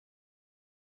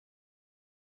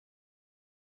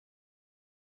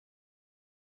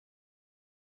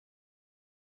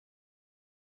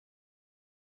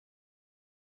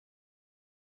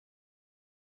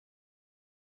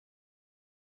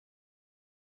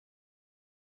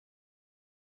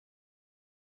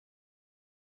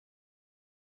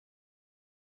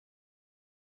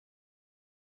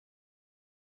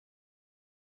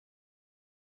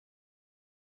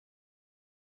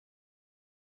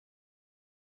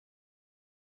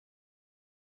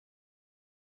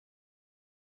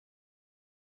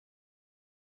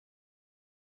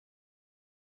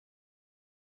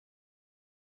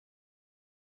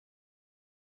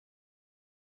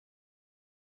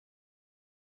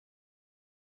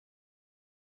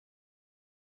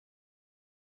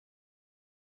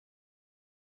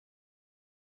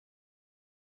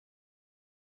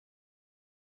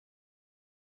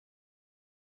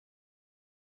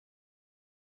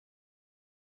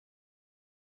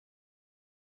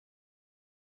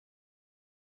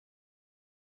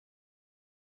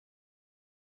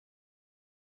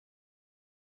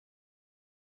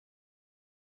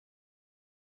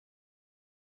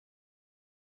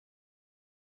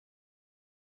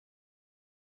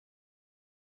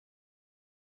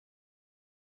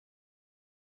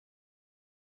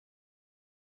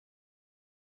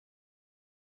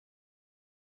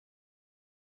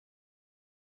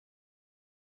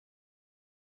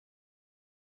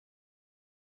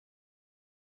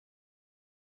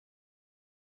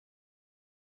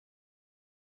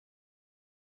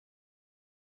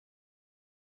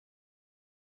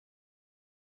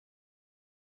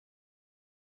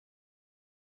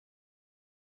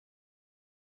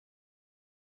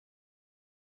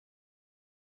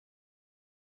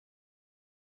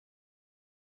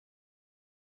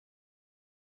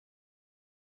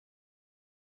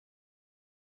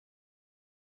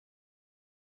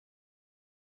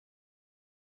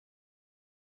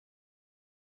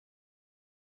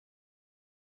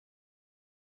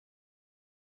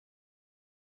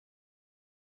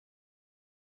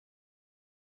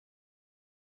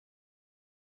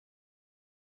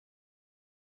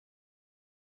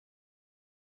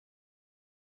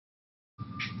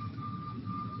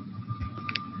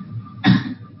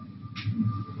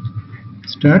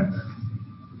Start.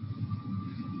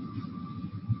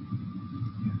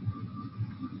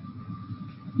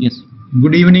 Yes.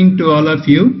 Good evening to all of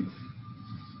you.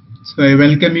 So I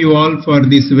welcome you all for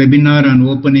this webinar on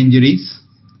open injuries.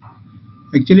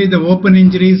 Actually, the open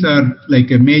injuries are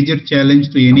like a major challenge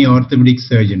to any orthopedic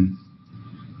surgeon.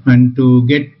 And to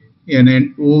get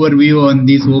an overview on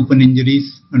these open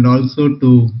injuries and also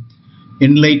to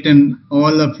enlighten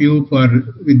all of you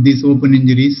with these open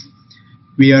injuries,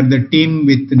 we are the team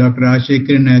with Dr.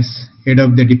 Ashekaran as head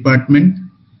of the department,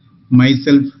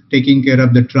 myself taking care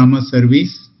of the trauma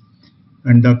service,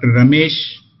 and Dr. Ramesh,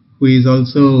 who is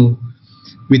also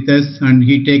with us, and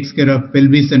he takes care of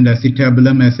pelvis and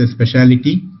acetabulum as a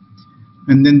specialty.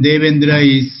 And then Devendra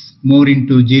is more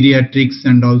into geriatrics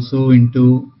and also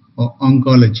into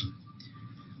oncology.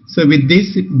 So with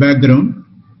this background,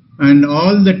 and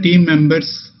all the team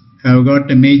members have got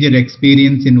a major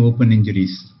experience in open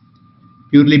injuries,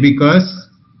 purely because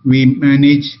we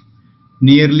manage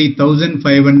nearly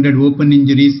 1,500 open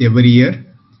injuries every year,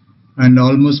 and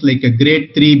almost like a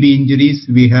grade 3B injuries,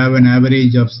 we have an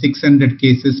average of 600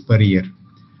 cases per year.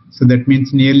 So that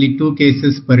means nearly 2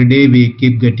 cases per day we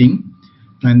keep getting,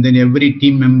 and then every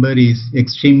team member is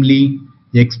extremely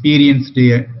experienced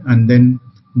here, and then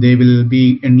they will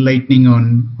be enlightening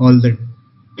on all the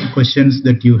questions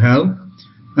that you have.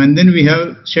 And then we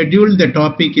have scheduled the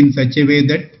topic in such a way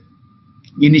that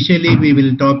initially we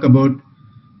will talk about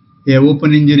a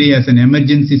open injury as an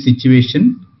emergency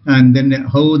situation, and then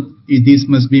how this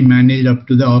must be managed up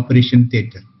to the operation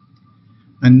theatre.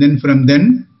 And then from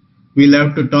then we'll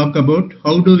have to talk about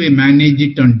how do we manage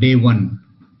it on day one.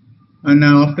 And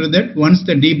after that, once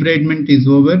the debridement is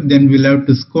over, then we'll have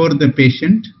to score the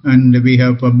patient, and we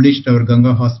have published our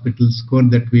Ganga hospital score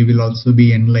that we will also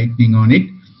be enlightening on it.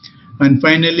 And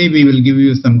finally, we will give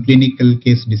you some clinical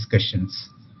case discussions.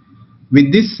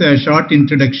 With this short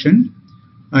introduction,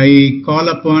 I call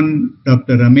upon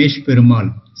Dr. Ramesh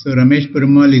Perumal. So Ramesh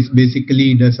Perumal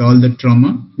does all the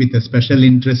trauma with a special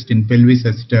interest in pelvis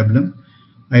acetabulum.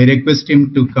 I request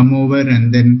him to come over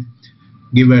and then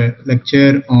give a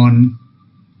lecture on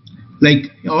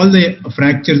like all the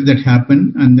fractures that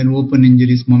happen, and then open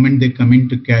injuries moment they come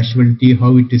into casualty,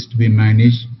 how it is to be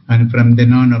managed, and from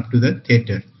then on up to the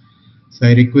theatre. So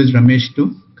I request Ramesh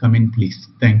to come in, please.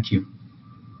 Thank you.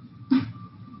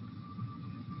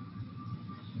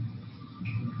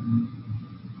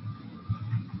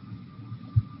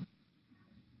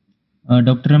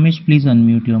 Dr. Ramesh, please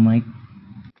unmute your mic.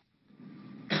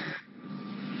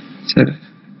 Sir,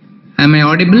 am I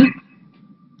audible?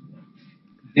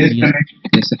 Yes, Yes.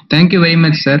 Yes, sir. Thank you very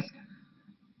much, sir.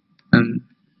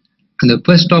 The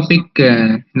first topic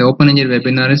in the open injury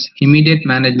webinar is immediate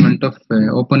management of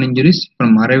open injuries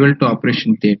from arrival to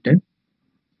operation theatre.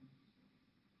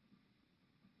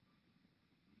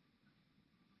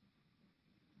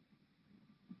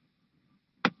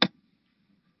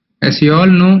 As you all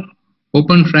know,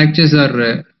 open fractures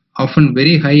are often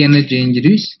very high energy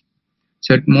injuries.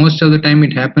 So most of the time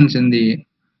it happens in the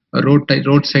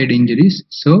roadside injuries.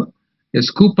 So a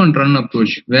scoop and run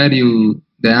approach where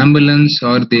the ambulance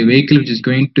or the vehicle which is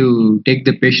going to take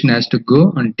the patient has to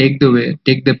go and take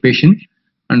the patient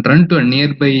and run to a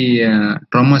nearby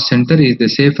trauma center is the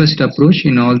safest approach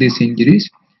in all these injuries.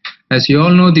 As you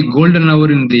all know, the golden hour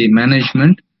in the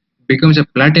management becomes a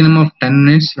platinum of 10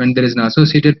 minutes when there is an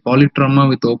associated polytrauma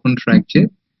with open fracture.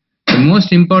 The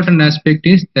most important aspect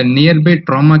is the nearby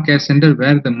trauma care center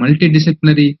where the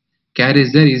multidisciplinary care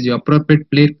is there is the appropriate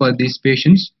place for these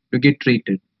patients to get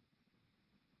treated.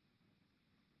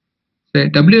 The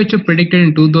WHO predicted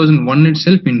in 2001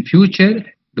 itself in future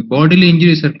the bodily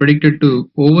injuries are predicted to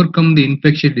overcome the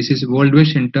infectious disease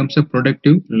worldwide in terms of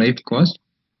productive life cost.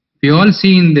 We all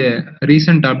see in the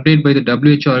recent update by the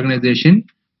WHO organization,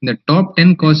 in the top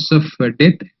 10 causes of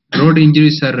death, road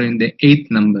injuries are in the 8th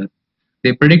number.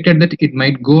 They predicted that it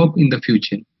might go up in the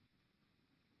future.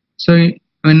 So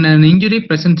when an injury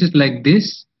presents like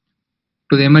this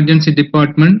to the emergency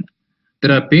department,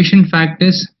 there are patient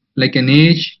factors like an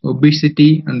age,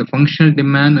 obesity, and the functional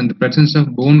demand, and the presence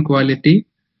of bone quality,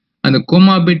 and the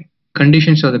comorbid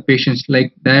conditions of the patients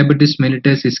like diabetes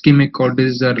mellitus, ischemic heart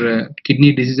disease, or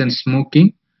kidney disease and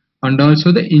smoking, and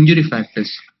also the injury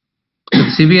factors. The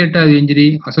severity of the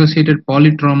injury, associated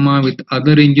polytrauma with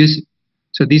other injuries.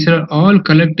 So these are all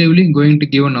collectively going to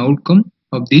give an outcome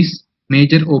of these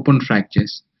major open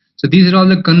fractures. So these are all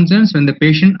the concerns when the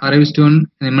patient arrives to an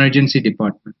emergency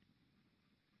department.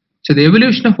 So the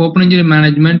evolution of open injury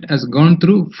management has gone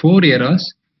through 4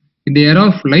 eras. In the era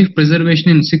of life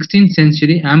preservation in 16th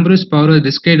century, Ambrose Pavlov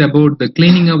described about the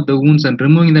cleaning of the wounds and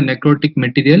removing the necrotic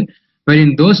material where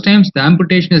in those times the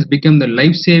amputation has become the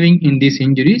life-saving in these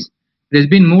injuries. It has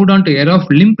been moved on to era of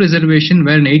limb preservation,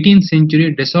 where in 18th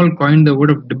century Dessalles coined the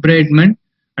word of debridement,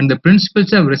 and the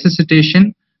principles of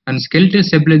resuscitation and skeletal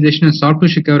stabilization and soft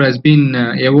tissue recovery has been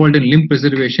evolved in limb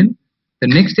preservation. The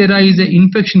next era is the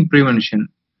infection prevention,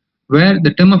 where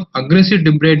the term of aggressive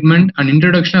debridement and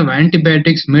introduction of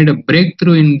antibiotics made a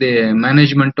breakthrough in the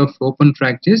management of open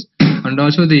fractures, and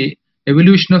also the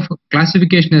evolution of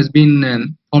classification has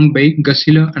been formed by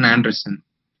Gusillo and Anderson.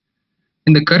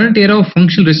 In the current era of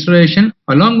functional restoration,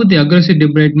 along with the aggressive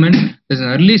debridement, there's an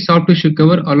early soft tissue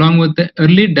cover along with the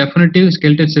early definitive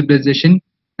skeletal stabilization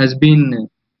has been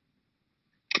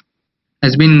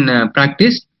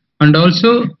practiced, and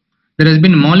also there has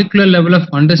been molecular level of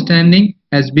understanding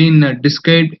has been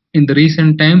described in the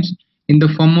recent times in the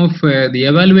form of the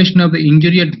evaluation of the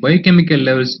injury at biochemical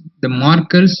levels, the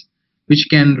markers which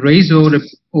can rise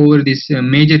over these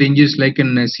major injuries like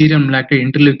in serum lactate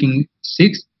interleukin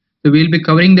 6. So we'll be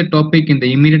covering the topic in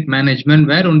the immediate management,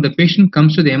 where when the patient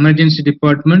comes to the emergency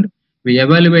department, we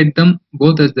evaluate them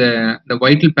both as the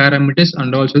vital parameters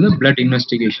and also the blood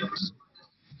investigations.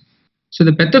 So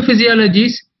the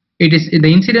pathophysiologies, it is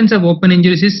the incidence of open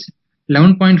injuries is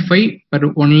 11.5 per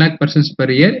 1 lakh persons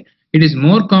per year. It is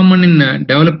more common in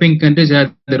developing countries as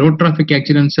the road traffic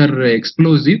accidents are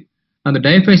explosive, and the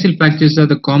diaphyseal fractures are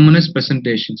the commonest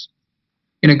presentations.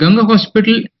 In a Ganga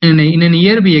hospital, in a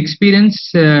year, we experience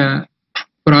for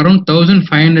around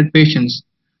 1,500 patients.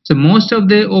 So most of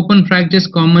the open fractures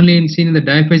commonly seen in the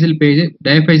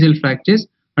diaphyseal fractures,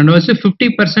 and also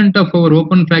 50% of our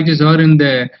open fractures are in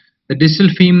the distal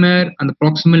femur and the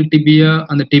proximal tibia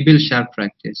and the tibial shaft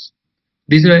fractures.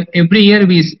 These are every year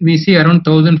we see around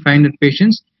 1,500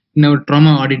 patients in our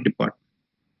trauma audit department.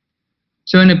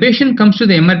 So when a patient comes to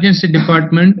the emergency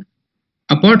department,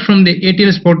 apart from the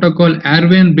ATLS protocol,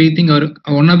 airway and breathing are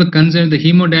one of the concerns, the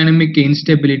hemodynamic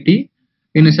instability.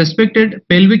 In a suspected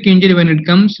pelvic injury, when it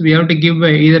comes, we have to give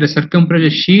either a circumferential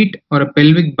sheet or a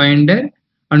pelvic binder,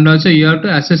 and also you have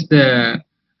to assess the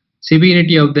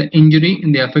severity of the injury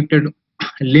in the affected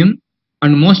limb.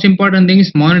 And most important thing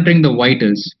is monitoring the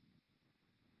vitals.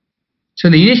 So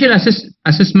the initial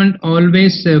assessment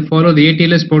always follow the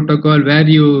ATLS protocol, where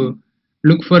you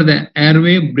look for the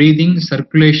airway, breathing,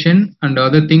 circulation, and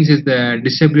other things is the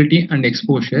disability and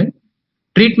exposure.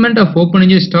 Treatment of open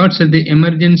injury starts at the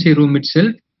emergency room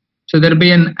itself. So there will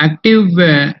be an active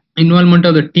involvement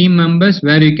of the team members,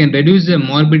 where you can reduce the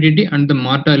morbidity and the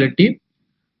mortality.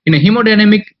 In a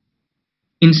hemodynamic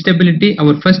instability,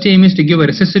 our first aim is to give a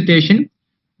resuscitation.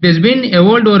 It has been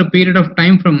evolved over a period of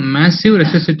time from massive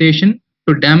resuscitation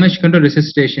to damage control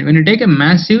resuscitation. When you take a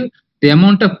massive, the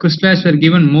amount of crystalloids were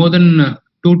given more than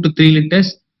 2 to 3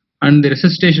 liters, and the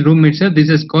resuscitation room itself, this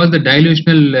has caused the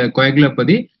dilutional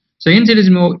coagulopathy. So hence it is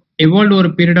more evolved over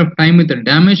a period of time with the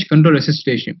damage control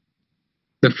resuscitation.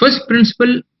 The first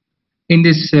principle in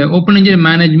this open injury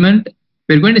management,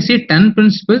 we're going to see 10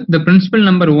 principles. The principle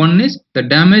number 1 is the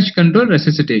damage control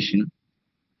resuscitation.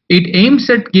 It aims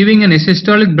at giving an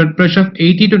systolic blood pressure of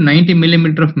 80 to 90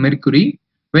 millimeter of mercury,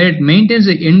 where it maintains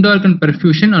the end organ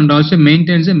perfusion and also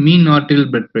maintains a mean arterial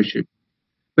blood pressure.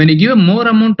 When you give a more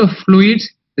amount of fluids,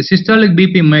 the systolic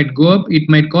BP might go up, it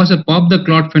might cause a pop the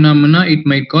clot phenomena, it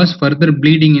might cause further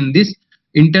bleeding in this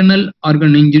internal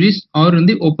organ injuries or in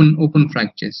the open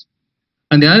fractures.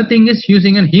 And the other thing is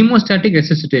using a hemostatic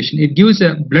resuscitation. It gives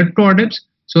blood products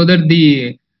so that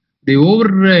the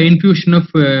over infusion of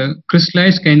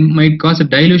crystalloids might cause a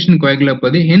dilution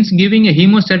coagulopathy. Hence, giving a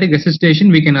hemostatic resuscitation,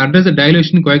 we can address the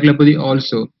dilution coagulopathy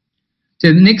also.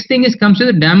 So the next thing is comes to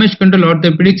the damage control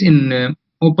orthopedics in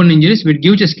open injuries, which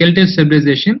gives a skeletal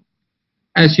stabilization.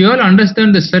 As you all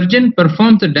understand, the surgeon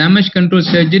performs the damage control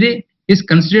surgery is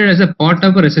considered as a part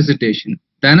of a resuscitation.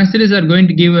 The anesthetists are going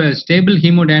to give a stable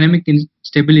hemodynamic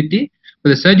instability, but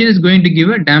the surgeon is going to give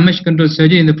a damage control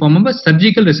surgery in the form of a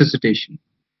surgical resuscitation.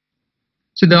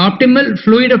 So the optimal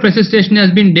fluid of resuscitation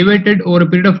has been divided over a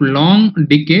period of long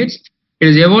decades. It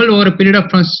has evolved over a period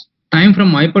of time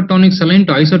from hypertonic saline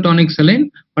to isotonic saline,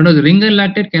 but the ringer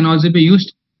lactate can also be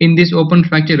used in these open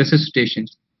fracture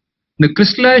resuscitations. The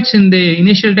crystalloids in the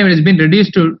initial time has been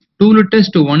reduced to 2 liters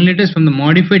to 1 liters from the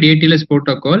modified ATLS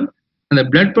protocol, and the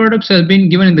blood products have been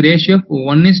given in the ratio of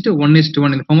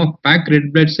 1:1:1 in the form of packed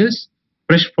red blood cells,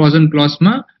 fresh frozen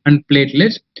plasma, and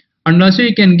platelets. And also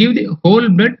you can give the whole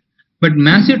blood, but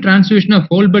massive transfusion of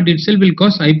whole blood itself will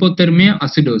cause hypothermia,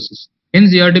 acidosis.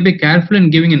 Hence you have to be careful in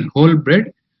giving in whole blood,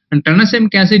 and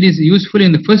tranexamic acid is useful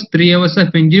in the first 3 hours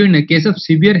of injury in a case of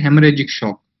severe hemorrhagic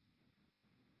shock.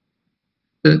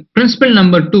 The principle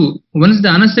number 2, once the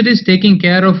anesthetist is taking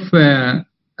care of the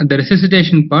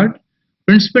resuscitation part,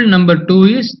 Principle number 2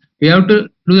 is we have to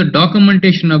do the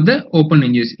documentation of the open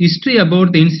injuries. History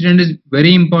about the incident is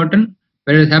very important.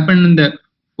 Whether it happened in the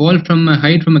fall from a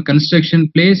height from a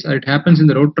construction place, or it happens in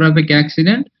the road traffic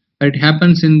accident, or it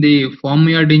happens in the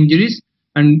farmyard injuries,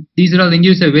 and these are all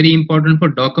injuries are very important for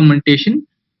documentation.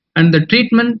 And the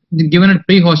treatment given at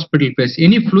pre-hospital phase.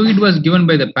 Any fluid was given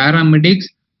by the paramedics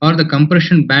or the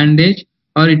compression bandage,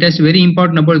 or it has very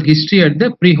important about history at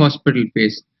the pre-hospital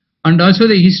phase. And also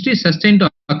the history sustained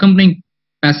to accompanying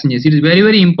passengers. It is very,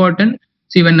 very important.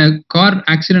 See, when a car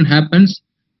accident happens,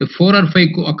 the 4 or 5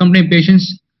 accompanying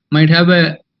patients might have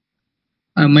a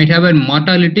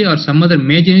mortality or some other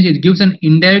major injury. It gives an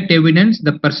indirect evidence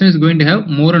the person is going to have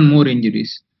more and more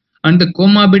injuries. And the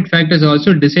comorbid factors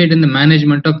also decide in the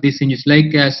management of these injuries.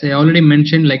 Like as I already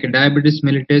mentioned, like diabetes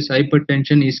mellitus,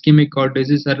 hypertension, ischemic heart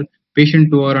disease, or patients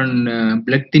who are on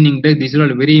blood thinning drug. These are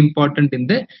all very important in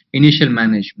the initial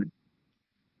management.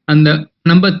 And the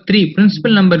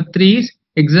principle number 3 is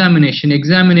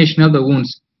examination of the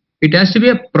wounds. It has to be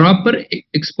a proper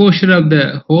exposure of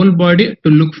the whole body to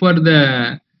look for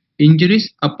the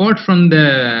injuries apart from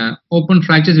the open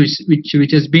fractures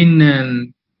which has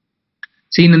been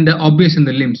seen in the obvious in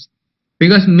the limbs.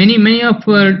 Because many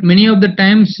of the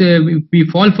times we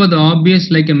fall for the obvious,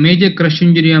 like a major crush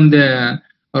injury on the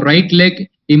right leg.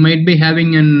 He might be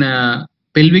having an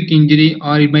pelvic injury,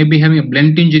 or he might be having a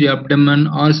blunt injury abdomen,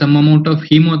 or some amount of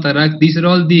hemothorax. These are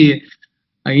all the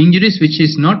injuries which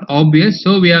is not obvious.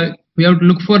 So we have to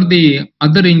look for the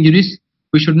other injuries.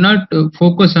 We should not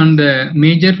focus on the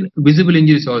major visible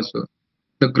injuries also.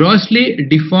 The grossly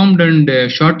deformed and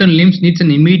shortened limbs needs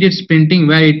an immediate splinting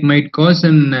where it might cause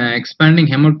an expanding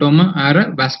hematoma or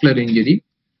a vascular injury.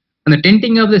 And the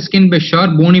tenting of the skin by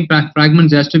sharp bony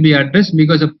fragments has to be addressed,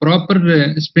 because a proper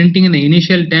splinting in the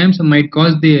initial times might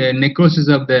prevent the necrosis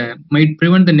of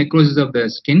the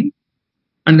skin.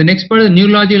 And the next part is the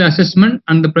neurological assessment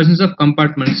and the presence of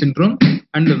compartment syndrome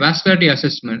and the vascularity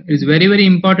assessment. It is very, very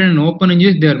important in open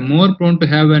injuries. They are more prone to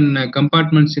have an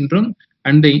compartment syndrome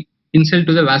and the insult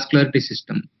to the vascularity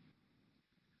system.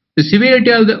 The severity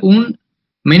of the wound,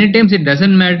 many times it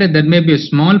doesn't matter. There may be a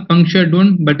small punctured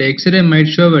wound, but the X-ray might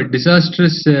show a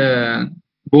disastrous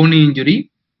bony injury.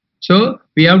 So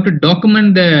we have to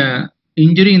document the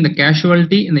injury in the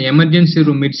casualty in the emergency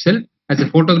room itself as a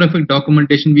photographic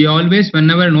documentation. We always,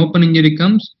 whenever an open injury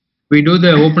comes, we do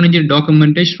the open injury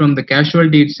documentation from the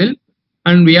casualty itself,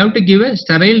 and we have to give a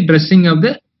sterile dressing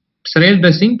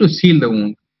to seal the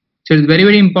wound. So it's very,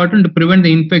 very important to prevent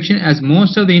the infection, as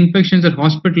most of the infections are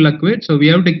hospital acquired. So we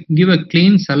have to give a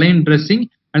clean saline dressing,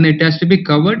 and it has to be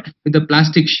covered with a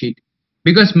plastic sheet.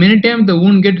 Because many times the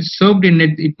wound gets soaked in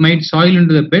it, it might soil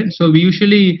into the bed. So we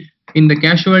usually, in the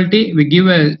casualty, we give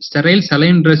a sterile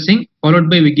saline dressing, followed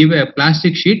by we give a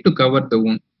plastic sheet to cover the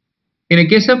wound. In a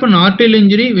case of an arterial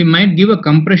injury, we might give a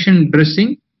compression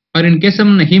dressing, or in case of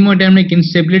a hemodynamic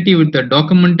instability with the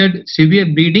documented severe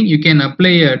bleeding, you can apply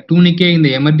a tourniquet in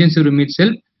the emergency room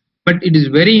itself. But it is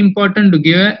very important to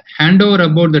give a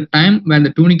handover about the time when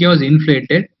the tourniquet was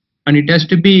inflated, and it has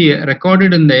to be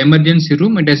recorded in the emergency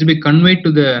room. It has to be conveyed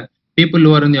to the people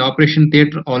who are in the operation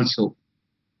theatre also.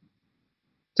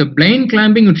 So blind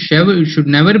clamping should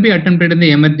never be attempted in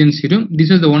the emergency room. This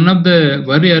is one of the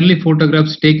very early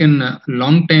photographs taken a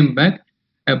long time back.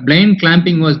 A blind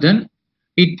clamping was done.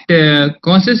 It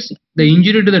causes the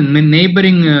injury to the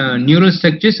neighboring neural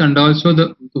structures and also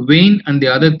the vein and the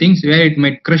other things, where it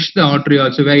might crush the artery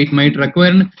also, where it might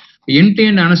require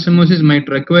end-to-end anastomosis, might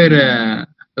require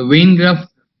a vein graft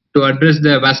to address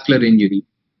the vascular injury.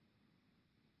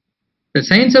 The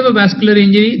signs of a vascular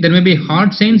injury, there may be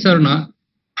hard signs or not.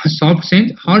 Soft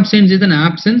signs. Hard signs is an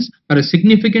absence or a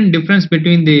significant difference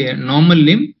between the normal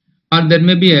limb, or there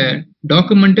may be a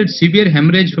documented severe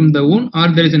hemorrhage from the wound,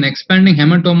 or there is an expanding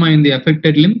hematoma in the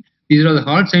affected limb. These are the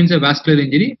hard signs of vascular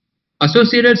injury.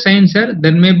 Associated signs are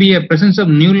there may be a presence of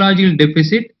neurological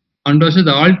deficit and also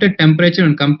the altered temperature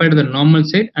when compared to the normal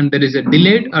side, and there is a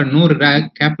delayed or no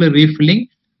capillary refilling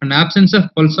and absence of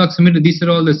pulse oximeter. These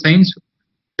are all the signs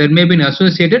there may be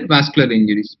associated vascular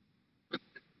injuries.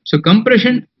 So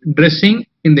compression dressing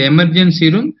in the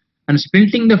emergency room and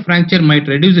splinting the fracture might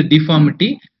reduce the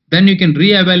deformity. Then you can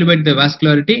re-evaluate the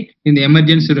vascularity in the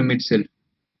emergency room itself.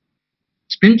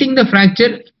 Splinting the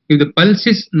fracture, if the pulse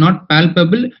is not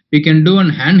palpable, we can do an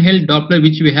handheld Doppler,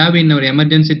 which we have in our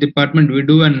emergency department. We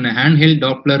do an handheld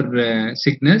Doppler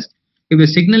signals. If the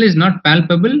signal is not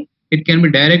palpable, it can be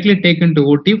directly taken to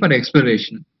OT for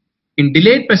exploration. In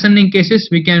delayed presenting cases,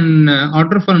 we can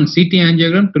order for a CT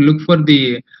angiogram to look for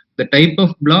the type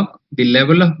of block, the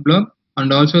level of block,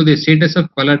 and also the status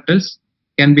of collaterals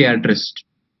can be addressed.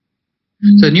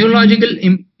 So neurological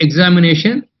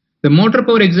examination, the motor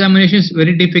power examination is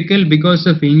very difficult because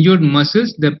of injured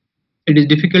muscles. It is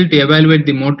difficult to evaluate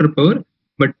the motor power,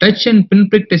 but touch and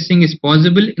pinprick testing is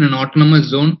possible in an autonomous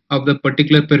zone of the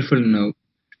particular peripheral nerve.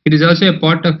 It is also a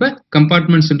part of a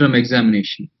compartment syndrome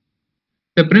examination.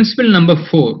 The principle number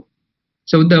 4.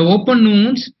 So the open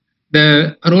wounds,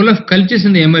 the role of cultures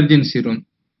in the emergency room.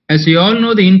 As we all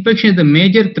know, the infection is the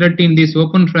major threat in these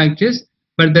open fractures,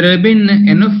 but there have been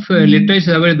enough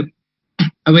literature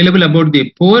available about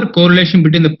the poor correlation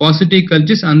between the positive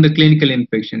cultures and the clinical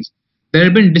infections. There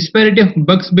have been disparity of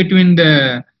bugs between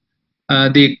the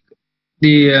bugs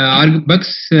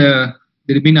that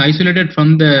have been isolated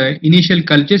from the initial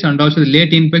cultures and also the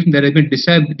late infection. There has been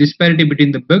disparity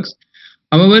between the bugs.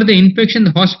 However, the infection,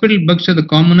 the hospital bugs are the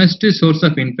commonest source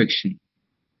of infection.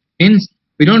 Hence,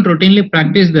 we don't routinely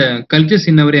practice the cultures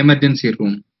in our emergency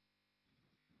room.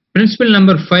 Principle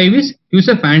number 5 is use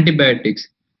of antibiotics.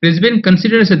 It has been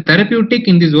considered as a therapeutic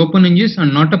in these open injuries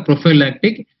and not a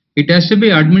prophylactic. It has to be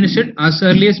administered as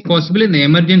early as possible in the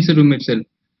emergency room itself.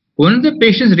 Once the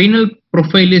patient's renal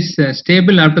profile is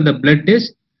stable after the blood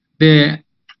test, the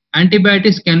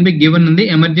antibiotics can be given in the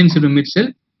emergency room itself.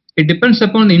 It depends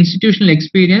upon the institutional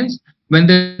experience. When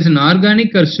there is an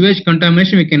organic or sewage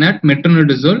contamination, we can add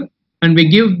metronidazole, and we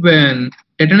give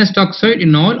tetanus toxoid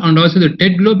in all and also the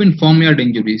TED globe in farmyard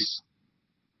injuries.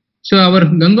 So our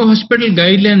Ganga hospital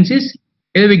guidelines is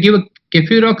either we give a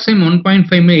cefuroxime 1.5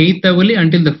 ml 8th hourly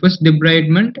until the first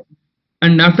debridement,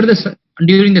 and after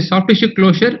during the soft tissue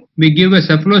closure, we give a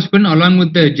cephalosporin along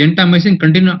with the gentamicin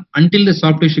continue until the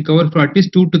soft tissue cover for at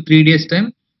least 2 to 3 days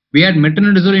time. We add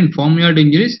metronidazole in farmyard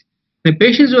injuries. The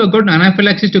patients who have got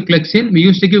anaphylaxis to clexane, we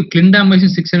used to give clindamycin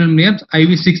 600 mg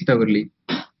IV 6th hourly.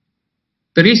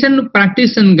 The recent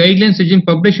practice and guidelines which been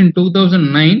published in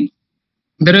 2009,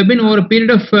 there have been over a period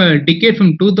of a decade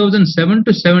from 2007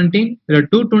 to 17, there are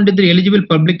 223 eligible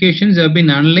publications have been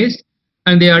analyzed,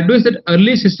 and they advise that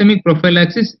early systemic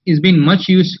prophylaxis is been much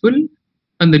useful,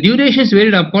 and the durations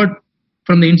varied apart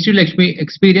from the institutional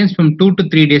experience from 2 to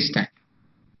 3 days time.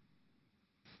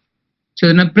 So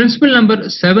the principle number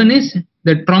 7 is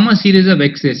the trauma series of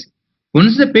X-rays.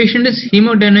 Once the patient's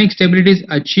hemodynamic stability is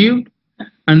achieved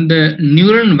and the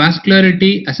neural and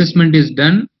vascularity assessment is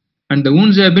done and the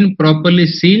wounds have been properly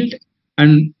sealed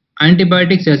and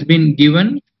antibiotics has been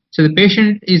given, so the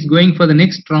patient is going for the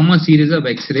next trauma series of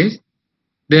X-rays.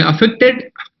 The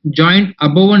affected joint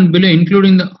above and below,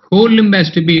 including the whole limb,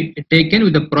 has to be taken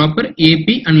with the proper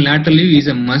AP, and lateral view is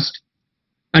a must.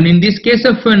 And in this case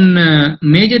of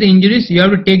major injuries, you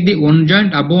have to take the one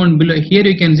joint above and below. Here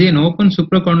you can see an open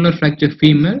supracondylar fracture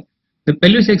femur. The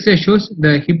pelvis X-ray shows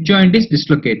the hip joint is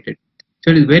dislocated.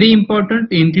 So it is very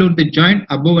important to include the joint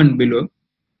above and below.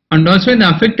 And also in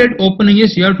the affected open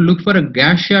injuries, you have to look for a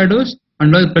gas shadows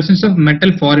and the presence of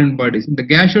metal foreign bodies. The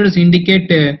gas shadows indicate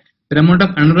the amount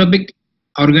of anaerobic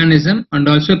organism, and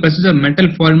also presence of metal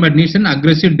foreign body needs an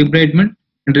aggressive debridement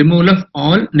and removal of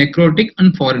all necrotic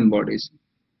and foreign bodies.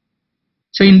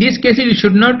 So in these cases, we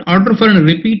should not order for a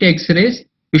repeat X-rays.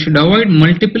 We should avoid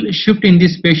multiple shift in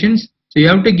these patients. So you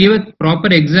have to give a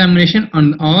proper examination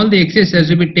on all the X-rays has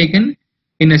to be taken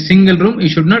in a single room. You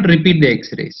should not repeat the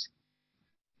X-rays.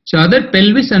 So other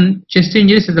pelvis and chest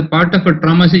injuries as a part of a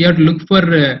trauma, so you have to look for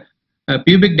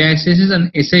pubic diastasis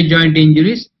and SI joint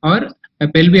injuries or a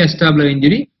pelviacetabular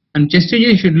injury. And chest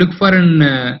injury, you should look for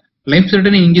an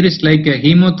life-threatening injuries like a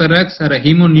hemothorax or a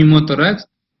hemopneumothorax.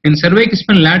 In cervical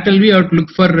spine lateral view, you have to look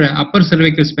for upper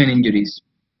cervical spine injuries.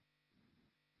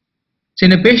 So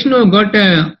in a patient who got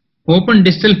open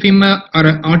distal femur or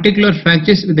articular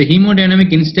fractures with the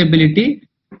hemodynamic instability,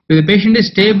 if the patient is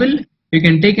stable, you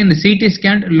can take in the CT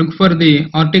scan to look for the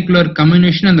articular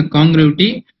comminution and the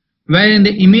congruity. Where in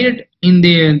the immediate, in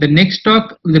the next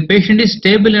talk, if the patient is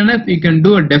stable enough, you can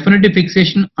do a definitive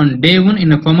fixation on day 1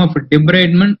 in a form of a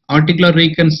debridement, articular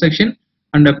reconstruction,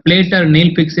 and a plate or nail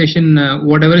fixation,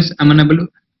 whatever is amenable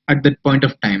at that point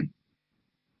of time.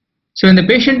 So when the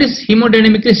patient is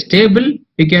hemodynamically stable,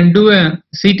 you can do a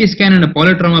CT scan in a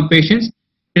polytrauma patients.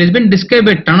 It has been described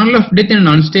a tunnel of death in an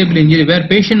unstable injury where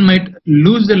patient might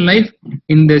lose their life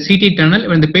in the CT tunnel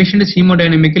when the patient is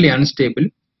hemodynamically unstable.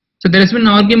 So there has been an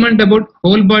argument about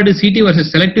whole body CT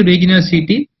versus selective regional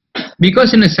CT,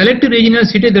 because in a selective regional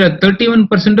CT there are 31%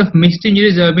 of mixed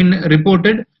injuries have been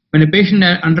reported. When a patient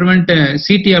underwent a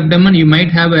CT abdomen, you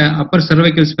might have a upper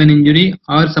cervical spine injury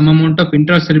or some amount of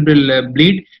intracerebral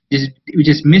bleed which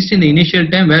is missed in the initial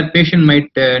time, where patient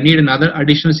might need another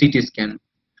additional CT scan.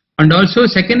 And also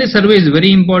secondary survey is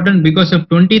very important, because of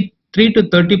 23 to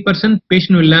 30%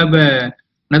 patient will have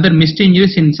another missed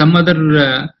injuries in some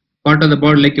other part of the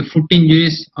body like a foot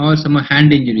injuries or some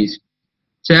hand injuries.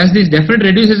 So as this definitely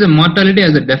reduces the mortality,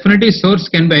 as a definitive source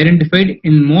can be identified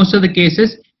in most of the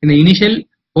cases in the initial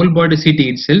whole body CT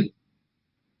itself.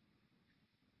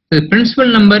 The principle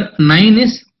number 9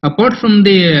 is, apart from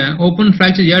the open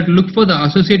fracture, you have to look for the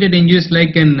associated injuries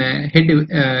like an head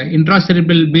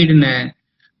intracerebral bleed in a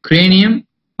cranium,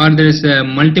 or there is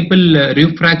multiple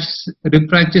rib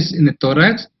fractures in the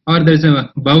thorax, or there is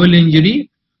a bowel injury,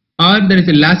 or there is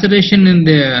a laceration in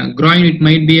the groin. It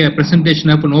might be a presentation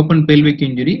of an open pelvic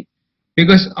injury,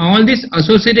 because all these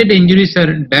associated injuries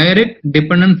are direct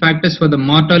dependent factors for the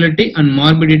mortality and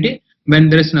morbidity when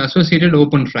there is an associated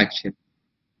open fracture.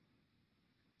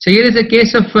 So here is a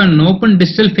case of an open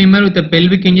distal femur with a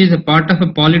pelvic injury as a part of a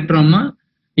polytrauma.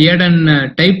 He had an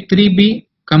type 3B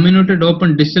comminuted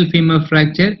open distal femur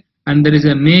fracture, and there is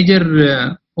a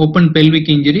major open pelvic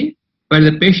injury. While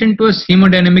the patient was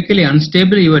hemodynamically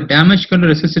unstable, your damage control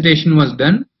resuscitation was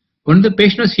done. When the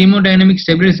patient was hemodynamic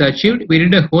stability is achieved, we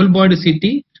did a whole body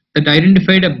CT that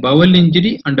identified a bowel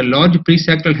injury and a large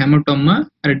presacral hematoma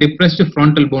and a depressed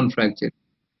frontal bone fracture.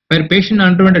 Where patient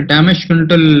underwent a damage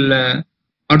control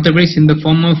orthopedics in the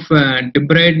form of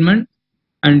debridement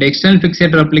and external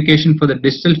fixator application for the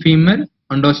distal femur,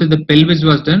 and also the pelvis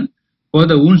was done for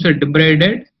the wounds were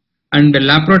debrided, and the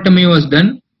laparotomy was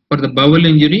done for the bowel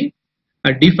injury. A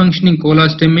defunctioning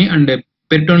colostomy and a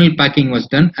peritoneal packing was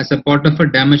done as a part of a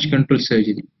damage control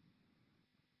surgery.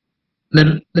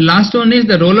 The last one is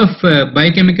the role of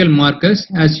biochemical markers.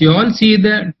 As you all see,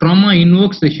 the trauma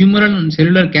invokes the humoral and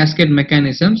cellular cascade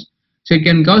mechanisms. So it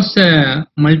can cause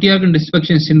multi-organ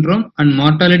dysfunction syndrome and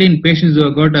mortality in patients who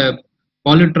have got a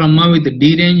polytrauma with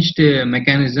deranged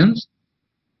mechanisms.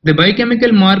 The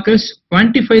biochemical markers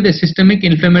quantify the systemic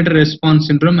inflammatory response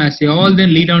syndrome, as they all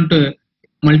then lead on to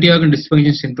multi-organ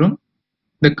dysfunction syndrome.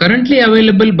 The currently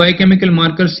available biochemical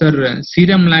markers are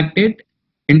serum lactate,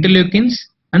 interleukins,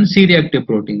 and C-reactive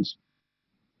proteins.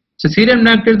 So serum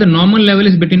lactate, the normal level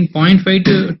is between 0.5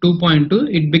 to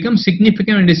 2.2. It becomes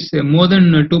significant when it is more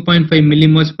than 2.5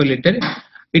 millimoles per liter.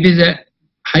 It is a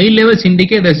high levels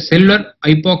indicate the cellular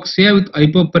hypoxia with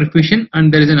hypoperfusion,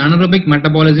 and there is an anaerobic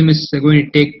metabolism is going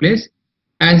to take place.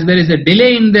 As there is a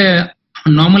delay in the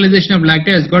normalization of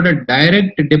lactate, has got a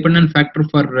direct dependent factor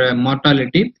for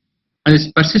mortality. And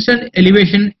this persistent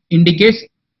elevation indicates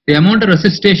the amount of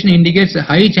resuscitation indicates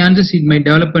high chances it may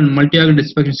develop a multi-organ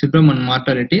dysfunction syndrome and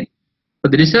mortality. For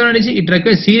the disadvantage, it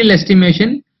requires serial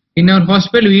estimation. In our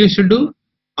hospital, we used to do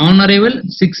on arrival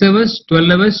 6 hours,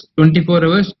 12 hours, 24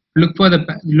 hours. Look for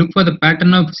the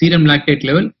pattern of serum lactate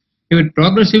level. If it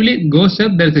progressively goes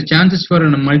up, there is a chances for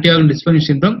a multi-organ dysfunction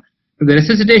syndrome. If the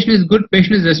resuscitation is good,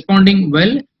 patient is responding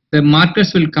well, the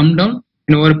markers will come down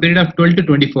in over a period of 12 to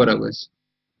 24 hours.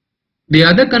 The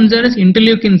other concern is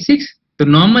interleukin 6. The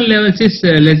normal levels is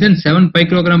less than 7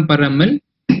 picogram per ml,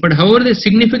 but however the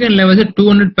significant levels are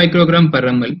 200 picogram per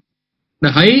ml.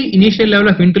 The high initial level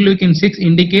of interleukin 6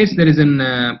 indicates there is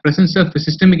a presence of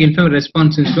systemic inflammatory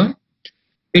response syndrome.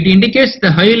 It indicates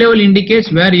the high level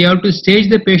indicates where you have to stage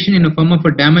the patient in a form of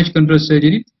a damage control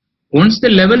surgery. Once the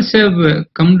levels have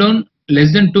come down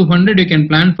less than 200, you can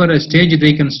plan for a staged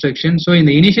reconstruction. So in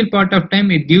the initial part of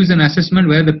time, it gives an assessment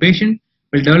where the patient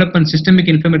will develop a systemic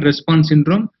inflammatory response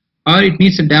syndrome, or it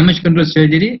needs a damage control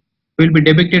surgery, will be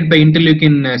depicted by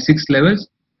interleukin 6 levels.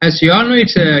 As you all know,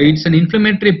 it's an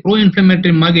inflammatory,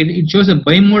 pro-inflammatory mark. It shows a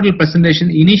bimodal presentation.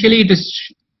 Initially,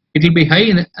 it will be high,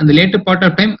 and the later part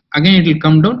of time, again it will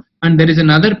come down, and there is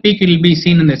another peak. It will be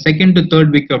seen in the second to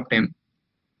third week of time.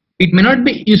 It may not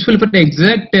be useful for the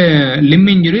exact limb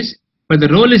injuries, but the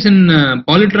role is in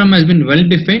polytrauma has been well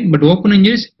defined. But open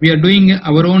injuries, we are doing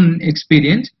our own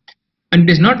experience. And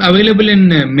it is not available in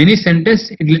many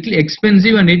centers. It's little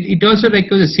expensive, and it also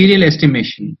requires a serial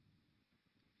estimation.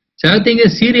 So I think a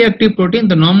C-reactive protein,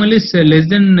 the normal is less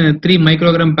than 3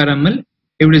 microgram per ml.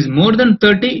 If it is more than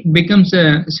 30, it becomes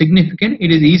significant.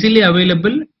 It is easily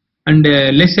available and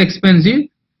less expensive.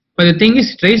 But the thing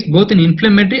is, traced both in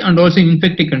inflammatory and also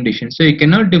infective conditions. So you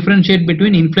cannot differentiate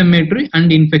between inflammatory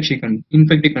and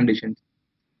infective conditions.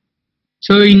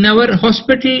 So in our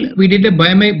hospital, we did a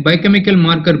biochemical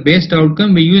marker based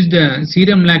outcome. We used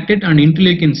serum lactate and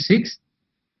interleukin 6.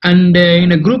 And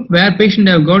in a group where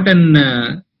patients have got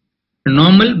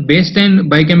normal baseline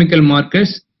biochemical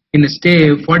markers, in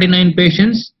a 49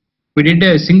 patients, we did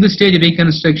a single stage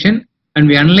reconstruction, and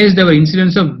we analyzed our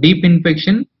incidence of deep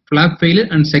infection, flap failure,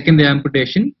 and secondary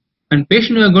amputation. And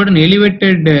patients who have got an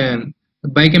elevated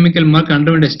biochemical marker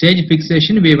underwent a stage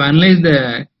fixation. We have analyzed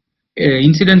the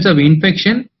incidence of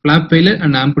infection, flap failure,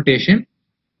 and amputation.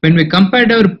 When we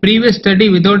compared our previous study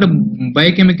without a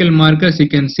biochemical markers, you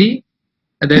can see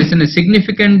there is a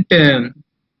significant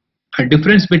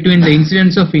difference between the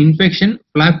incidence of infection,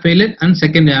 flap failure, and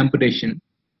secondary amputation.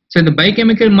 So the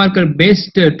biochemical marker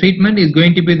based treatment is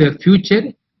going to be the future,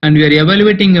 and we are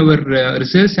evaluating our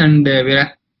results, and we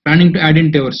are planning to add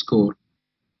into our score.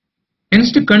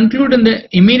 Hence, to conclude, in the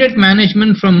immediate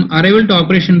management from arrival to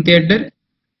operation theatre,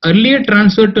 earlier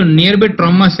transfer to nearby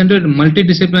trauma center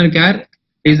multidisciplinary care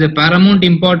is the paramount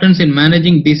importance in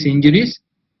managing these injuries.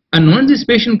 And once this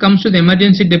patient comes to the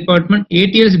emergency department,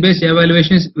 ATLS based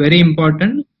evaluation is very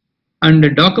important, and the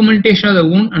documentation of the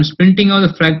wound and splinting of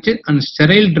the fracture and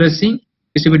sterile dressing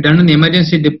is to be done in the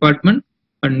emergency department.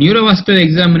 A neurovascular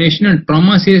examination and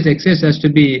trauma series exercise has to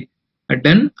be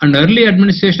done, and early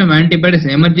administration of antibiotics in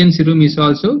the emergency room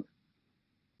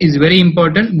is very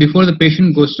important before the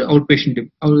patient goes to outpatient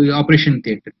operation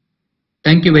theatre.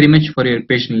 Thank you very much for your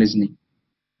patient listening.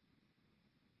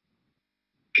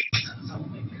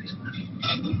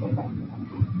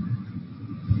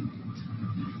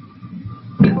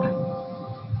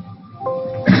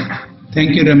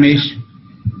 Thank you, Ramesh.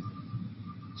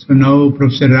 So now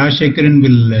Professor Rajshekaran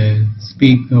will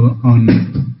speak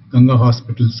on Ganga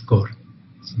Hospital score.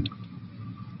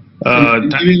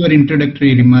 Give your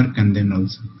introductory remark and then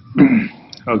also.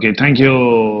 Okay, thank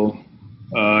you,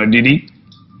 Didi.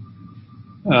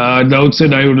 At the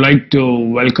outset, I would like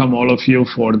to welcome all of you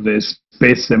for this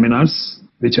space seminars,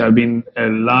 which have been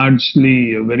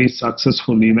largely a very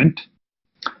successful event.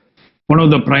 One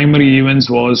of the primary events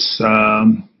was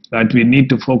that we need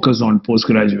to focus on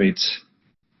postgraduates,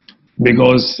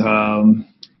 because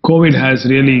COVID has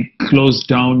really closed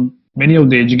down many of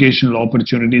the educational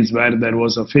opportunities where there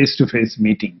was a face-to-face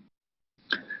meeting.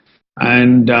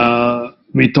 And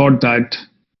we thought that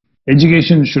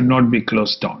education should not be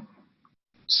closed down.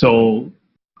 So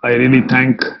I really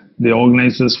thank the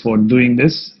organizers for doing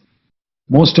this.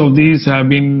 Most of these have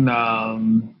been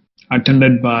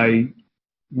attended by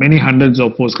many hundreds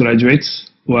of postgraduates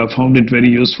who have found it very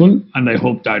useful, and I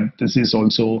hope that this is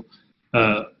also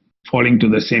falling to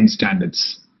the same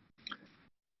standards.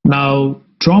 Now,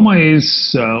 trauma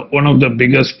is one of the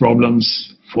biggest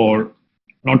problems for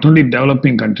not only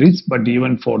developing countries, but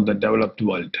even for the developed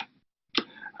world.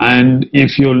 And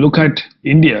if you look at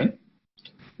India,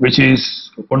 which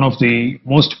is one of the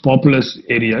most populous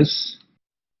areas,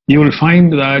 you will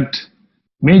find that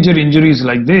major injuries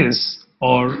like this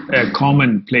are a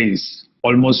commonplace.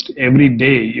 Almost every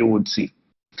day you would see.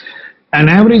 An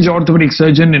average orthopedic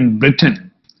surgeon in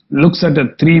Britain looks at a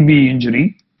 3B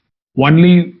injury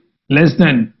only less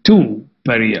than 2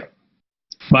 per year.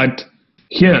 But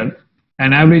here,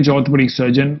 an average orthopedic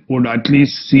surgeon would at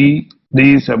least see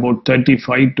these about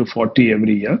 35 to 40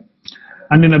 every year.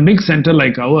 And in a big center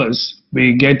like ours,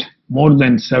 we get more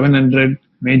than 700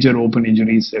 major open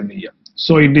injuries every year.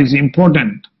 So it is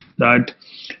important that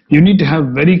you need to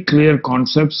have very clear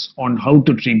concepts on how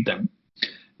to treat them,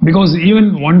 because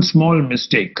even one small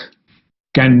mistake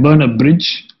can burn a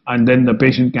bridge, and then the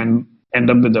patient can end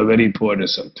up with a very poor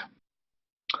result.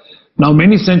 Now,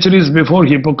 many centuries before,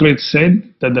 Hippocrates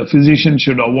said that the physician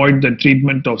should avoid the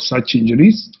treatment of such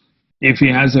injuries if he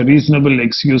has a reasonable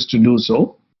excuse to do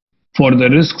so, for the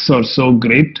risks are so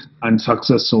great and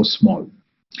success so small.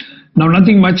 Now,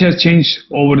 nothing much has changed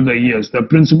over the years. The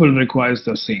principle requires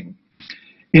the same.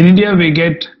 In India, we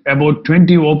get about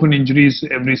 20 open injuries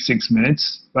every 6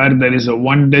 minutes, where there is a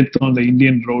 1 death on the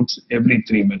Indian roads every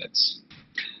 3 minutes.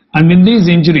 And with these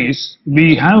injuries,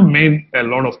 we have made a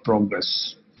lot of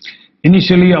progress.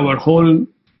 Initially, our whole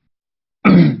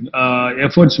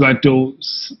efforts were to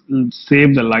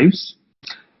save the lives,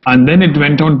 and then it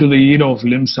went on to the era of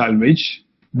limb salvage,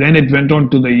 then it went on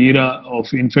to the era of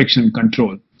infection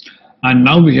control, and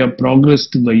now we have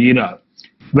progressed to the era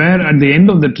where at the end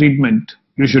of the treatment,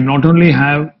 you should not only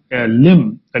have a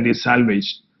limb that is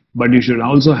salvaged, but you should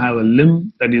also have a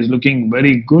limb that is looking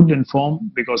very good in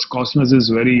form, because cosmos is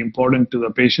very important to the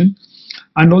patient,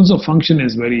 and also function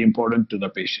is very important to the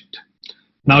patient.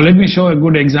 Now let me show a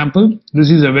good example.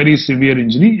 This is a very severe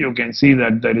injury. You can see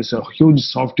that there is a huge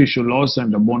soft tissue loss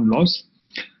and a bone loss.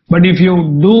 But if you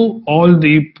do all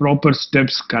the proper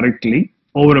steps correctly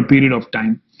over a period of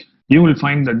time, you will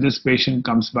find that this patient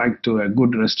comes back to a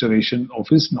good restoration of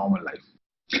his normal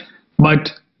life.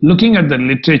 But looking at the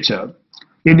literature,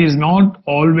 it is not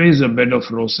always a bed of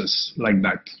roses like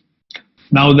that.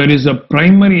 Now there is a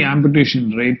primary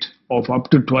amputation rate of up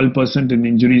to 12% in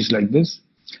injuries like this.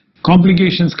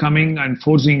 Complications coming and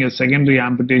forcing a secondary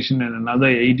amputation and another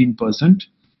 18%.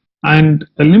 And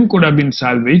the limb could have been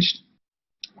salvaged,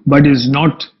 but is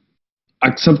not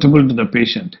acceptable to the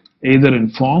patient, either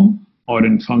in form or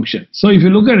in function. So if you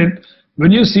look at it,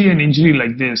 when you see an injury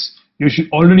like this, you should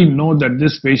already know that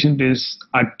this patient is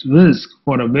at risk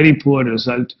for a very poor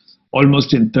result,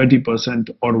 almost in 30%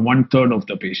 or 1/3 of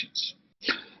the patients.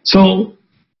 So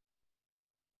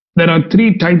there are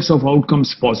three types of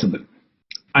outcomes possible.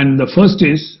 And the first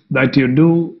is that you do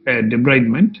a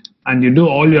debridement and you do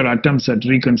all your attempts at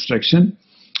reconstruction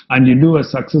and you do a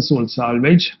successful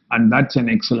salvage, and that's an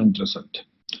excellent result.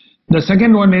 The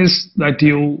second one is that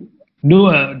you do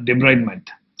a debridement,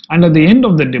 and at the end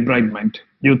of the debridement,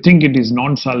 you think it is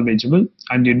non-salvageable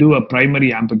and you do a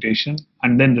primary amputation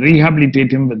and then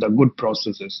rehabilitate him with the good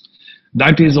processes.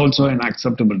 That is also an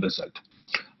acceptable result.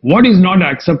 What is not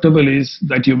acceptable is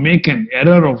that you make an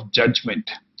error of judgment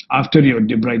after your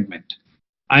debridement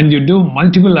and you do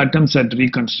multiple attempts at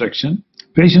reconstruction.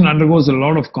 Patient undergoes a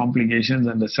lot of complications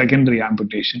and the secondary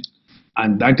amputation,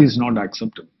 and that is not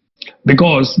acceptable,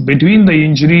 because between the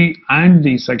injury and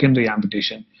the secondary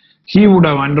amputation, he would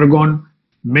have undergone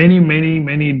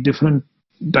many different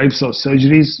types of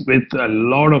surgeries with a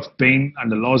lot of pain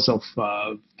and a loss of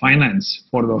finance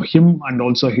for him and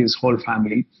also his whole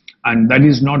family, and that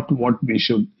is not what we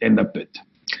should end up with.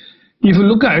 If you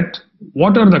look at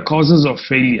what are the causes of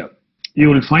failure, you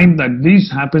will find that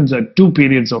this happens at two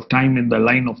periods of time in the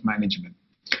line of management.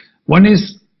 One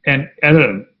is an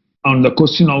error on the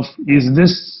question of, is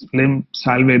this limb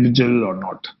salvageable or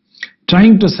not?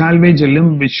 Trying to salvage a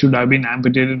limb which should have been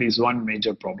amputated is one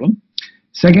major problem.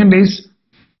 Second is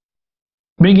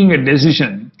making a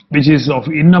decision which is of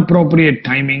inappropriate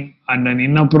timing and an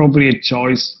inappropriate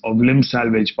choice of limb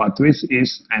salvage pathways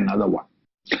is another one.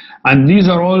 And these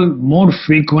are all more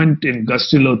frequent in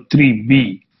Gustilo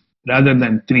 3B rather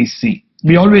than 3C.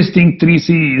 We always think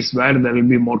 3C is where there will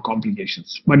be more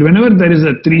complications. But whenever there is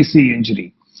a 3C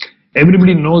injury,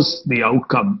 everybody knows the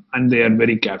outcome and they are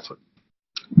very careful.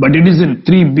 But it is in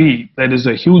 3B there is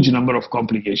a huge number of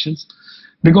complications,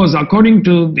 because according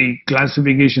to the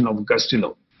classification of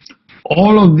Gustilo,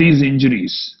 all of these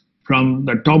injuries from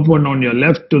the top one on your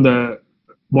left to the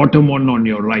bottom one on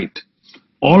your right,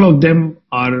 all of them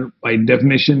are by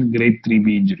definition grade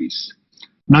 3B injuries.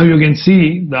 Now you can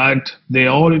see that they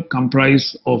all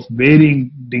comprise of varying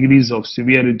degrees of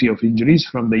severity of injuries,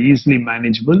 from the easily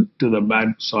manageable to the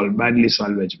badly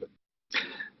salvageable.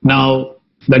 Now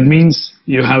that means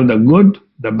you have the good,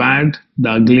 the bad,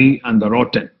 the ugly and the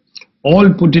rotten,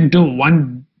 all put into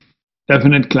one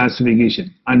definite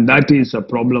classification, and that is a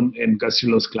problem in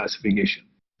Gustilo's classification.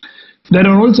 There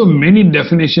are also many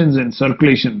definitions in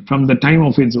circulation from the time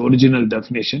of its original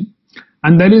definition,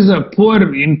 and there is a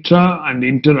poor intra and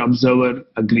inter-observer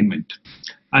agreement.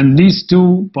 And these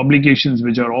two publications,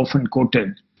 which are often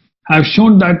quoted, have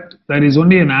shown that there is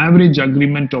only an average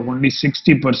agreement of only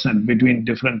 60% between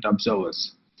different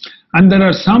observers. And there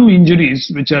are some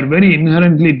injuries which are very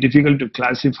inherently difficult to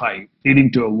classify,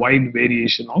 leading to a wide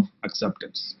variation of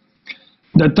acceptance.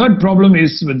 The third problem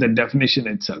is with the definition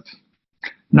itself.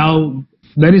 Now,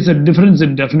 there is a difference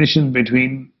in definition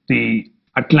between the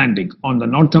Atlantic on the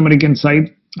North American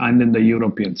side and in the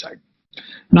European side.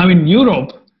 Now in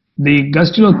Europe, the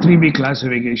Gustilo 3B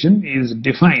classification is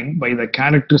defined by the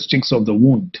characteristics of the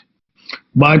wound.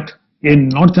 But in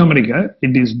North America,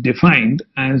 it is defined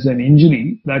as an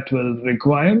injury that will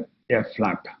require a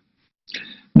flap.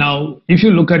 Now, if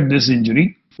you look at this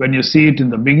injury, when you see it in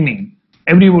the beginning,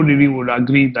 everybody would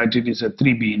agree that it is a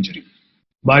 3B injury.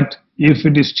 But if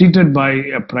it is treated by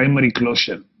a primary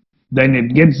closure, then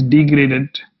it gets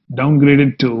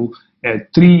downgraded to a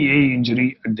 3A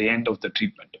injury at the end of the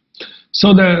treatment.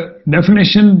 So the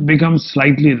definition becomes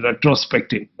slightly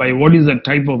retrospective by what is the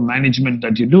type of management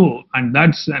that you do, and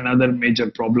that's another major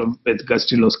problem with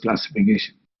Gustilo's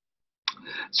classification.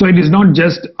 So it is not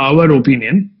just our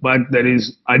opinion, but there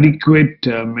is adequate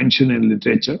mention in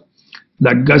literature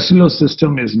that Gustilo's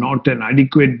system is not an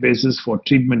adequate basis for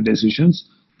treatment decisions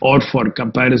or for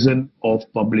comparison of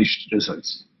published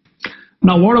results.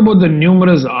 Now, what about the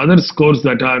numerous other scores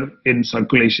that are in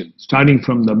circulation, starting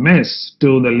from the MES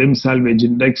to the limb salvage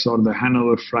index or the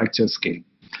Hanover fracture scale?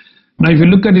 Now, if you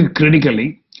look at it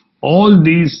critically, all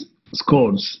these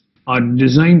scores are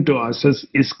designed to assess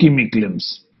ischemic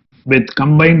limbs with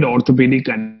combined orthopedic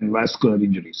and vascular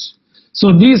injuries.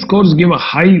 So these scores give a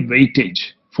high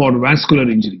weightage for vascular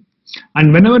injury.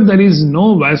 And whenever there is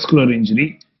no vascular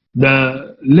injury,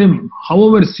 the limb,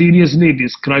 however seriously it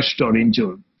is crushed or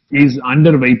injured, is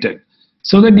underweighted,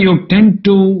 so that you tend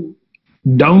to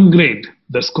downgrade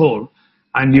the score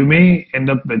and you may end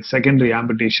up with secondary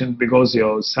amputation because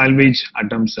your salvage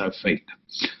attempts have failed.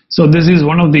 So this is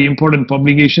one of the important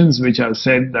publications which have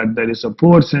said that there is a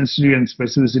poor sensitivity and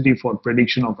specificity for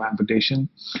prediction of amputation,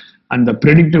 and the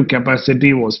predictive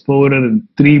capacity was poorer in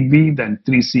 3B than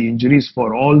 3C injuries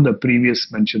for all the previous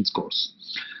mentioned scores.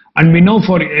 And we know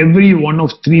for every one of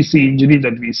 3C injury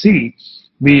that we see,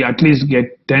 we at least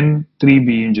get 10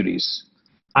 3B injuries.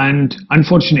 And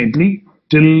unfortunately,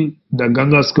 till the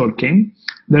Ganga score came,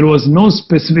 there was no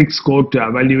specific score to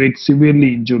evaluate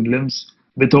severely injured limbs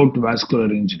without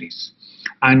vascular injuries.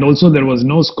 And also there was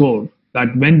no score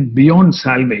that went beyond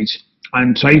salvage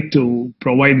and tried to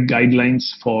provide guidelines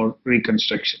for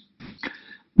reconstruction.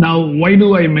 Now, why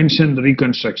do I mention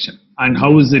reconstruction and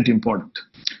how is it important?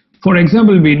 For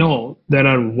example, we know there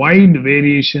are wide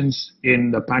variations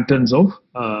in the patterns of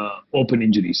open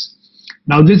injuries.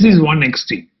 Now, this is one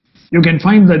extreme. You can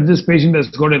find that this patient has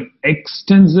got an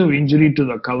extensive injury to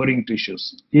the covering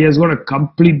tissues. He has got a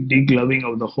complete degloving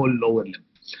of the whole lower limb.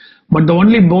 But the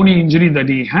only bony injury that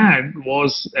he had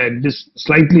was a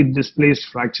slightly displaced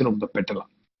fracture of the patella.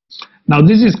 Now,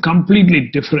 this is completely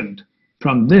different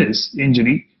from this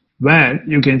injury where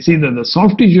you can see that the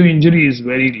soft tissue injury is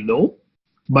very low,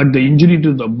 but the injury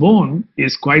to the bone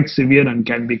is quite severe and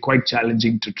can be quite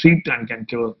challenging to treat and can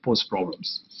pose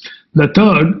problems. The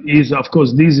third is, of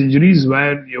course, these injuries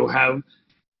where you have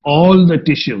all the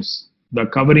tissues, the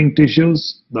covering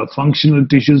tissues, the functional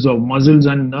tissues of muscles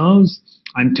and nerves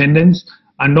and tendons,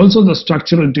 and also the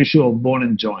structural tissue of bone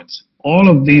and joints. All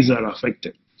of these are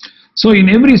affected. So in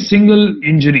every single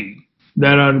injury,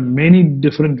 there are many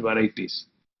different varieties.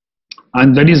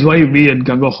 And that is why we at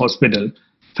Ganga Hospital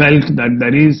felt that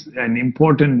there is an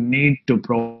important need to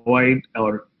provide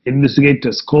or investigate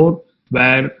a score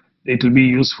where it will be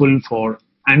useful for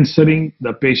answering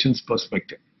the patient's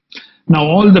perspective. Now,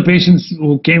 all the patients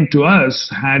who came to us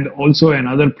had also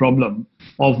another problem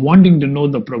of wanting to know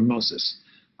the prognosis.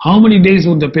 How many days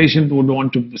would the patient would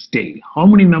want to stay? How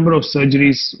many number of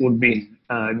surgeries would be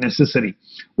necessary?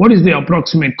 What is the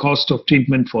approximate cost of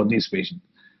treatment for these patients?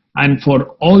 And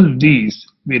for all these,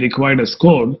 we required a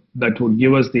score that would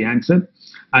give us the answer.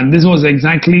 And this was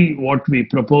exactly what we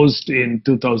proposed in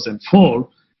 2004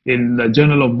 in the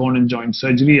Journal of Bone and Joint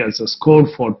Surgery as a score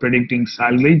for predicting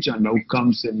salvage and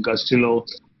outcomes in Gustilo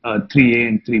 3A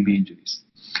and 3B injuries.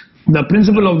 The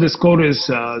principle of this score is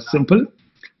simple.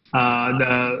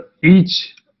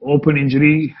 Each open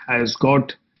injury has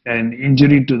got an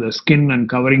injury to the skin and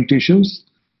covering tissues.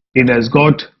 It has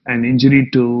got an injury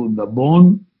to the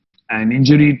bone, an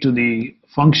injury to the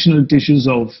functional tissues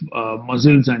of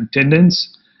muscles and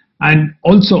tendons, and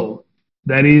also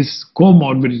there is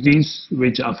comorbidities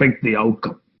which affect the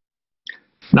outcome.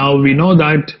 Now we know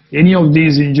that any of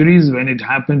these injuries, when it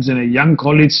happens in a young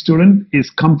college student, is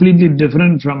completely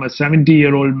different from a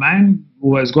 70-year-old man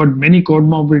who has got many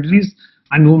comorbidities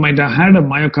and who might have had a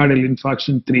myocardial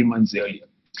infarction 3 months earlier.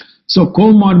 So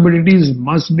comorbidities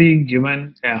must be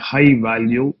given a high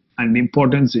value and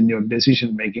importance in your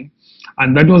decision making,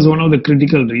 and that was one of the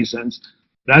critical reasons.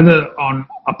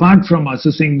 Apart from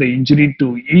assessing the injury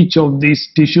to each of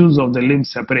these tissues of the limb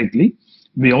separately,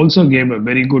 we also gave a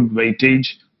very good weightage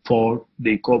for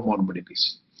the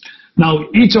comorbidities. Now,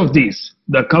 each of these,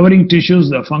 the covering tissues,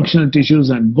 the functional tissues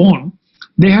and bone,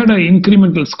 they had an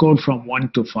incremental score from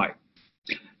 1 to 5.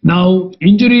 Now,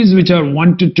 injuries which are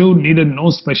 1 to 2 needed no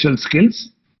special skills.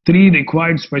 3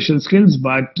 required special skills,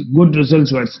 but good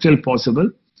results were still possible.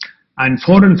 And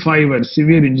 4 and 5 were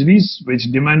severe injuries which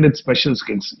demanded special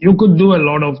skills. You could do a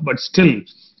lot of, but still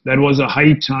there was a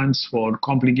high chance for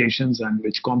complications and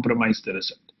which compromised the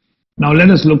result. Now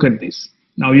let us look at this.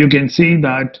 Now you can see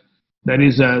that there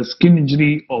is a skin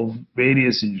injury of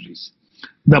various injuries.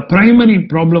 The primary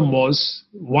problem was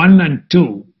 1 and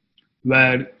 2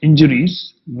 were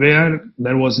injuries where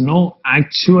there was no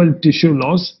actual tissue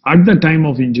loss at the time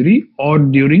of injury or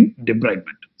during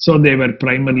debridement. So they were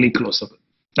primarily closable.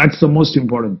 That's the most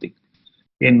important thing.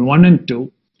 In 1 and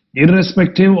 2,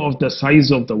 irrespective of the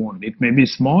size of the wound, it may be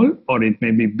small or it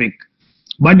may be big.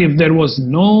 But if there was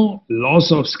no loss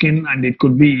of skin and it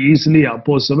could be easily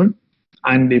opposable,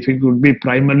 and if it could be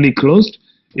primarily closed,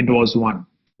 it was 1.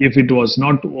 If it was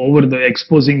not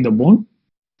exposing the bone,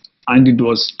 and it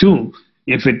was 2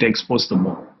 if it exposed the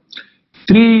bone.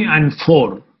 3 and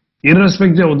 4,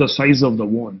 irrespective of the size of the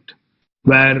wound,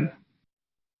 were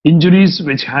injuries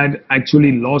which had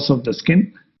actually loss of the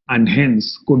skin and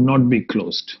hence could not be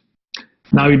closed.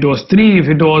 Now it was 3 if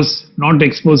it was not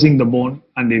exposing the bone,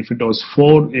 and if it was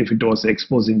 4 if it was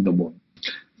exposing the bone.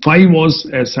 5 was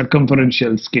a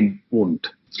circumferential skin wound.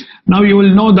 Now you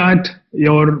will know that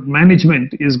your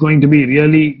management is going to be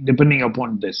really depending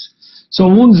upon this. So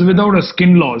wounds without a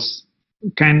skin loss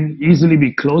can easily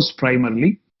be closed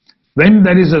primarily. When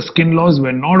there is a skin loss,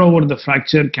 when not over the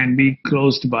fracture, can be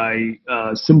closed by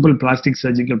simple plastic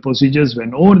surgical procedures.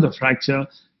 When over the fracture,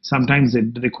 sometimes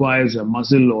it requires a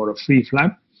muzzle or a free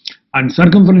flap. And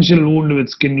circumferential wound with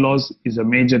skin loss is a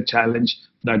major challenge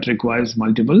that requires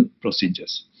multiple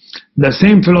procedures. The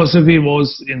same philosophy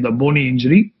was in the bony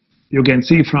injury. You can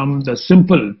see from the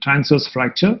simple transverse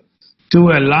fracture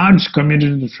to a large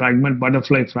comminuted fragment,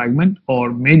 butterfly fragment,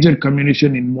 or major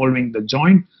comminution involving the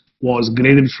joint was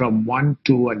graded from 1,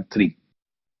 2, and 3.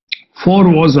 4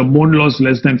 was a bone loss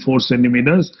less than 4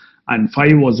 centimeters, and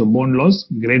 5 was a bone loss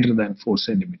greater than 4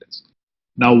 centimeters.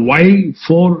 Now, why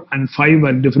 4 and 5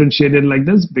 are differentiated like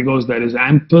this? Because there is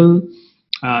ample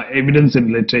evidence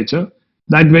in literature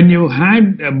that when you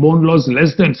had a bone loss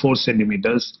less than 4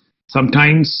 centimeters,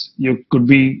 sometimes you could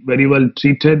be very well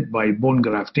treated by bone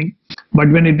grafting. But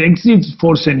when it exceeds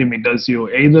 4 centimeters, you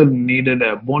either needed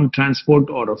a bone transport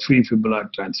or a free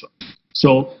fibrillar transfer.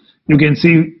 So you can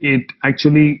see it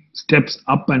actually steps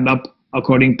up and up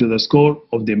according to the score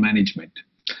of the management.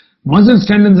 Muscles,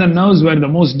 tendons, and nerves were the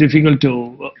most difficult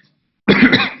to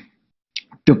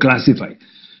classify.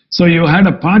 So you had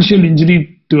a partial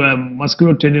injury to a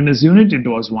musculotendinous unit, it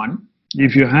was 1.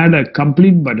 If you had a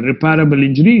complete but repairable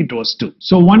injury, it was 2.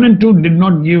 So 1 and 2 did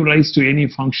not give rise to any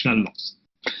functional loss.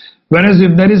 Whereas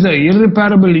if there is an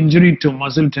irreparable injury to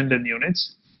muscle tendon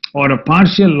units or a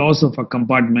partial loss of a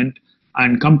compartment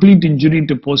and complete injury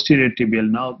to posterior tibial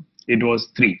nerve, it was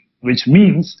 3, which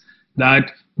means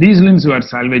that these limbs were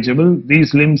salvageable,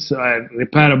 these limbs are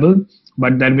repairable,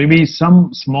 but there may be some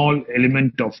small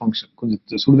element of function.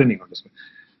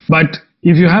 But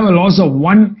if you have a loss of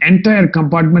one entire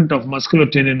compartment of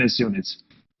musculotendinous units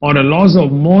or a loss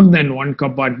of more than one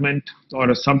compartment or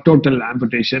a subtotal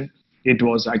amputation, it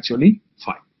was actually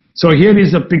 5. So here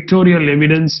is the pictorial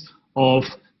evidence of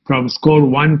from score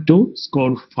 1 to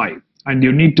score 5. And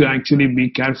you need to actually be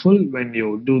careful when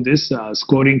you do this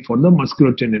scoring for the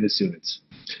musculotendinous units.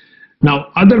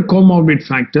 Now, other comorbid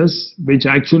factors which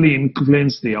actually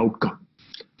influence the outcome,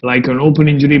 like an open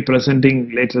injury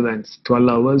presenting later than 12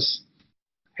 hours,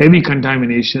 heavy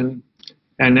contamination,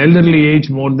 an elderly age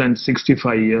more than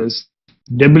 65 years,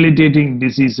 debilitating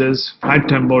diseases, fat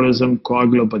embolism,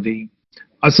 coagulopathy,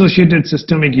 associated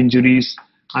systemic injuries,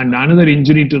 and another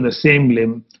injury to the same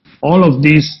limb. All of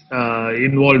these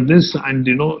involve this, and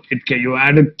you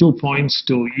added 2 points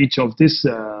to each of this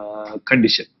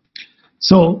condition.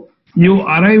 So you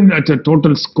arrived at a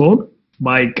total score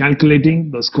by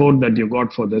calculating the score that you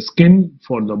got for the skin,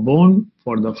 for the bone,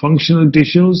 for the functional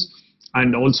tissues,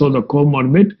 and also the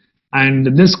comorbid.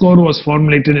 And this score was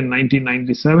formulated in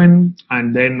 1997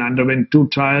 and then underwent 2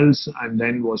 trials and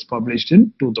then was published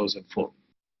in 2004.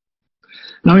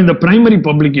 Now, in the primary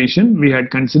publication, we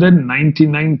had considered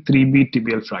 99 3B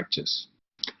tibial fractures.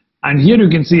 And here you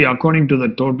can see, according to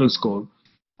the total score,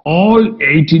 all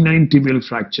 89 tibial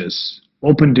fractures,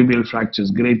 open tibial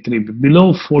fractures, grade 3,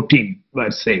 below 14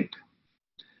 were saved.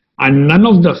 And none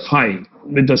of the 5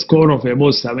 with a score of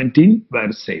above 17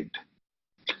 were saved.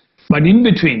 But in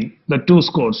between the 2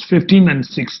 scores, 15 and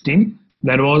 16,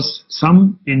 there was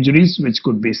some injuries which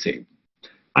could be saved.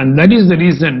 And that is the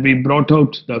reason we brought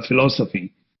out the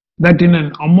philosophy that in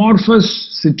an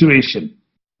amorphous situation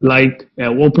like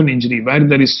an open injury where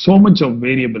there is so much of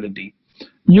variability,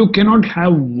 you cannot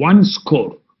have one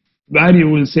score where you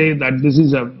will say that this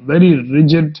is a very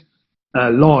rigid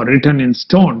law written in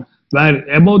stone, where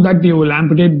above that you will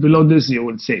amputate, below this you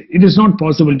will save. It is not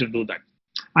possible to do that.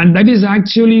 And that is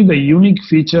actually the unique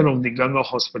feature of the Ganga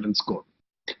Hospital score,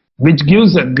 which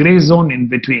gives a gray zone in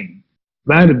between,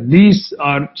 where these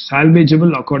are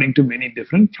salvageable according to many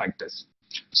different factors.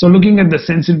 So looking at the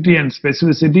sensitivity and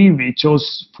specificity, we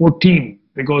chose 14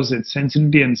 because its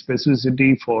sensitivity and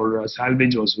specificity for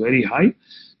salvage was very high.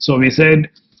 So we said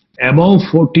above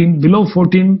 14, below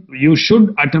 14, you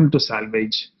should attempt to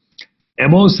salvage.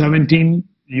 Above 17,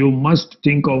 you must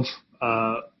think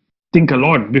a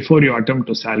lot before you attempt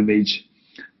to salvage.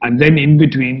 And then in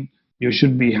between, you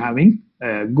should be having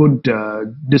a good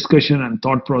discussion and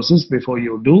thought process before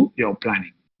you do your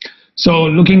planning. So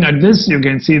looking at this, you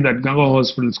can see that Ganga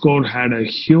Hospital score had a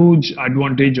huge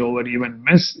advantage over even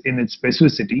MES in its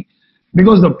specificity,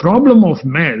 because the problem of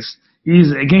MES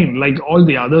is, again, like all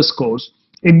the other scores,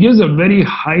 it gives a very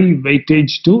high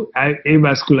weightage to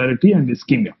avascularity and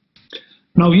ischemia.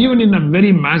 Now, even in a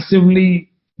very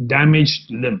massively damaged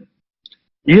limb,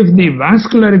 if the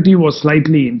vascularity was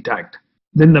slightly intact,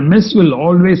 then the miss will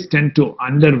always tend to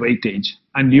underweightage,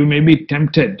 and you may be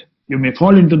tempted, you may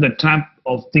fall into the trap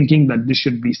of thinking that this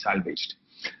should be salvaged.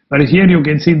 But here you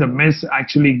can see the miss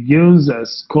actually gives a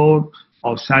score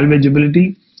of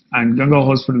salvageability, and Ganga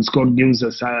Hospital score gives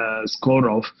a score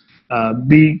of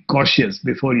be cautious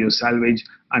before you salvage,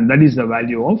 and that is the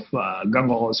value of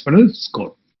Ganga Hospital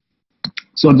score.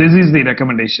 So this is the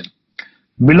recommendation.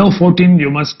 Below 14 you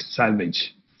must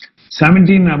salvage.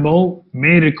 17 above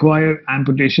may require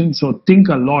amputation, so think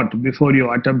a lot before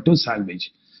you attempt to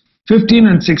salvage. 15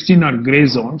 and 16 are gray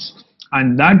zones,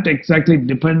 and that exactly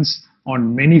depends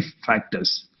on many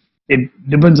factors. It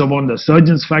depends upon the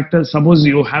surgeon's factor. Suppose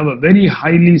you have a very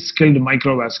highly skilled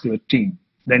microvascular team,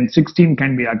 then 16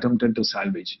 can be attempted to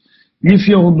salvage. If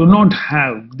you do not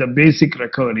have the basic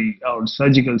recovery or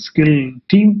surgical skill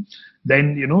team,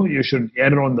 then you should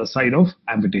err on the side of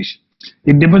amputation.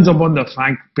 It depends upon the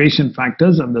patient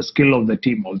factors and the skill of the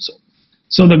team also.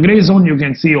 So the gray zone you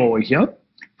can see over here.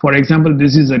 For example,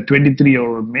 this is a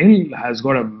 23-year-old male, has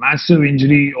got a massive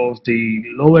injury of the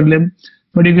lower limb,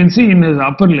 but you can see in his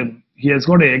upper limb, he has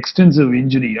got an extensive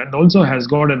injury and also has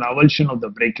got an avulsion of the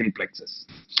brachial plexus.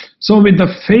 So with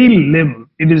a failed limb,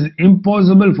 it is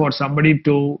impossible for somebody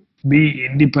to be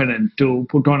independent, to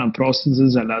put on a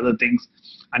prosthesis and other things.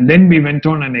 And then we went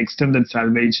on an extended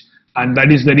salvage, and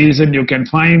that is the reason you can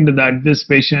find that this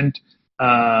patient,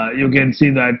 you can see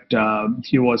that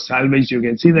he was salvaged. You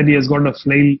can see that he has got a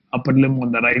flail upper limb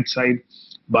on the right side,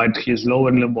 but his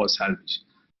lower limb was salvaged.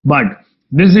 But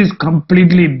this is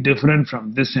completely different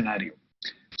from this scenario.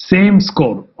 Same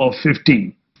score of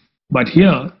 15, but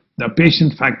here the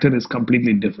patient factor is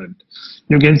completely different.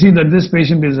 You can see that this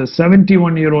patient is a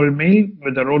 71-year-old male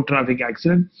with a road traffic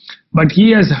accident, but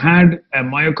he has had a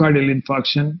myocardial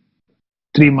infarction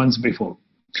 3 months before.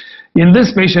 In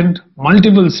this patient,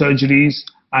 multiple surgeries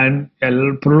and a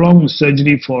prolonged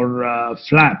surgery for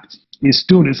flap is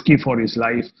too risky for his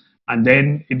life, and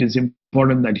then it is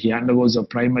important that he undergoes a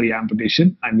primary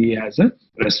amputation and he has a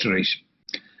restoration.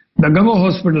 The Ganga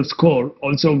Hospital score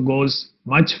also goes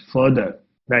much further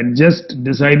than just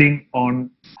deciding on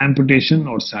amputation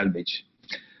or salvage.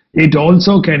 It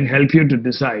also can help you to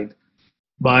decide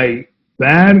by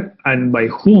where and by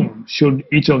whom should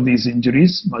each of these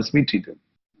injuries must be treated.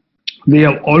 We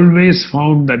have always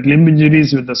found that limb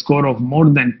injuries with a score of more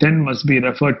than 10 must be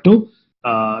referred to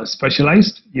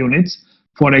specialized units.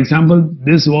 For example,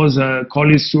 this was a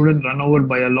college student run over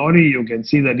by a lorry. You can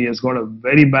see that he has got a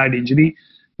very bad injury.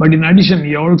 But in addition,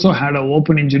 he also had an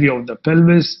open injury of the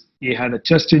pelvis. He had a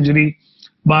chest injury.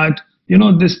 But,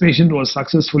 this patient was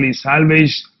successfully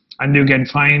salvaged. And you can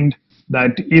find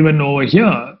that even over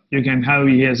here,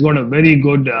 he has got a very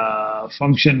good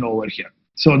function over here.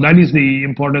 So that is the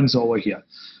importance over here.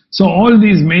 So all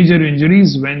these major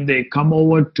injuries, when they come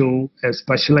over to a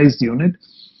specialized unit,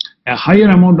 a higher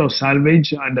amount of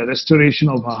salvage and a restoration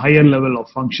of a higher level of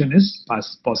function is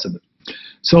possible.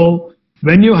 So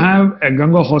when you have a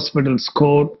Ganga Hospital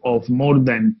score of more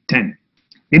than 10,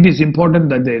 it is important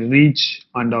that they reach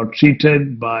and are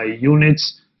treated by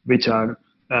units which are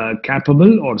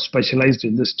capable or specialized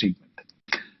in this treatment.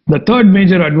 The third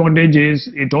major advantage is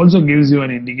it also gives you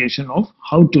an indication of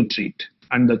how to treat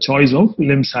and the choice of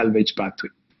limb salvage pathway.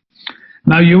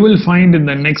 Now you will find in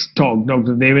the next talk,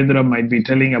 Dr. Devendra might be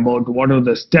telling about what are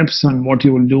the steps and what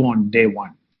you will do on day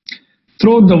one.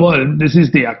 Throughout the world, this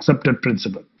is the accepted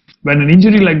principle. When an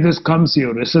injury like this comes,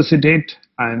 you resuscitate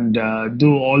and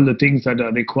do all the things that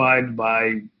are required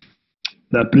by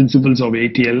the principles of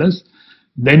ATLS.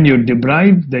 Then you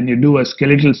debride, then you do a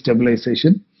skeletal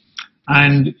stabilization.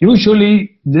 And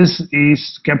usually this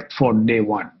is kept for day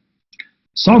one.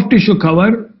 Soft tissue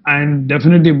cover and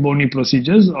definitive bony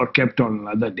procedures are kept on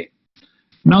another day.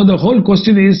 Now the whole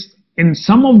question is, in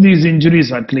some of these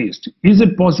injuries at least, is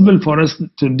it possible for us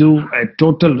to do a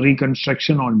total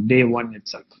reconstruction on day one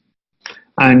itself?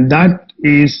 And that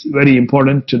is very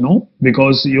important to know,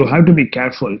 because you have to be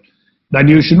careful that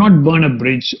you should not burn a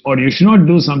bridge, or you should not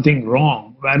do something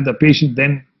wrong where the patient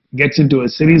then gets into a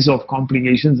series of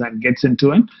complications and gets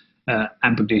into an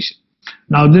amputation.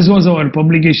 Now this was our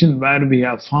publication where we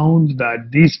have found that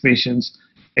these patients,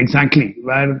 exactly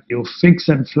where you fix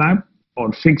and flap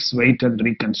or fix, weight and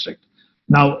reconstruct.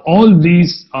 Now all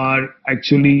these are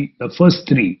actually, the first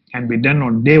three can be done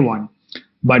on day one,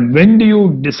 but when do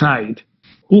you decide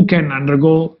who can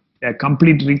undergo a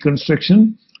complete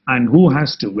reconstruction and who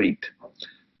has to wait?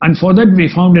 And for that we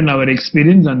found in our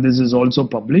experience, and this is also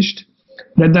published,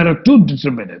 that there are two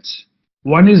determinants.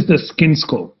 One is the skin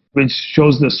score, which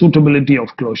shows the suitability of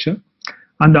closure,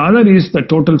 and the other is the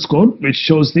total score, which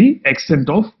shows the extent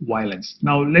of violence.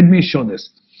 Now let me show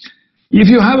this. If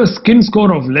you have a skin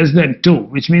score of less than 2,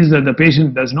 which means that the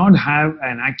patient does not have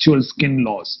an actual skin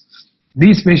loss,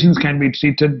 these patients can be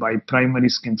treated by primary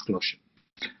skin closure.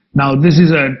 Now, this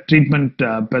is a treatment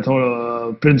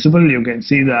principle. You can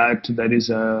see that there is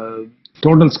a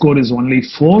total score is only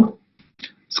 4.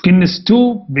 Skin is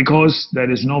 2 because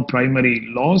there is no primary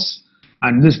loss.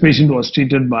 And this patient was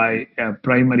treated by a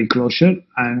primary closure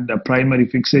and a primary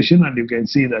fixation. And you can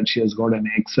see that she has got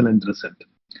an excellent result.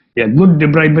 Yeah, good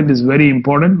debridement is very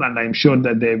important. And I'm sure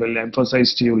that they will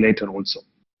emphasize to you later also.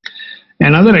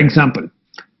 Another example,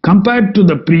 compared to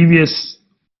the previous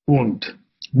wound,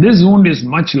 this wound is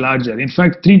much larger, in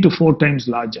fact 3 to 4 times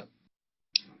larger.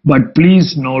 But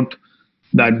please note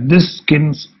that this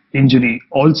skin injury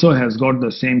also has got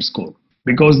the same score,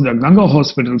 because the Ganga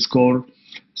hospital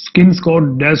skin score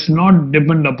does not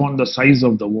depend upon the size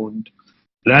of the wound.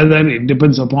 Rather, it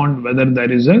depends upon whether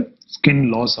there is a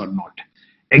skin loss or not.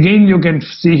 Again, you can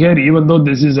see here, even though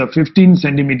this is a 15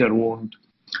 centimeter wound,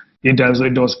 it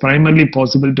was primarily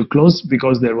possible to close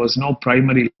because there was no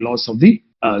primary loss of the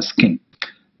skin.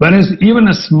 Whereas even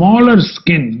a smaller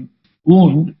skin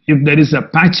wound, if there is a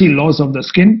patchy loss of the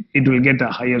skin, it will get a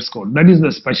higher score. That is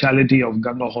the speciality of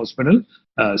Ganga hospital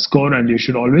score, and you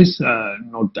should always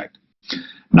note that.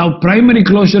 Now, primary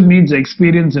closure needs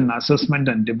experience in assessment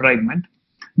and debridement,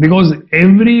 because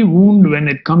every wound, when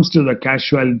it comes to the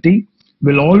casualty,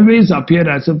 will always appear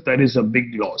as if there is a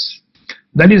big loss.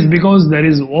 That is because there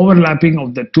is overlapping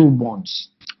of the 2 bones,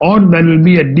 or there will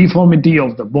be a deformity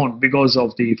of the bone because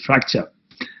of the fracture.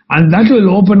 And that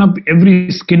will open up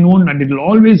every skin wound and it will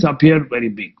always appear very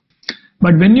big.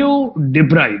 But when you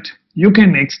debride, you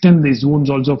can extend these wounds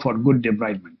also for good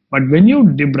debridement. But when you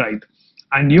debride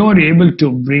and you are able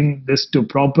to bring this to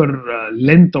proper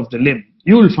length of the limb,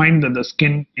 you will find that the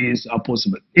skin is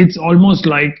opposable. It's almost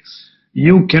like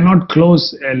you cannot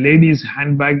close a lady's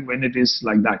handbag when it is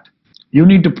like that. You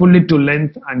need to pull it to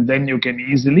length and then you can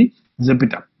easily zip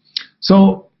it up.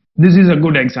 So this is a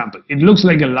good example. It looks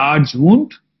like a large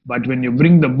wound, but when you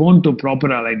bring the bone to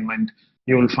proper alignment,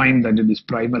 you will find that it is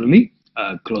primarily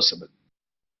closable.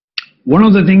 One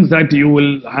of the things that you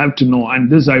will have to know, and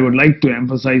this I would like to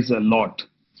emphasize a lot,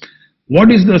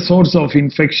 what is the source of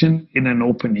infection in an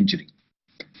open injury?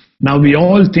 Now, we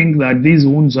all think that these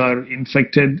wounds are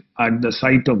infected at the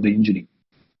site of the injury.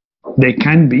 They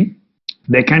can be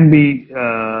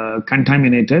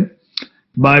contaminated,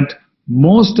 but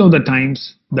most of the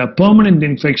times the permanent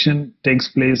infection takes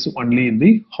place only in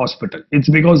the hospital. It's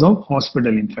because of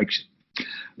hospital infection.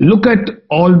 Look at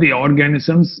all the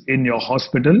organisms in your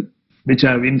hospital which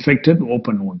have infected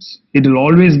open wounds. It will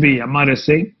always be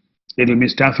MRSA, it will be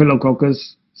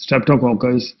Staphylococcus,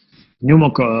 Streptococcus,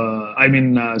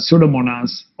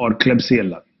 Pseudomonas or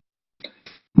Klebsiella.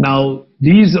 Now,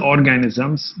 these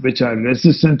organisms which are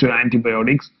resistant to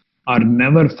antibiotics are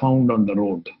never found on the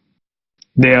road.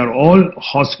 They are all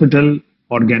hospital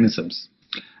organisms.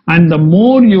 And the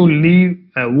more you leave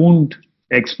a wound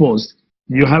exposed,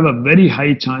 you have a very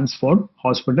high chance for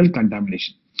hospital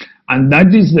contamination. And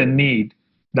that is the need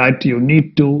that you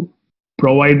need to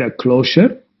provide a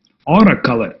closure or a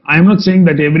cover. I am not saying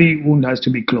that every wound has to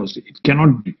be closed. It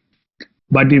cannot be.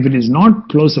 But if it is not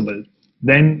closable,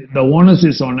 then the onus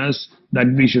is on us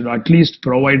that we should at least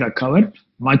provide a cover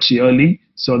much early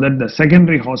so that the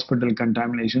secondary hospital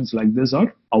contaminations like this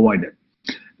are avoided.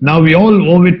 Now we all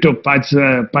owe it to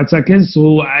Patsakis,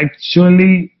 who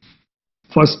actually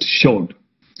first showed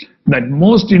that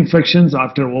most infections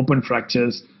after open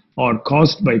fractures are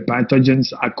caused by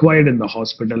pathogens acquired in the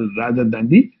hospital rather than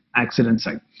the accident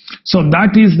site. So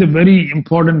that is the very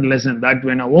important lesson, that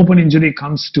when an open injury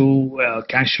comes to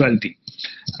casualty,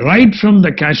 right from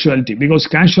the casualty, because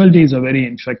casualty is a very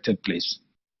infected place,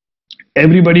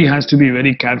 everybody has to be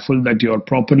very careful that you are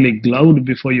properly gloved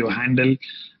before you handle.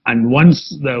 And once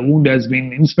the wound has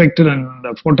been inspected and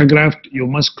photographed, you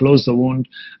must close the wound.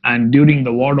 And during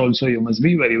the ward also, you must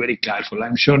be very, very careful.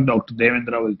 I'm sure Dr.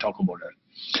 Devendra will talk about it.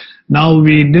 Now,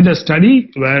 we did a study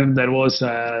where there was,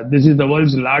 this is the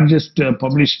world's largest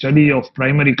published study of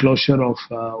primary closure of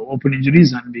open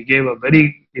injuries, and we gave a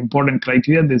very important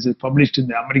criteria. This is published in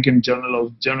the American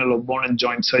Journal of Bone and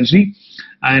Joint Surgery,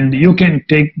 and you can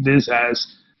take this as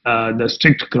the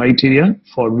strict criteria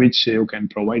for which you can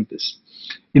provide this.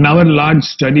 In our large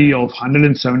study of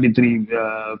 173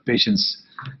 patients,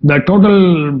 the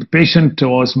total patient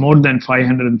was more than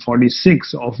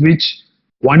 546, of which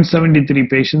 173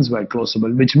 patients were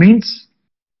closable, which means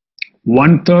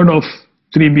 1/3 of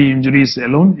 3B injuries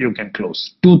alone you can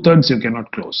close, 2/3 you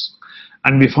cannot close.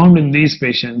 And we found in these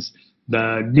patients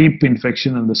the deep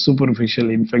infection and the superficial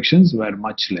infections were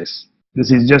much less.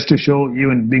 This is just to show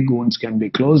even big wounds can be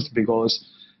closed, because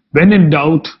when in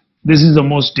doubt, this is the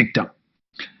most dictum.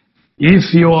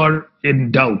 If you are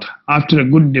in doubt after a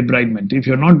good debridement, if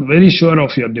you're not very sure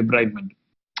of your debridement,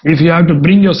 if you have to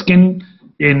bring your skin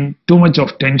in too much of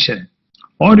tension,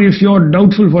 or if you're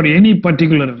doubtful for any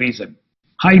particular reason,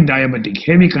 high diabetic,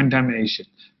 heavy contamination,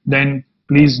 then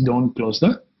please don't close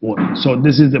the wound. So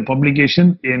this is the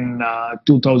publication in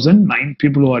 2009.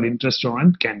 People who are interested on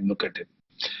it can look at it.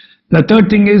 The third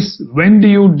thing is, when do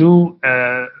you do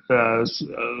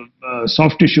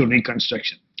soft tissue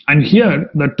reconstruction? And here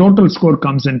the total score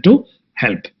comes into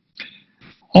help.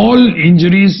 All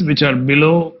injuries which are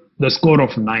below the score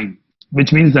of 9,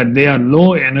 which means that they are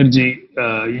low energy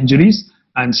injuries,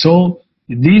 and so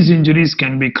these injuries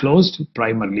can be closed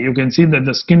primarily. You can see that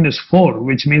the skin is 4,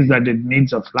 which means that it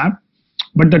needs a flap,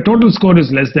 but the total score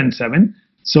is less than 7,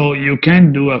 so you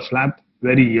can do a flap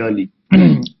very early.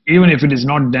 Even if it is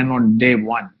not done on day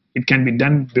 1, it can be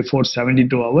done before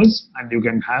 72 hours, and you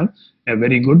can have a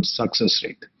very good success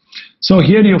rate. So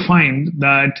here you find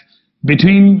that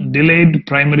between delayed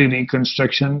primary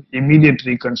reconstruction, immediate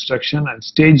reconstruction, and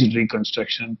staged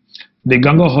reconstruction, the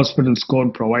Ganga Hospital score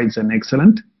provides an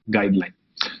excellent guideline.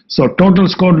 So total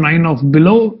score 9 of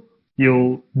below,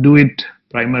 you do it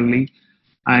primarily,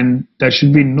 and there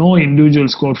should be no individual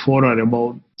score 4 or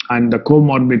above, and the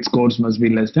comorbid scores must be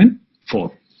less than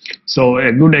 4. So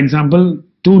a good example,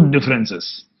 2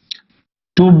 differences.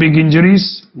 2 big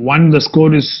injuries, one the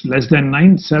score is less than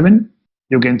 9, 7.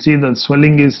 You can see the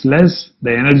swelling is less,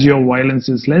 the energy of violence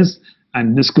is less,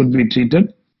 and this could be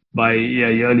treated by a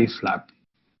yearly flap.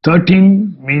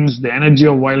 13 means the energy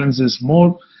of violence is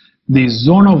more. The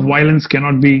zone of violence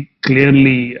cannot be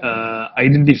clearly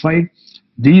identified.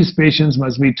 These patients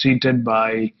must be treated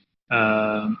by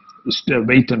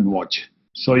wait and watch.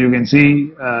 So you can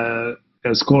see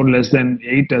a score less than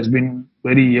 8 has been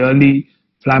very early,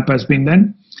 flap has been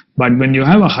done. But when you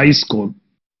have a high score,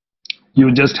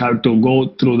 you just have to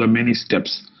go through the many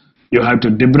steps. You have to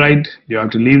debride, you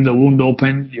have to leave the wound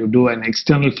open, you do an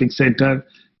external fixator,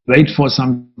 wait for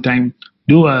some time,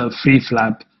 do a free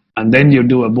flap, and then you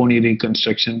do a bony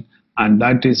reconstruction, and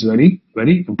that is very,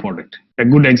 very important. A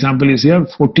good example is here,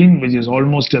 14, which is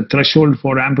almost a threshold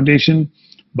for amputation,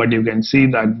 but you can see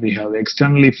that we have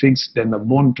externally fixed, then the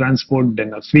bone transport,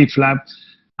 then a free flap,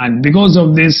 and because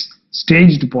of this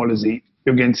staged policy,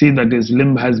 you can see that his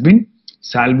limb has been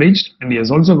salvaged, and he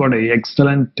has also got an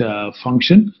excellent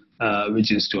function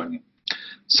which is doing it.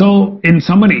 So in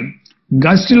summary,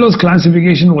 Gastilo's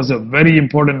classification was a very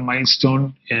important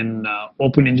milestone in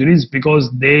open injuries, because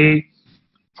they,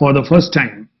 for the first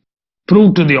time,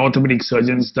 proved to the orthopedic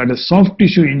surgeons that a soft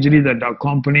tissue injury that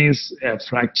accompanies a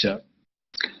fracture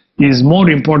is more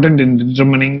important in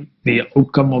determining the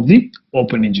outcome of the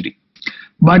open injury.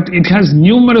 But it has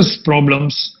numerous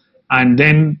problems,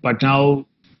 but now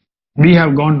we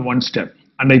have gone one step,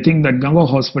 and I think that Ganga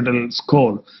Hospital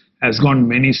score has gone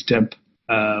many steps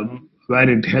where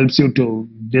it helps you to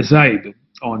decide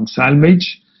on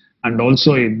salvage, and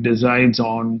also it decides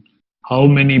on how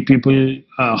many people,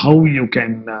 how you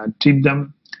can treat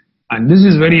them. And this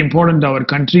is very important to our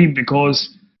country,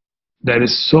 because there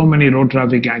is so many road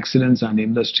traffic accidents and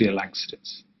industrial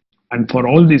accidents. And for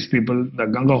all these people, the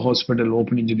Ganga Hospital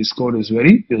open injury score is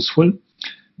very useful.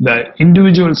 The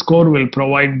individual score will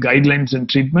provide guidelines and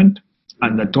treatment,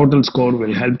 and the total score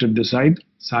will help to decide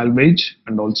salvage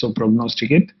and also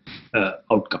prognosticate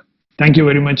outcome. Thank you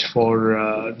very much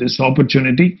for this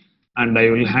opportunity, and I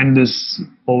will hand this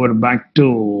over back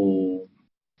to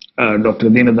Dr.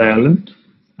 Deenadayalan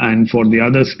and for the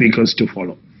other speakers to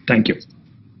follow. Thank you.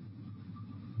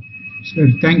 Sir,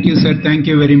 thank you, sir. Thank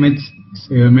you very much.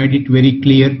 So you made it very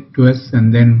clear to us,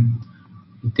 and then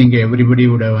I think everybody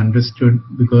would have understood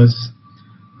because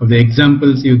of the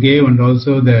examples you gave, and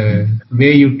also the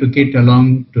way you took it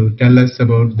along to tell us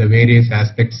about the various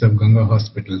aspects of Ganga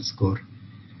Hospital score.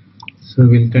 So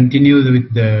we'll continue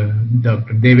with the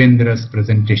Dr. Devendra's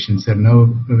presentation, sir.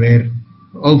 Now,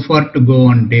 how far to go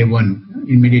on day 1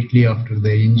 immediately after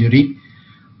the injury,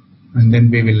 and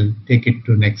then we will take it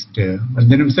to next.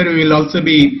 And then, sir, we will also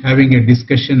be having a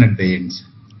discussion at the end.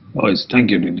 Oh, yes.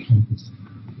 Thank you, Didi.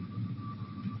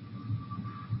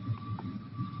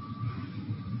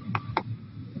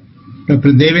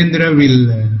 Dr. Devendra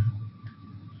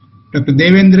Dr.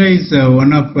 Devendra is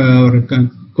one of our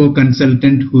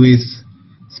co-consultant who is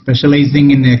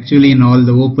specializing in all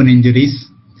the open injuries,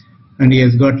 and he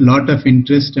has got lot of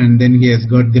interest, and then he has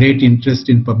got great interest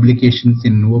in publications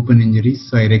in open injuries.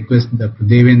 So I request Dr.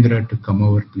 Devendra to come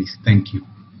over, please. Thank you.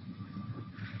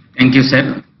 Thank you,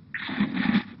 sir.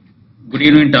 Good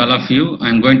evening to all of you.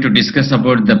 I'm going to discuss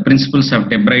about the principles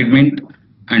of debridement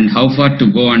and how far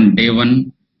to go on day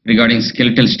one regarding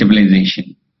skeletal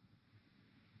stabilization.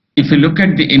 If you look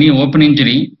at any open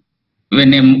injury,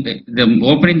 when the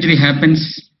open injury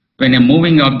happens when a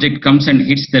moving object comes and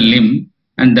hits the limb,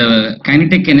 and the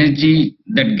kinetic energy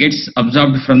that gets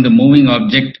absorbed from the moving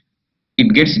object,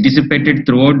 it gets dissipated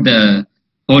throughout the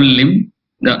whole limb.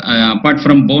 Apart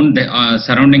from bone, the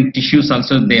surrounding tissues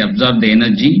also they absorb the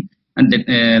energy, and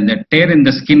the tear in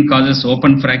the skin causes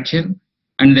open fracture,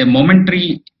 and the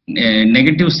momentary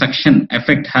negative suction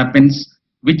effect happens,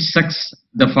 which sucks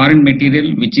the foreign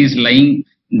material which is lying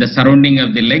in the surrounding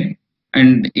of the leg,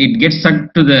 and it gets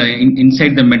sucked to the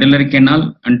inside the medullary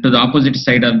canal and to the opposite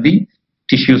side of the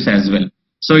tissues as well.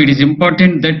 So it is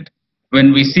important that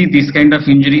when we see these kind of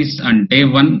injuries on day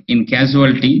one in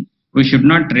casualty, we should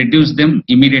not reduce them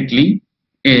immediately.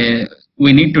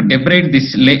 We need to debride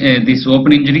these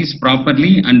open injuries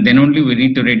properly, and then only we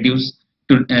need to reduce.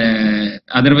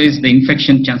 Otherwise, the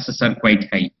infection chances are quite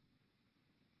high.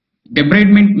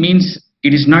 Debridement means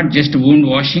it is not just wound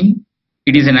washing.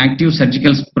 It is an active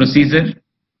surgical procedure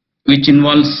which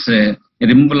involves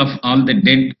removal of all the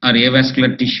dead or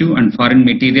avascular tissue and foreign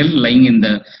material lying in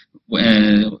the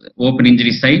open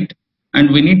injury site,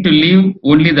 and we need to leave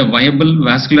only the viable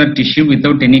vascular tissue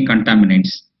without any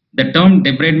contaminants. The term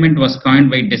debridement was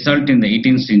coined by Dassault in the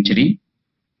 18th century,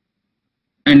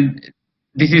 and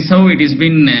this is how it has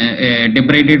been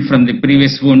debrided from the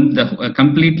previous wound.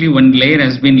 Completely one layer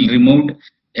has been removed.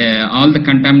 All the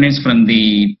contaminants from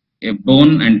the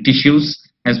bone and tissues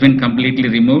has been completely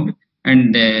removed,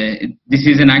 and this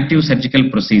is an active surgical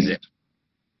procedure.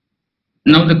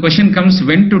 Now the question comes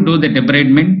when to do the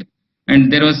debridement, and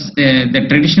there was the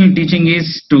traditional teaching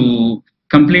is to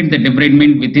complete the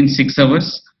debridement within 6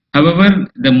 hours. However,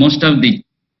 the most of the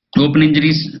open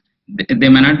injuries, they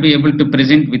may not be able to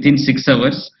present within 6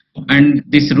 hours, and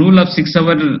this rule of 6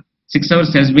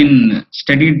 hours has been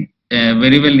studied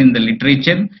very well in the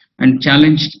literature and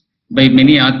challenged by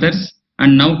many authors,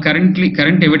 and now current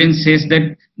evidence says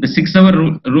that the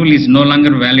 6-hour rule is no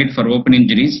longer valid for open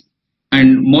injuries,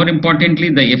 and more importantly,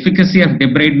 the efficacy of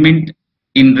debridement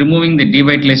in removing the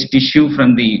devitalized tissue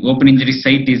from the open injury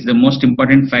site is the most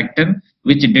important factor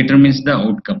which determines the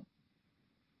outcome.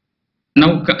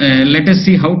 Now let us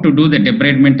see how to do the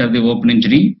debridement of the open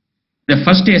injury. The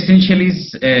first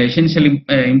essentially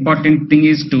important thing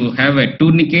is to have a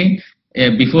tourniquet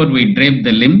before we drape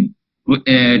the limb.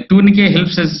 Tourniquet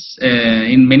helps us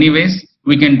in many ways.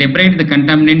 We can debride the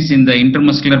contaminants in the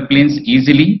intermuscular planes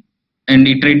easily, and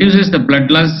it reduces the blood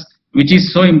loss, which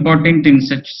is so important in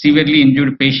such severely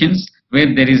injured patients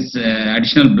where there is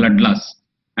additional blood loss,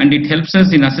 and it helps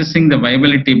us in assessing the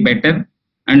viability better.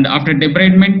 And after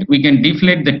debridement, we can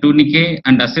deflate the tourniquet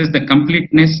and assess the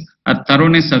completeness or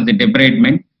thoroughness of the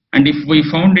debridement, and if we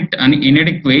found it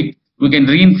inadequate, we can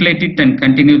reinflate it and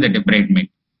continue the debridement.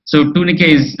 So tourniquet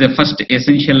is the first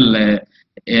essential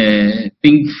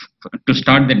thing to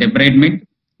start the debridement.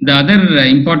 The other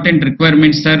important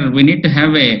requirements are we need to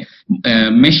have a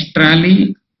mesh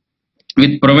trolley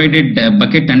with provided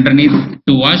bucket underneath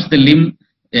to wash the limb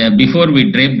before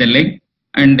we drape the leg,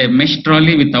 and a mesh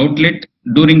trolley with outlet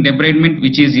during debridement,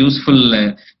 which is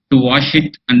useful to wash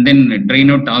it and then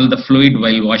drain out all the fluid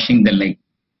while washing the leg.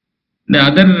 The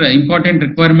other important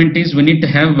requirement is we need to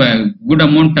have a good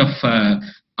amount of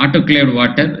autoclaved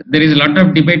water. There is a lot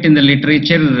of debate in the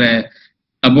literature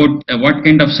about what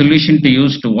kind of solution to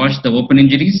use to wash the open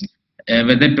injuries,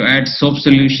 whether to add soap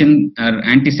solution or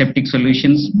antiseptic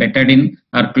solutions, betadine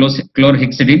or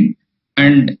chlorhexidine.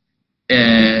 And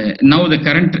now the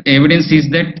current evidence is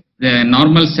that the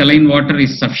normal saline water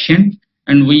is sufficient,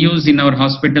 and we use in our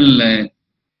hospital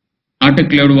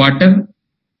autoclaved water,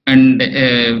 and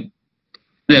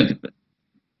the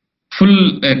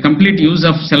full complete use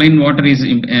of saline water is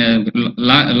a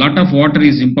lot of water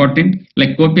is important,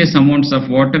 like copious amounts of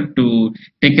water to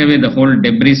take away the whole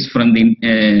debris from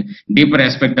the deeper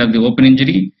aspect of the open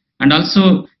injury. And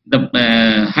also the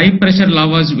high pressure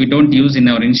lavas we don't use in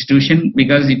our institution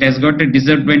because it has got a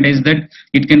disadvantage that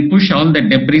it can push all the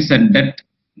debris and dirt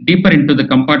deeper into the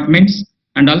compartments,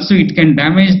 and also it can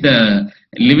damage the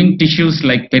living tissues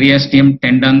like periosteum,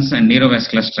 tendons and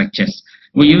neurovascular structures.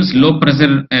 We use low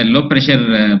pressure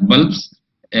bulbs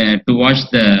to wash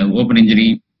the open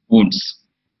injury wounds.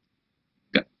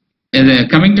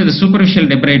 Coming to the superficial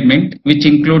debridement, which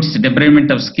includes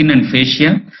debridement of skin and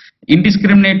fascia,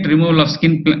 indiscriminate removal of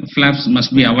skin flaps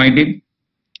must be avoided.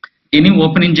 Any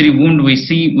open injury wound we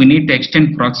see, we need to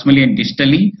extend proximally and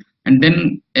distally, and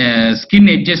then skin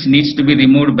edges needs to be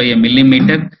removed by a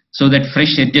millimeter so that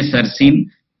fresh edges are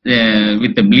seen.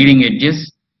 with the bleeding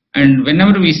edges. And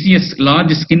whenever we see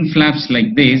large skin flaps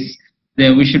like this,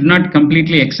 we should not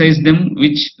completely excise them,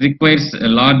 which requires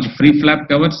large free flap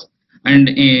covers. And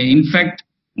in fact,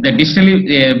 the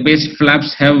distally based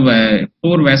flaps have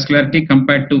poor vascularity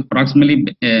compared to proximally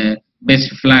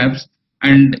based flaps.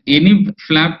 And any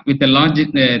flap with a large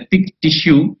thick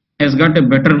tissue has got a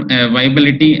better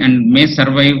viability and may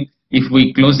survive if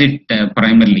we close it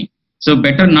primarily. So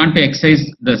better not to excise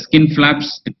the skin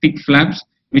flaps, thick flaps,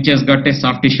 which has got a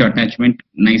soft tissue attachment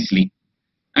nicely.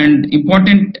 And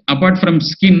important, apart from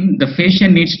skin, the fascia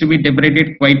needs to be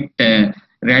debrided quite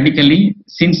radically,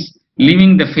 since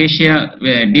leaving the fascia,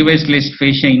 device-less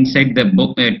fascia inside the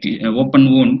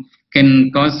open wound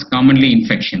can cause commonly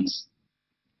infections.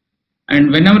 And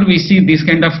whenever we see these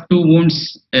kind of two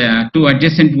wounds, two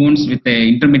adjacent wounds with a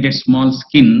intermediate small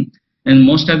skin, and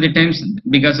most of the times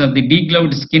because of the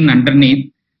degloved skin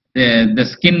underneath, the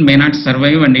skin may not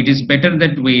survive, and it is better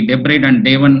that we debride on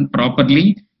day one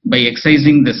properly by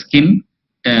excising the skin,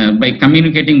 by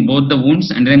communicating both the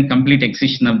wounds and then complete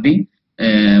excision of the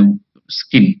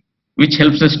skin, which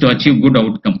helps us to achieve good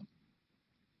outcome.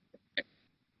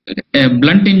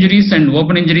 Blunt injuries and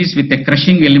open injuries with a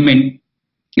crushing element,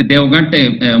 they have got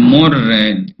a more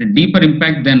deeper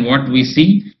impact than what we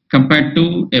see compared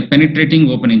to penetrating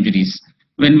open injuries.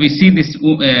 When we see this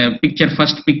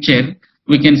first picture,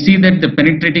 we can see that the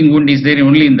penetrating wound is there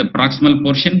only in the proximal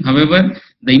portion. However,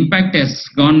 the impact has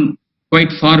gone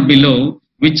quite far below,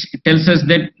 which tells us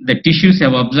that the tissues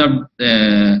have absorbed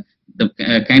the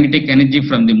kinetic energy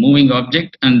from the moving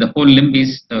object, and the whole limb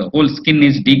is, whole skin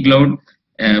is degloved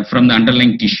from the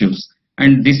underlying tissues.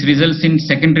 And this results in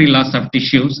secondary loss of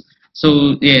tissues.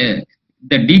 So the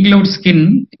degloved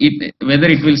skin, whether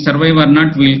it will survive or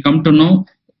not, we'll come to know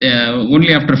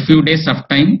only after a few days of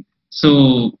time.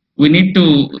 So we need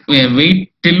to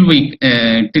wait till we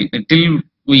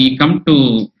come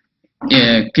to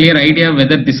a clear idea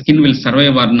whether the skin will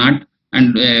survive or not,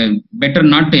 and better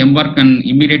not to embark on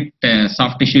immediate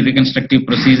soft tissue reconstructive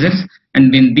procedures.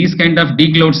 And in these kind of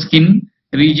degloved skin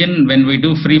region, when we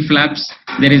do free flaps,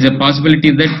 there is a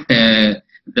possibility that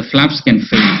the flaps can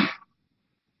fail.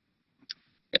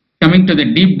 Coming to the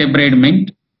deep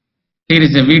debridement, here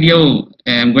is a video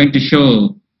I'm going to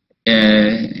show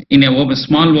in a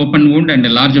small open wound and a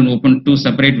large open, two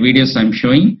separate videos I'm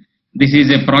showing. This is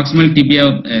a proximal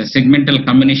tibia segmental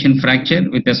combination fracture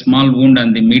with a small wound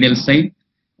on the medial side.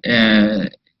 The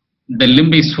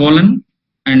limb is swollen,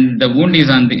 and the wound is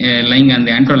on the lying on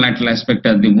the anterolateral aspect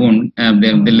of the wound,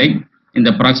 the leg, in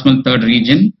the proximal third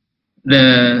region.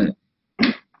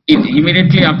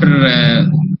 Immediately after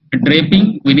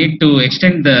draping, we need to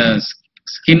extend the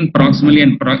skin proximally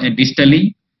and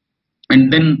distally,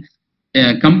 and then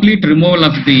complete removal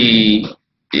of the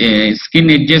skin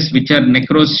edges which are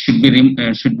necrosed should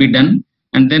be done.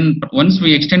 And then once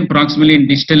we extend proximally and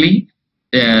distally,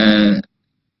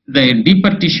 the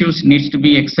deeper tissues needs to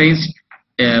be excised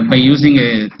by using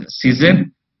a scissor.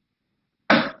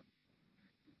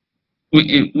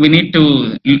 We need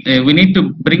to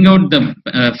bring out the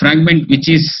fragment which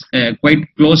is quite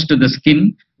close to the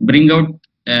skin, bring out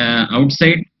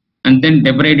outside, and then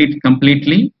debride it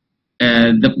completely.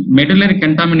 The medullary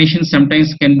contamination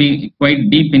sometimes can be quite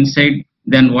deep inside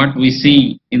than what we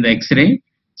see in the X-ray.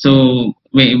 So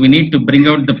we need to bring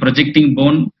out the projecting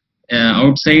bone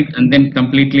outside and then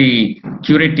completely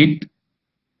curate it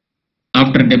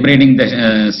after debriding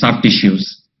the soft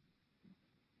tissues.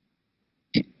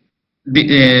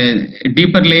 The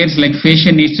deeper layers like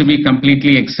fascia needs to be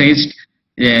completely excised.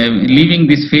 Leaving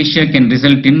this fascia can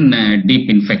result in deep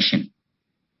infection.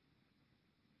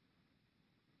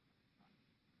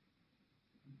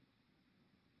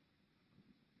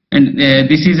 And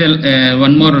this is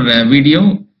one more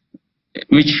video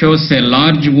which shows a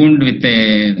large wound with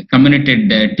a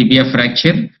comminuted tibia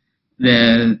fracture.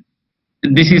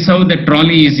 This is how the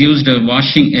trolley is used,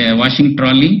 washing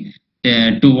trolley,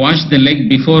 to wash the leg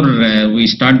before we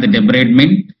start the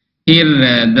debridement. Here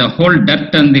the whole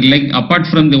dirt on the leg, apart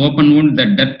from the open wound,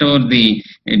 the dirt over the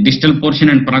distal portion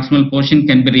and proximal portion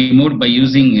can be removed by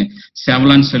using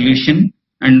Savlon solution,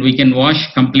 and we can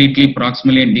wash completely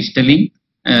proximally and distally.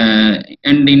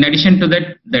 And in addition to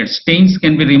that, the stains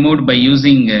can be removed by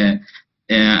using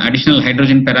additional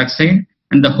hydrogen peroxide,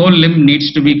 and the whole limb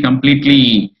needs to be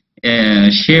completely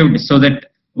shaved so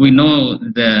that we know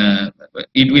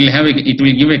it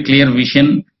will give a clear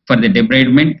vision for the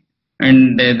debridement.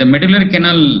 And the medullary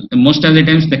canal, most of the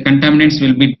times the contaminants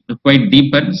will be quite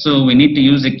deeper, so we need to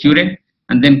use a curette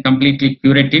and then completely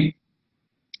curate it.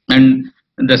 And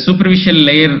the superficial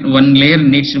layer, one layer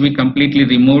needs to be completely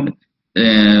removed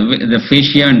the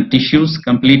fascia and tissues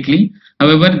completely.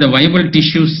 However, the viable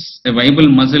tissues, the viable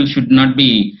muscle should not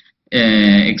be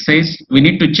excised. We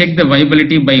need to check the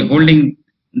viability by holding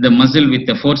the muscle with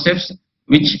the forceps,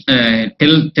 which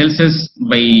tells us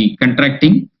by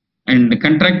contracting. And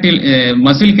contractile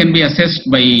muscle can be assessed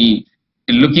by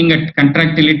looking at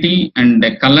contractility and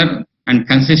color and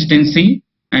consistency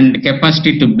and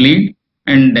capacity to bleed.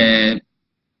 And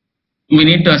we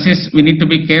need to assess, we need to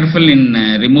be careful in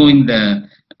removing the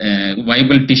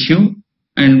viable tissue.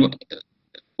 And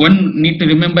one need to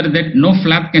remember that no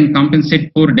flap can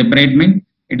compensate poor debridement.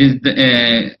 It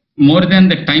is more than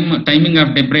the timing of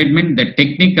debridement, the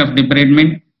technique of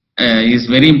debridement is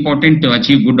very important to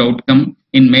achieve good outcome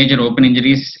in major open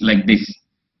injuries like this.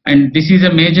 And this is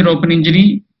a major open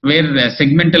injury where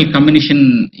segmental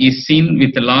comminution is seen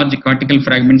with large cortical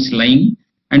fragments lying.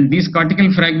 And these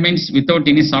cortical fragments without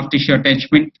any soft tissue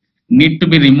attachment need to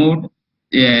be removed,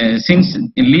 since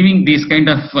leaving these kind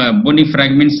of bony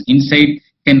fragments inside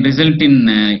can result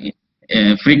in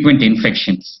frequent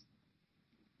infections.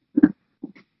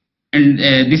 And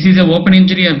this is an open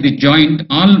injury of the joint.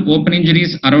 All open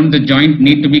injuries around the joint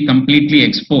need to be completely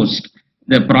exposed.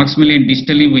 The proximally and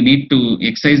distally we need to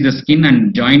excise the skin,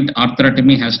 and joint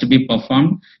arthrotomy has to be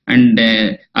performed. And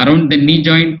around the knee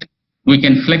joint, we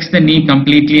can flex the knee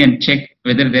completely and check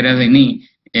whether there are any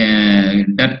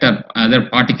dirt or other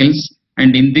particles.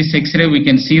 And in this X-ray, we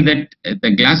can see that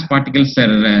the glass particles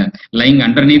are lying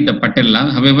underneath the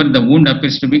patella. However, the wound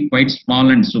appears to be quite small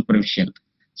and superficial.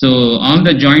 So all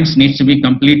the joints needs to be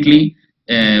completely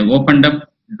opened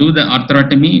up, do the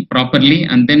arthrotomy properly,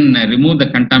 and then remove the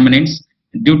contaminants.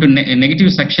 Due to negative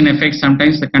suction effects,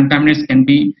 sometimes the contaminants can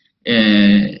be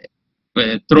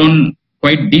thrown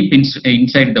quite deep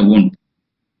inside the wound.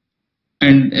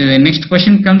 And the next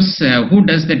question comes, who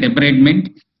does the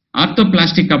debridement?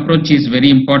 Orthoplastic approach is very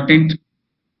important.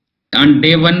 On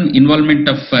day one, involvement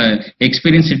of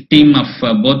experienced team of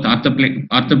both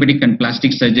orthopedic and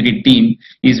plastic surgery team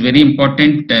is very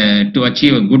important to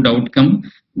achieve a good outcome,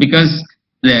 because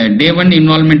the day one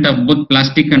involvement of both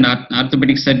plastic and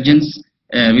orthopedic surgeons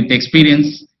with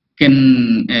experience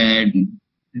can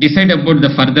decide about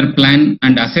the further plan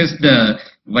and assess the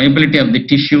viability of the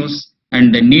tissues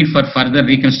and the need for further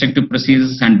reconstructive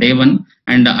procedures on day one.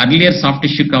 And earlier soft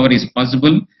tissue cover is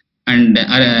possible, and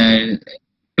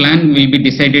plan will be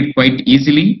decided quite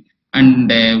easily.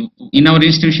 And in our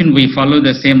institution, we follow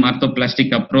the same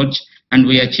orthoplastic approach, and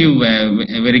we achieve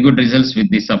very good results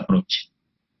with this approach.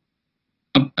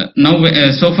 Now,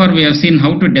 so far we have seen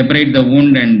how to debride the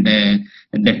wound and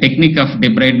the technique of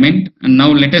debridement. And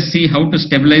now let us see how to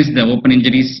stabilize the open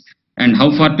injuries and how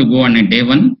far to go on a day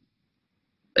one.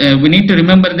 We need to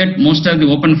remember that most of the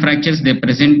open fractures, they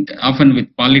present often with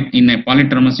in a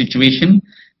polytrauma situation.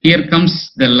 Here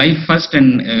comes the life first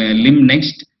and limb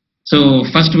next. So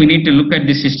first we need to look at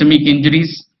the systemic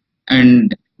injuries,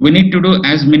 and we need to do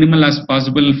as minimal as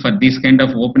possible for these kind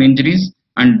of open injuries.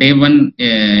 And day one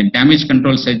damage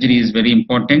control surgery is very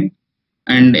important.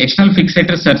 And external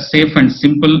fixators are safe and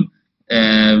simple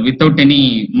without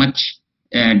any much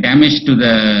damage to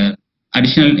the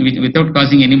without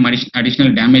causing any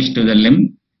additional damage to the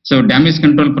limb. So damage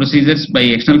control procedures by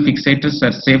external fixators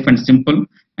are safe and simple,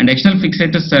 and external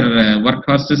fixators are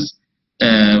workhorses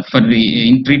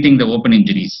in treating the open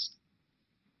injuries.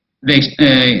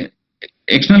 The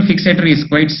external fixator is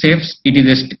quite safe.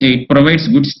 It provides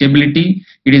good stability.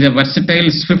 It is a versatile,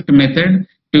 swift method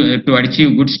to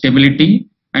achieve good stability.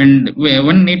 And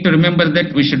one need to remember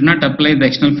that we should not apply the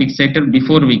external fixator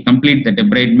before we complete the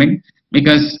debridement,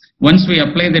 because once we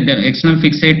apply the external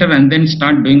fixator and then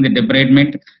start doing the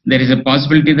debridement, there is a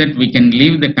possibility that we can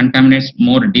leave the contaminants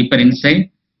more deeper inside.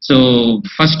 So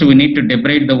first we need to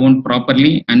debride the wound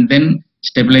properly and then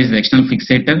stabilize the external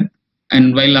fixator.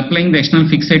 And while applying the external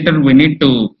fixator, we need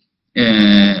to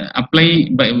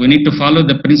we need to follow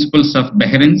the principles of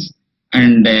Behrens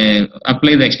and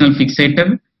apply the external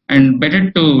fixator. And better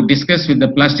to discuss with the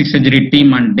plastic surgery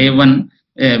team on day one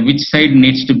which side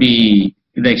needs to be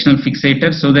the external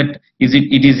fixator, so that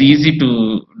it is easy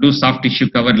to do soft tissue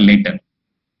cover later.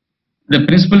 The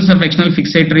principles of external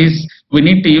fixator is we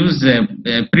need to use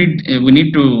we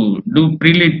need to do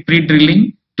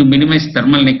pre-drilling to minimize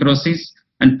thermal necrosis,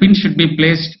 and pin should be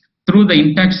placed through the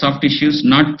intact soft tissues,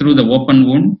 not through the open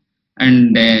wound.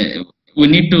 And we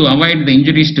need to avoid the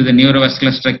injuries to the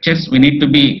neurovascular structures. We need to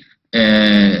be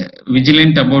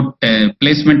vigilant about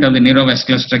placement of the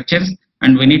neurovascular structures,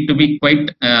 and we need to be quite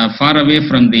far away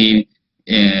from the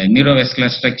neurovascular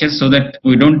structures so that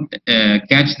we don't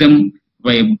catch them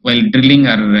while drilling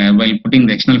or while putting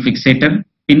the external fixator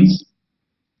pins.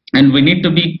 and we need to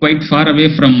be quite far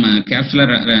away from capsular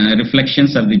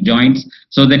reflections of the joints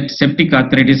so that septic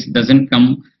arthritis doesn't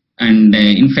come and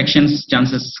infections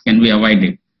chances can be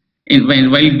avoided.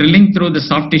 While drilling through the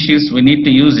soft tissues, we need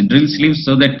to use drill sleeves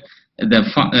so that the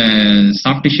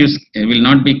soft tissues will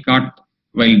not be caught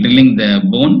while drilling the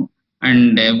bone.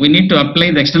 And we need to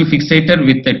apply the external fixator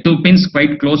with the 2 pins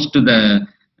quite close to the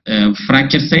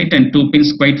fracture site and 2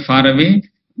 pins quite far away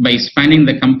by spanning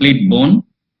the complete bone,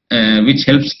 which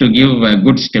helps to give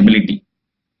good stability.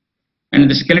 And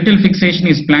the skeletal fixation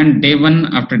is planned day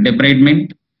 1 after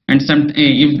debridement. And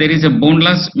if there is a bone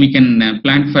loss, we can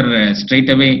plan for straight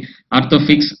away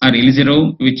orthofix or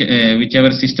Ilizero, whichever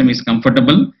system is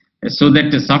comfortable, so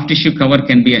that the soft tissue cover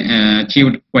can be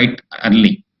achieved quite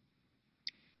early.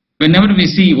 Whenever we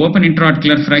see open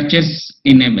intraarticular fractures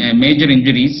in major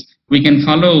injuries, we can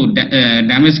follow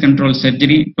damage control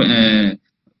surgery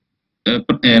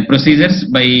procedures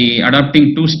by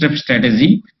adopting 2-step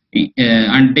strategy.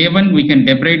 On day 1, we can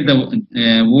debride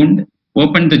the wound,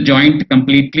 open the joint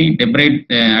completely, debride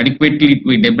adequately,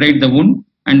 we debride the wound,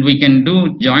 and we can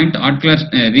do joint articular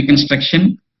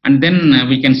reconstruction, and then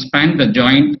we can span the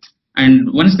joint.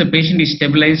 And once the patient is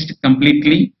stabilized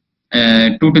completely,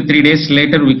 2 to 3 days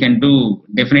later, we can do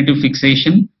definitive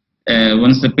fixation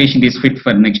once the patient is fit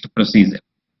for next procedure.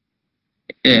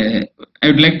 I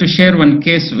would like to share one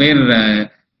case where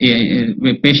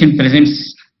a patient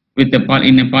presents with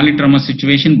in a polytrauma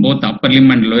situation, both upper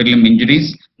limb and lower limb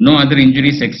injuries. No other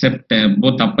injuries except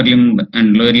both upper limb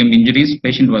and lower limb injuries.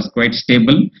 Patient was quite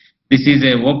stable. This is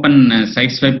a open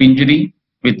side swipe injury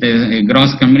with a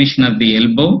gross combination of the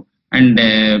elbow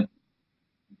and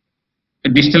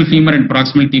distal femur and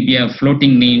proximal tibia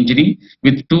floating knee injury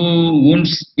with 2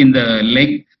 wounds in the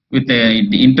leg with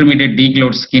intermediate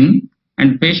degloved skin.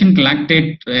 And patient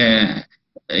lactate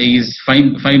is 5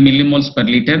 millimoles per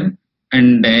liter,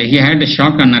 and he had a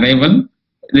shock on arrival.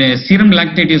 The serum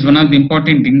lactate is one of the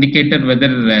important indicator whether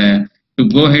to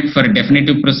go ahead for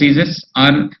definitive procedures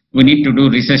or we need to do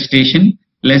resuscitation.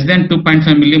 Less than 2.5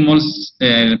 millimoles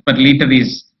per liter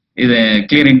is a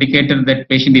clear indicator that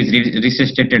patient is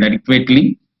resuscitated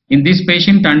adequately. In this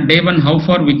patient, on day 1, how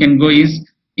far we can go is,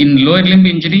 in lower limb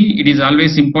injury, it is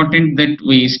always important that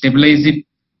we stabilize it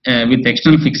with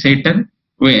external fixator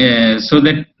so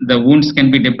that the wounds can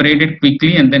be debrided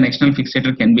quickly and then external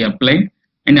fixator can be applied.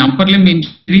 In upper limb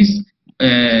injuries,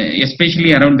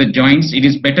 especially around the joints, it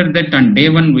is better that on day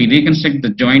 1 we reconstruct the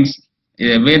joints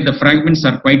where the fragments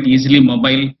are quite easily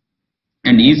mobile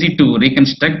and easy to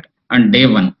reconstruct on day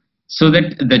 1, so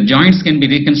that the joints can be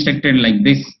reconstructed like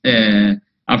this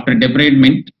after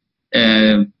debridement.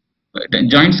 The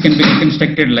joints can be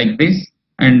reconstructed like this,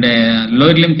 and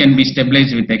lower limb can be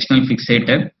stabilized with external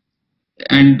fixator.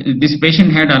 And this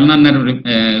patient had ulnar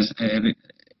nerve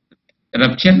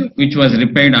rupture, which was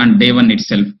repaired on day 1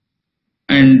 itself.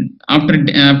 And after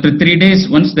 3 days,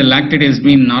 once the lactate has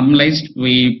been normalized,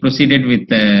 we proceeded with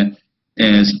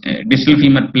distal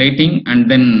femur plating and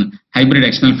then hybrid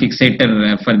external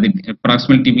fixator for the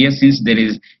proximal tibia, since there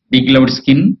is degloved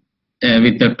skin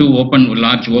with the 2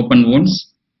 large open wounds.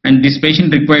 And this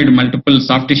patient required multiple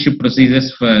soft tissue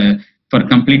procedures for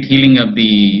complete healing of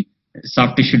the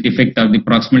soft tissue defect of the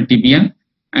proximal tibia.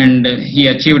 And he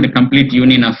achieved a complete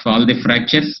union of all the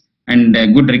fractures and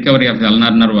good recovery of the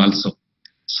ulnar nerve also.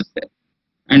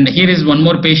 And here is one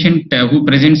more patient who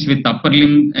presents with upper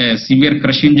limb severe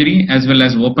crush injury as well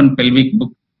as open pelvic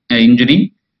book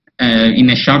injury in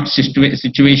a shock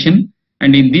situation.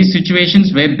 And in these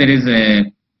situations where there is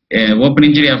a open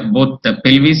injury of both the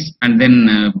pelvis and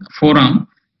then forearm,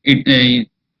 it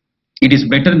is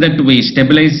better that we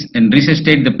stabilize and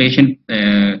resuscitate the patient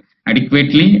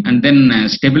adequately and then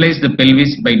stabilize the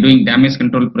pelvis by doing damage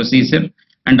control procedure.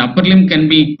 And upper limb can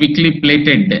be quickly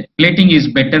plated. Plating is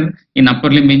better in upper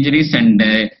limb injuries, and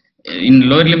in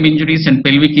lower limb injuries and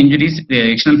pelvic injuries,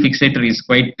 the external fixator is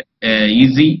quite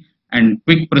easy and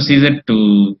quick procedure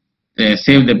to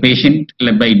save the patient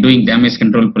by doing damage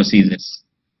control procedures.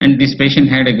 And this patient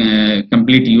had a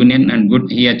complete union and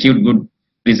he achieved good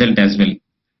result as well.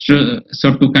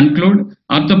 So to conclude,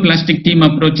 orthoplastic team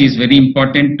approach is very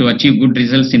important to achieve good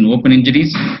results in open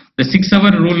injuries. The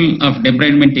 6-hour rule of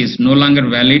debridement is no longer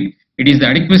valid. It is the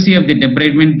adequacy of the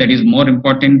debridement that is more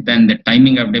important than the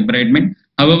timing of debridement.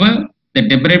 However, the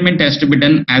debridement has to be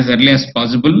done as early as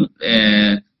possible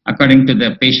according to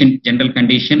the patient general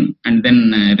condition, and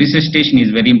then resuscitation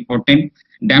is very important.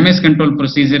 Damage control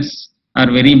procedures are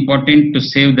very important to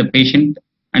save the patient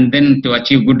and then to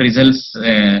achieve good results.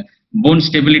 Bone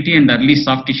stability and early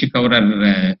soft tissue cover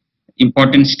are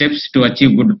important steps to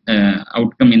achieve good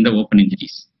outcome in the open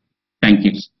injuries. Thank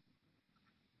you.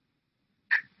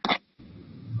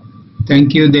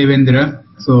 Thank you, Devendra.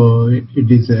 So it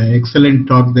is an excellent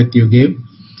talk that you gave,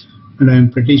 and I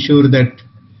am pretty sure that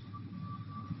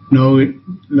now a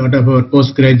lot of our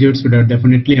postgraduates would have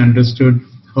definitely understood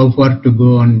how far to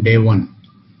go on day one.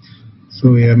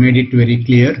 So we have made it very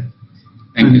clear.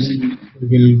 Thank you, sir.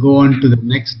 We will go on to the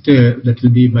next, that will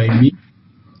be by me.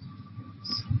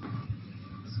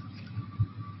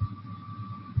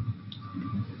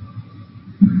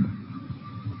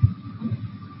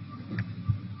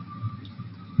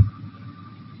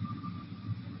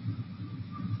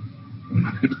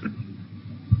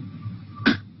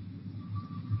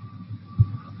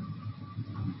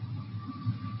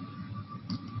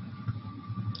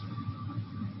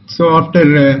 So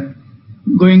after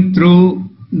going through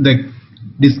the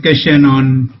discussion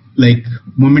on like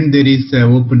moment there is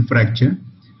open fracture,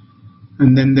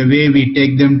 and then the way we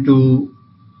take them to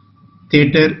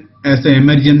theatre as an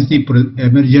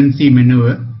emergency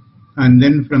maneuver, and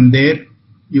then from there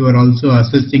you are also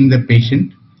assessing the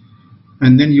patient,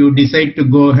 and then you decide to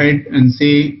go ahead and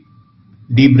say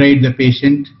debride the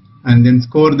patient and then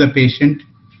score the patient,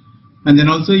 and then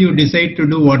also you decide to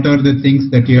do what are the things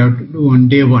that you have to do on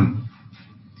day one.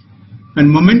 And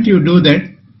moment you do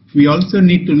that, we also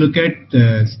need to look at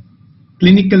the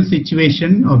clinical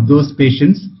situation of those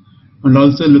patients and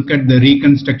also look at the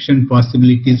reconstruction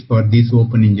possibilities for these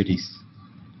open injuries.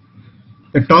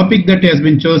 The topic that has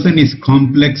been chosen is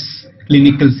complex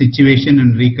clinical situation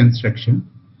and reconstruction.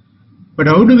 But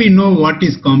how do we know what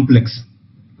is complex?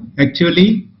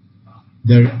 Actually,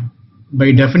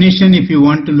 by definition, if you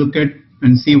want to look at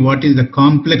and see what is the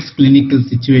complex clinical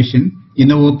situation in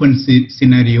an open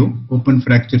scenario, open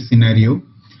fracture scenario,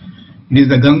 it is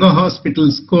the Ganga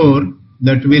hospital score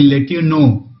that will let you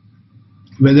know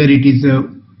whether it is a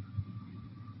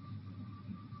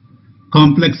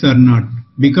complex or not.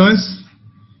 Because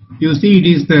you see, it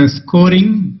is the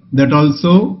scoring that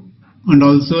also, and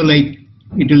also like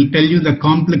it will tell you the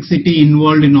complexity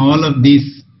involved in all of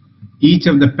these, each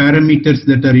of the parameters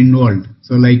that are involved.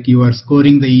 So like you are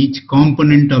scoring the each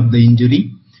component of the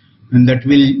injury, and that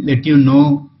will let you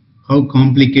know how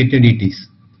complicated it is.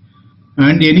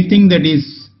 And anything that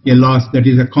is a loss, that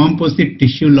is a composite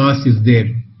tissue loss is there,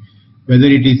 whether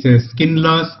it is a skin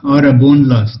loss or a bone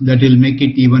loss, that will make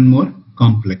it even more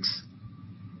complex.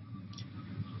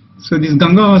 So this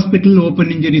Ganga Hospital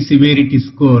Open Injury Severity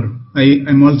Score, I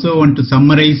also want to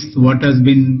summarize what has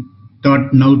been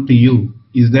taught now to you,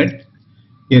 is that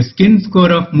a skin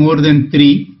score of more than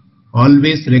 3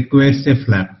 always requires a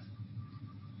flap.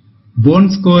 Bone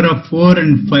score of 4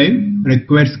 and 5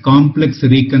 requires complex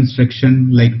reconstruction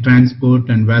like transport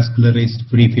and vascularized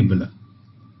free fibula.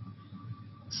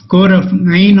 Score of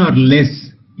 9 or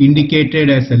less indicated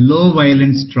as a low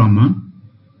violence trauma,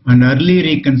 and early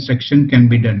reconstruction can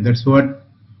be done. That's what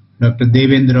Dr.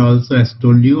 Devendra also has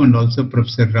told you, and also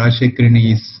Professor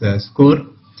Rajshekhari's score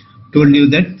told you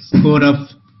that score of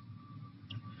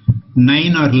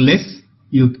 9 or less,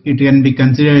 it can be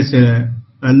considered as a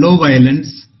low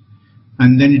violence,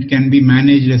 and then it can be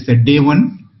managed as a day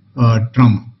one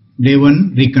trauma, day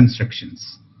one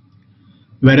reconstructions.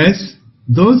 Whereas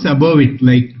those above it,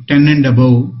 like 10 and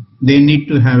above, they need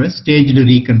to have a staged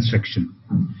reconstruction.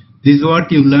 This is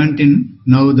what you learnt in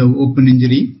now the open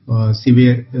injury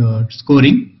severe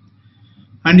scoring.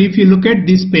 And if you look at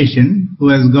this patient who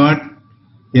has got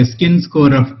a skin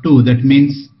score of 2, that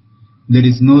means there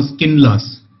is no skin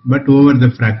loss but over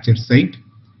the fracture site.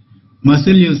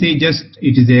 Muscle, you see, just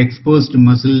it is an exposed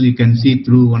muscle, you can see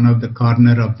through one of the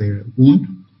corner of the wound.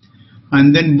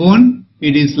 And then bone,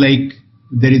 it is like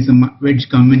there is a wedge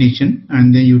combination,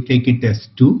 and then you take it as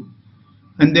 2.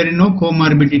 And there are no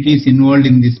comorbidities involved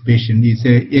in this patient. He is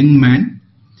a young man,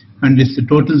 and his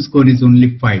total score is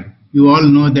only 5. You all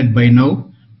know that by now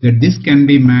that this can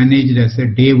be managed as a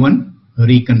day one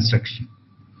reconstruction.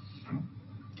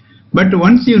 But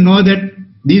once you know that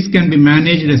these can be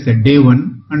managed as a day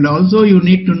one, and also you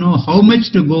need to know how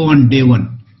much to go on day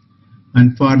one.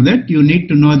 And for that you need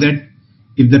to know that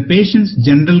if the patient's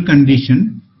general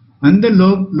condition and the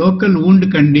local wound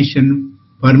condition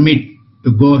permit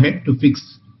to go ahead to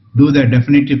do the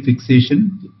definitive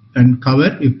fixation and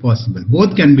cover if possible.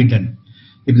 Both can be done.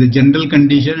 If the general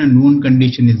condition and wound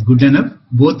condition is good enough,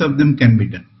 both of them can be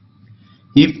done.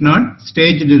 If not,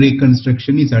 staged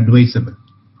reconstruction is advisable.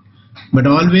 But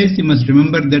always you must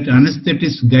remember that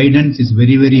anesthetist guidance is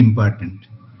very, very important.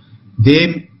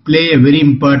 They play a very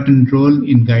important role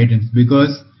in guidance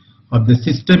because of the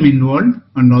system involved,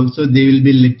 and also they will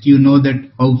be let you know that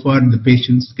how far the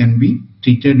patients can be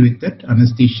treated with that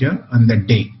anesthesia on that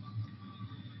day.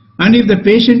 And if the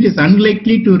patient is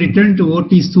unlikely to return to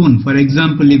OT soon, for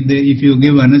example, if you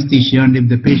give anesthesia and if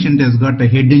the patient has got a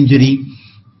head injury,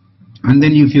 and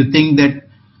then if you think that,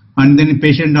 and then the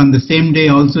patient on the same day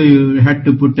also you had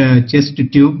to put a chest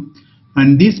tube,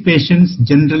 and these patients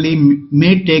generally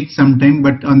may take some time,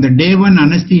 but on the day one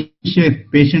anesthesia,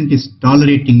 if patient is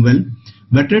tolerating well,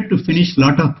 better to finish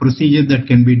lot of procedures that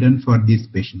can be done for these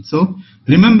patients. So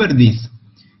remember this,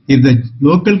 if the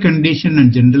local condition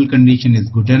and general condition is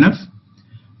good enough,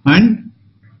 and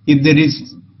if there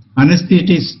is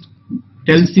anesthetist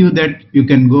tells you that you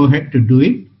can go ahead to do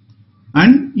it,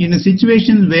 and in a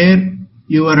situation where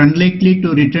you are unlikely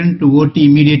to return to OT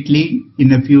immediately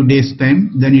in a few days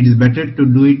time, then it is better to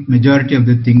do it majority of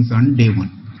the things on day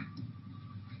one.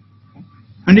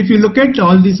 And if you look at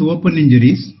all these open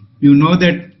injuries, you know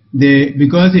that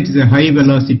because it is a high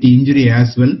velocity injury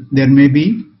as well, there may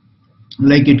be,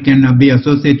 like it can be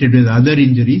associated with other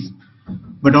injuries,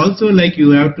 but also like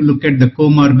you have to look at the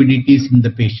comorbidities in the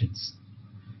patients.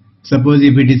 Suppose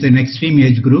if it is an extreme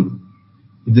age group,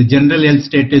 if the general health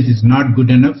status is not good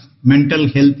enough, mental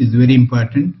health is very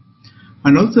important,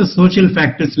 and also social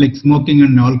factors like smoking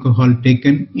and alcohol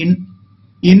taken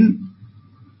in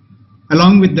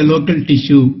along with the local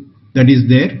tissue that is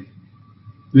there,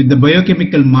 with the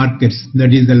biochemical markers,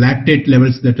 that is the lactate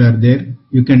levels that are there,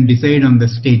 you can decide on the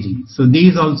staging. So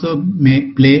these also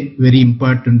may play very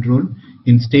important role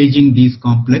in staging these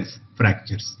complex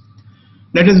fractures.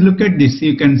 Let us look at this.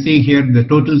 You can see here the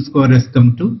total score has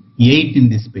come to 8 in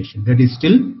this patient. That is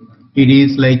still, it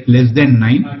is like less than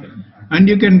 9. And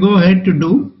you can go ahead to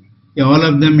do all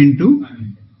of them into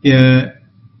a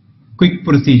quick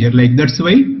procedure. Like that's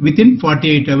why within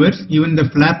 48 hours, even the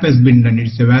flap has been done.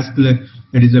 It's a vascular,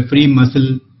 that is a free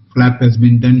muscle flap has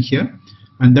been done here.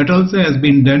 And that also has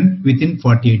been done within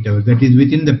 48 hours. That is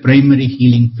within the primary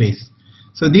healing phase.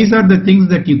 So these are the things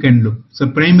that you can look. So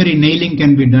primary nailing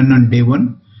can be done on day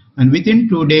 1, and within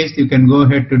 2 days you can go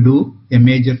ahead to do a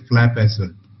major flap as well.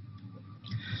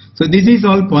 So this is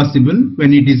all possible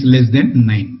when it is less than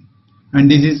 9. And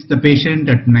this is the patient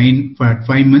at 9 for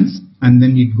 5 months, and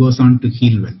then it goes on to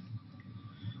heal well.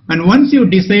 And once you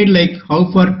decide like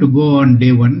how far to go on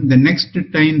day 1, the next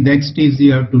is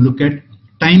you have to look at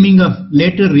timing of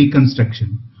later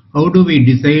reconstruction. How do we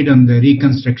decide on the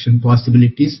reconstruction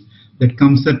possibilities that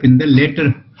comes up in the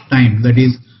later time? That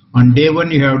is, on day 1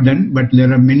 you have done, but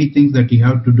there are many things that you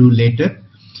have to do later.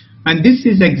 And this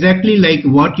is exactly like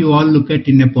what you all look at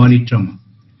in a polytrauma.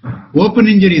 Open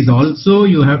injuries also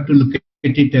you have to look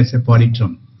at it as a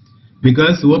polytrauma,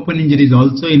 because open injuries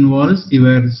also involves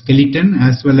your skeleton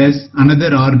as well as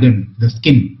another organ, the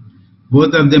skin.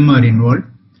 Both of them are involved.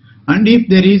 And if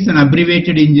there is an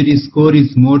abbreviated injury score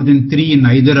is more than 3 in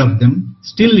either of them,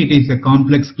 still it is a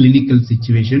complex clinical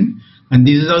situation. And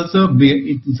this is also,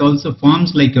 it also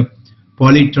forms like a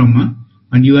polytrauma,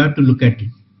 and you have to look at it.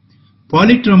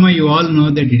 Polytrauma, you all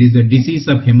know that it is a disease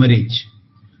of hemorrhage.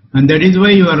 And that is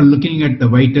why you are looking at the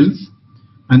vitals,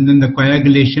 and then the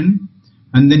coagulation,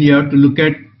 and then you have to look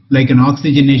at like an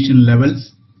oxygenation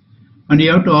levels. And you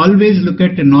have to always look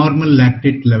at the normal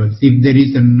lactate levels. If there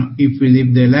is if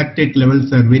the lactate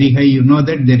levels are very high, you know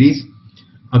that there is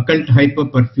occult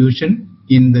hyperperfusion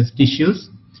in the tissues,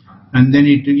 and then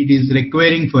it is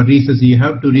requiring for resus. You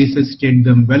have to resuscitate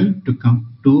them well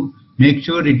to make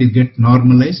sure it is get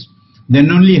normalized.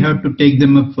 Then only you have to take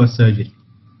them up for surgery.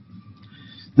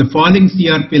 The falling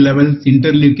CRP levels,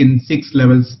 interleukin-6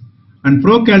 levels, and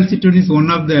procalcitonin is one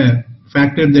of the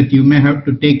factors that you may have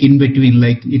to take in between,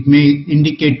 like it may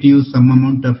indicate to you some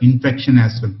amount of infection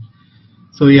as well.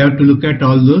 So you have to look at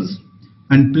all those,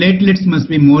 and platelets must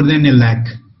be more than 1 lakh.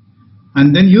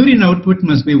 And then urine output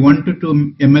must be 1 to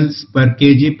 2 mLs per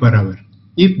kg per hour.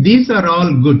 If these are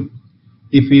all good,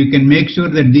 if you can make sure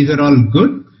that these are all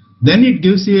good, then it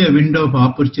gives you a window of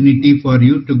opportunity for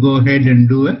you to go ahead and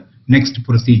do a next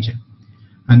procedure.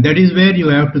 And that is where you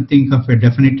have to think of a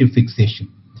definitive fixation.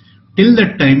 Till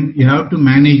that time, you have to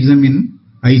manage them in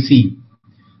ICU.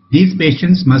 These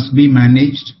patients must be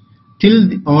managed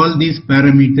till all these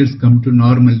parameters come to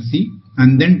normalcy,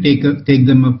 and then take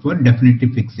them up for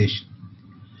definitive fixation.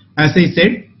 As I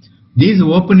said, these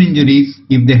open injuries,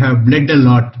 if they have bled a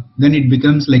lot, then it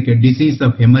becomes like a disease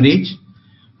of hemorrhage,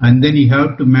 and then you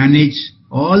have to manage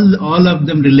all of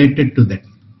them related to that.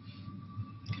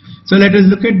 So let us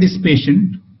look at this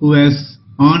patient who has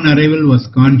on arrival was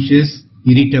conscious,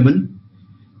 irritable.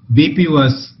 BP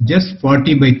was just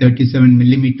 40 by 37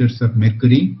 millimeters of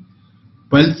mercury.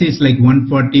 Pulse is like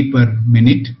 140 per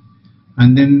minute,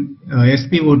 and then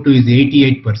SpO2 is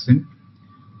 88%.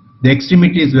 The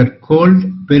extremities were cold,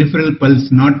 peripheral pulse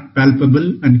not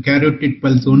palpable, and carotid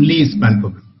pulse only is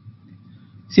palpable.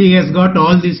 See, he has got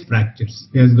all these fractures.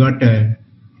 He has got a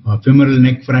femoral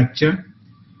neck fracture,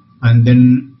 and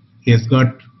then he has got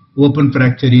open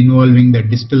fracture involving the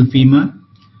distal femur,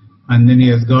 and then he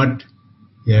has got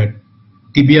a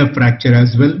tibia fracture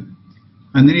as well,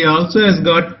 and then he also has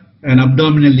got an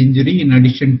abdominal injury in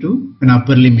addition to an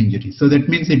upper limb injury. So that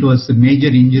means it was a major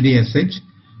injury as such.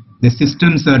 The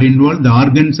systems are involved, the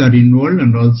organs are involved,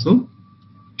 and also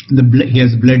he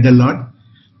has bled a lot.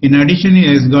 In addition, he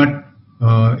has got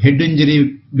head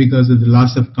injury because of the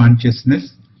loss of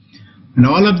consciousness, and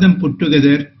all of them put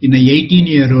together in a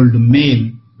 18-year-old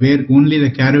male where only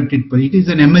the carotid, it is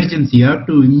an emergency. You have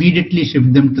to immediately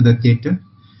shift them to the theatre.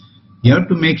 You have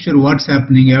to make sure what's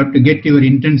happening. You have to get your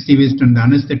intensivist and the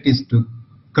anesthetist to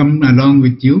come along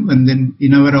with you, and then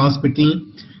in our hospital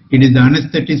it is the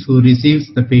anesthetist who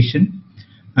receives the patient,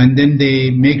 and then they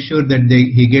make sure that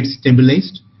he gets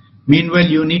stabilized. Meanwhile,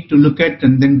 you need to look at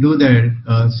and then do the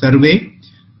survey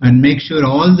and make sure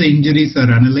all the injuries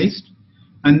are analyzed.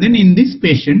 And then in this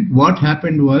patient, what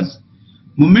happened was,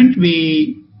 moment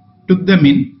we took them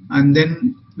in and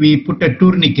then we put a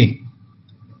tourniquet.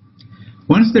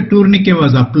 Once the tourniquet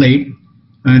was applied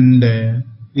and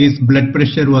his blood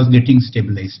pressure was getting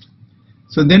stabilized.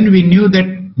 So then we knew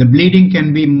that the bleeding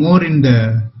can be more in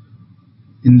the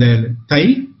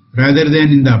thigh rather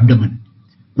than in the abdomen.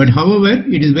 But however,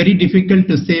 it is very difficult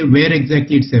to say where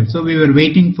exactly it's at. So we were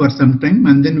waiting for some time,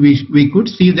 and then we could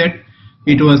see that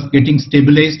it was getting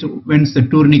stabilized once the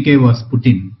tourniquet was put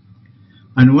in.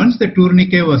 And once the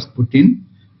tourniquet was put in,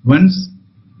 once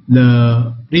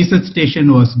the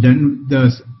resuscitation was done,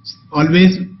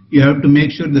 always you have to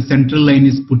make sure the central line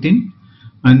is put in,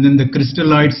 and then the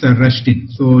crystalloids are rushed in.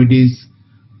 So it is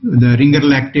the ringer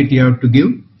lactate you have to give,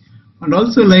 and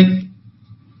also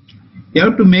you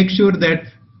have to make sure that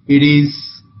it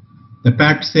is the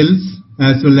packed cells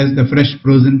as well as the fresh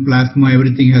frozen plasma,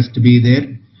 everything has to be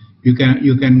there. You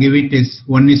can give it as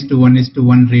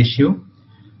 1:1:1 ratio,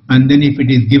 and then if it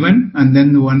is given, and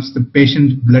then once the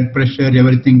patient's blood pressure,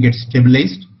 everything gets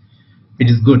stabilized, it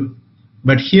is good.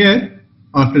 But here,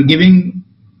 after giving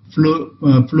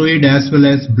fluid as well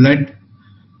as blood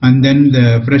and then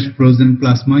the fresh frozen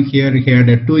plasma, here he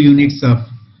had 2 units of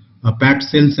packed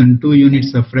cells and 2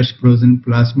 units of fresh frozen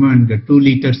plasma and 2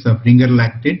 liters of ringer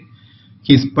lactate.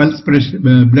 His pulse pressure,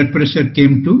 blood pressure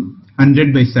came to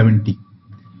 100/70.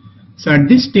 So at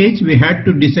this stage we had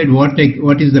to decide what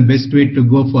is the best way to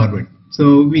go forward.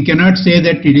 So we cannot say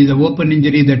that it is an open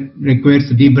injury that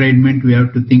requires debridement. We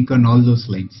have to think on all those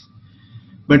lines.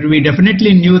 But we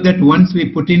definitely knew that once we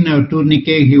put in a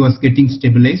tourniquet, he was getting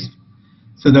stabilized.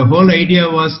 So the whole idea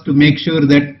was to make sure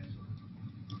that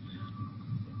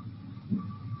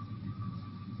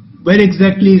where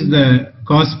exactly is the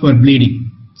cause for bleeding.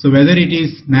 So whether it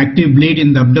is an active bleed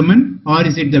in the abdomen or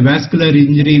is it the vascular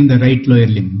injury in the right lower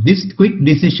limb. This quick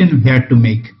decision we had to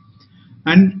make.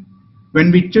 And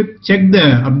when we checked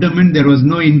the abdomen, there was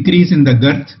no increase in the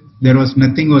girth. There was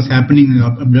nothing was happening. The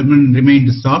abdomen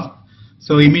remained soft.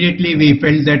 So immediately we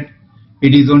felt that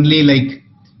it is only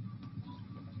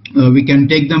we can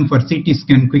take them for CT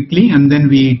scan quickly, and then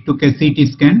we took a CT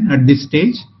scan at this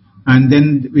stage, and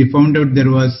then we found out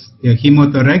there was a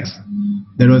hemothorax,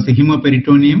 there was a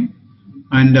hemoperitoneum,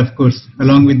 and of course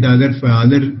along with the other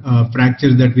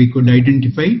fractures that we could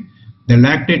identify, the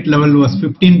lactate level was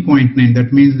 15.9.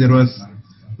 That means there was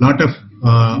a lot of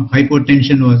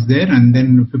hypotension was there, and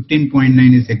then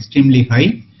 15.9 is extremely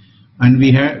high. And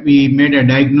we made a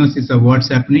diagnosis of what's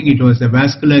happening. It was a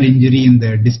vascular injury in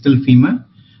the distal femur,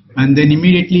 and then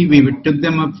immediately we took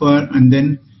them up and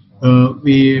then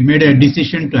we made a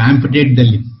decision to amputate the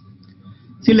limb.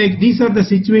 See, these are the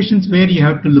situations where you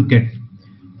have to look at.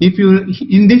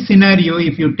 In this scenario,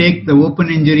 if you take the open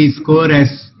injury score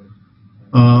as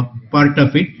part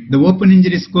of it, the open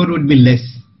injury score would be less,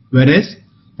 whereas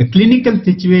the clinical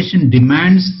situation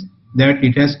demands that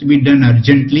it has to be done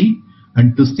urgently.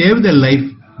 And to save the life,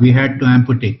 we had to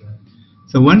amputate.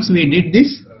 So once we did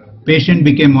this, patient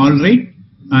became all right.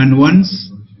 And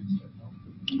once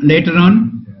later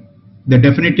on, the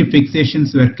definitive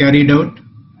fixations were carried out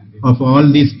of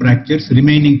all these fractures,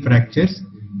 remaining fractures,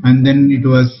 and then it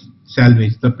was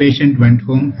salvaged. The patient went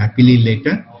home happily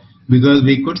later because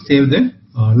we could save the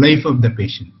life of the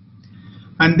patient.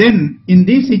 And then in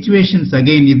these situations,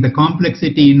 again, if the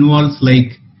complexity involves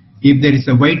if there is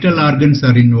a vital organs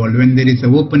are involved, when there is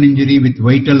an open injury with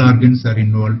vital organs are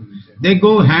involved, they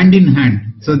go hand in hand.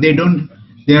 So they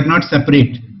are not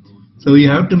separate. So you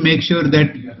have to make sure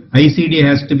that ICD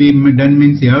has to be done,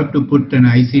 means you have to put an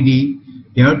ICD,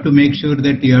 you have to make sure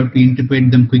that you have to intubate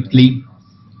them quickly,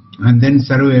 and then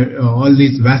survey all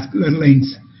these vascular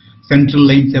lines central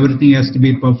lines, everything has to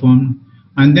be performed.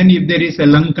 And then if there is a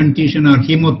lung contusion or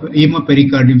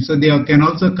hemopericardium, so they can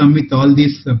also come with all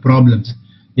these problems.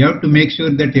 You have to make sure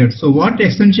that you're. So what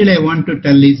essentially I want to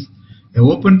tell is, a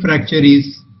open fracture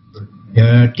is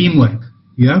teamwork.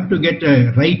 You have to get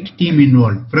a right team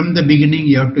involved. From the beginning,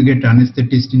 you have to get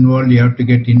anesthetist involved, you have to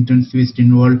get intensivist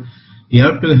involved, you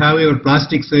have to have your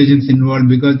plastic surgeons involved,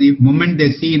 because the moment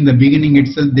they see in the beginning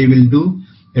itself, they will do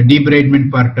the debridement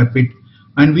part of it.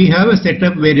 And we have a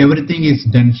setup where everything is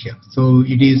done here. So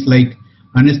it is like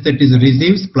anesthetist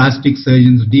receives, plastic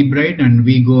surgeons debride, and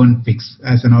we go and fix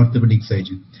as an orthopedic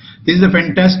surgeon. This is a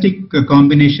fantastic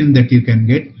combination that you can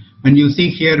get. And you see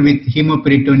here with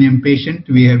hemoperitoneum patient,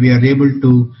 we are able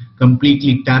to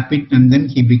completely tap it, and then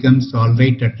he becomes all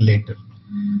right at later.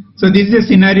 So this is a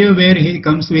scenario where he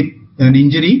comes with an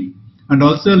injury, and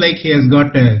also like he has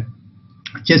got a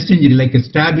chest injury, like a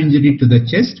stab injury to the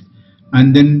chest.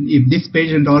 And then if this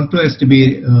patient also has to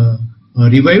be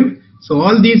revived, so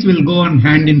all these will go on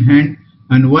hand in hand.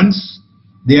 And once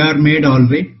they are made all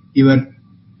right,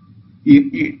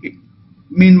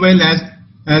 meanwhile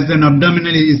as an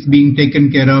abdominal is being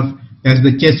taken care of, as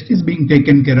the chest is being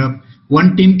taken care of,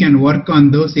 one team can work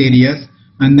on those areas,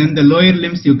 and then the lower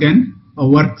limbs you can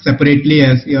work separately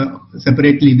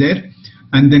separately there,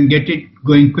 and then get it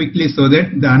going quickly so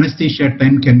that the anesthesia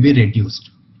time can be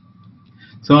reduced.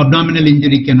 So abdominal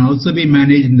injury can also be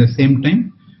managed in the same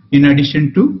time, in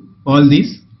addition to all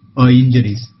these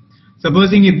injuries.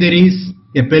 Supposing if there is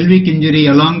a pelvic injury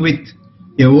along with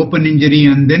a open injury,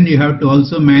 and then you have to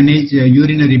also manage a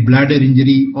urinary bladder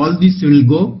injury, all these will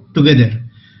go together.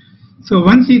 So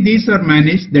once these are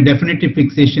managed, the definitive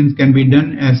fixations can be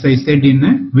done, as I said, in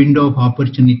a window of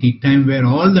opportunity time where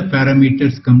all the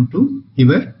parameters come to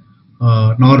your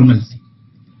normalcy.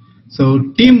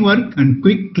 So teamwork and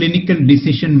quick clinical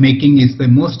decision making is the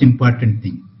most important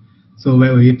thing. So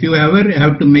if you ever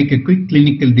have to make a quick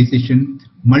clinical decision,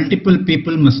 multiple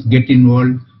people must get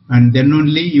involved, and then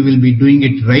only you will be doing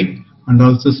it right, and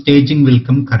also staging will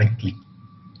come correctly.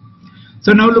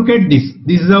 So now look at this.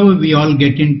 This is how we all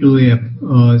get into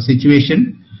a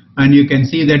situation, and you can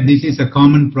see that this is a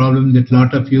common problem that a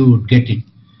lot of you would get it.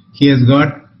 He has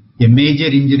got a major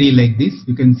injury like this.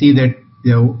 You can see that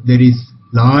there is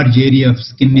large area of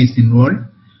skin is involved,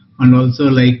 and also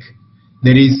like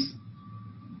there is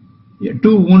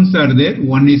two wounds are there.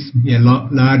 One is a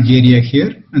large area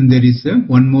here, and there is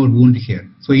one more wound here.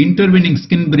 So intervening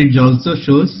skin bridge also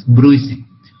shows bruising.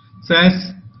 So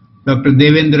as Dr.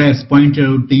 Devendra has pointed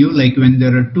out to you, like when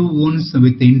there are two wounds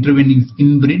with the intervening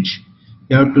skin bridge,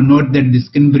 you have to note that the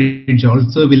skin bridge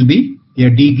also will be a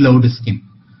degloved skin.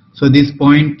 So this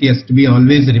point has to be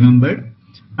always remembered.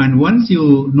 And once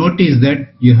you notice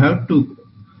that, you have to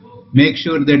make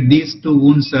sure that these two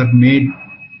wounds are made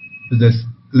to this,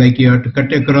 like you have to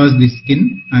cut across the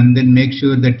skin and then make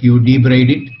sure that you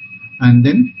debride it. And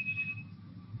then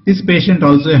this patient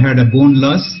also had a bone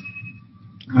loss,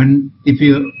 and if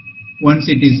you once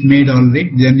it is made all right,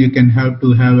 then you can have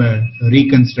to have a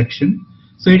reconstruction.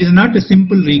 So it is not a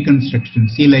simple reconstruction.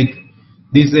 See, like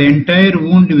this entire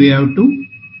wound we have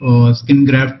to skin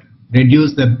graft,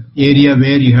 reduce the area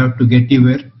where you have to get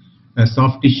your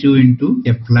soft tissue into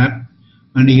a flap,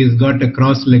 and he has got a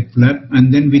cross leg flap,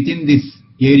 and then within this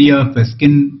area of a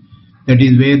skin, that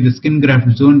is where the skin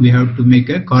graft zone, we have to make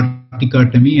a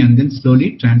corticotomy and then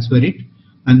slowly transfer it.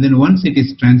 And then once it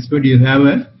is transferred, you have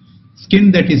a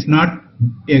skin that is not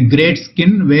a great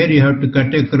skin where you have to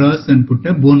cut across and put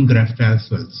a bone graft as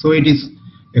well. So it is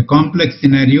a complex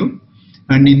scenario,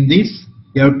 and in this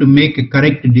you have to make a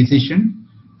correct decision,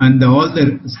 and all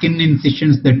the skin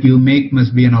incisions that you make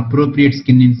must be an appropriate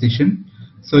skin incision.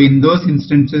 So in those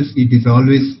instances, it is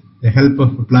always the help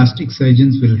of plastic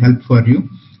surgeons will help for you,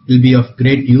 will be of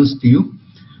great use to you.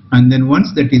 And then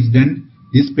once that is done,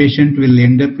 this patient will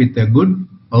end up with a good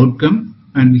outcome,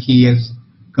 and he has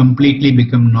completely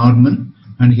become normal,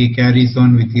 and he carries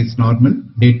on with his normal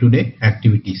day-to-day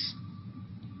activities.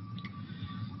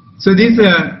 So this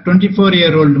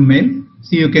 24-year-old male,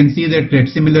 so you can see that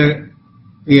similar,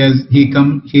 he has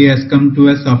come to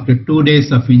us after 2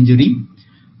 days of injury,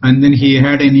 and then he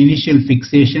had an initial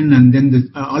fixation, and then this,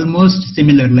 almost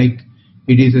similar, like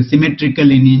it is a symmetrical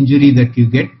in injury that you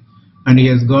get, and he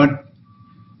has got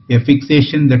a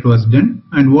fixation that was done.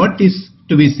 And what is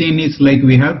to be seen is like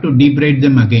we have to debride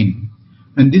them again.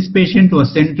 And this patient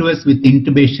was sent to us with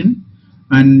intubation,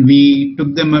 and we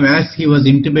took them up as he was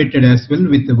intubated as well,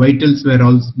 with the vitals were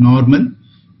all normal.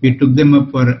 We took them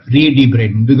up for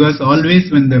re-debridement, because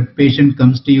always when the patient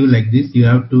comes to you like this, you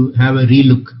have to have a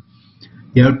relook.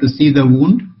 You have to see the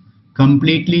wound,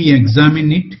 completely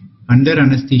examine it under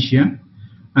anesthesia,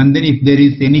 and then if there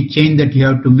is any change that you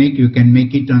have to make, you can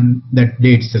make it on that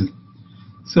day itself.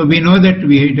 So we know that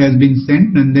it has been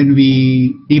sent, and then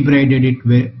we debrided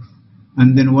it,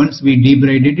 and then once we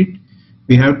debrided it,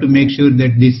 we have to make sure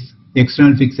that this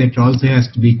external fixator also has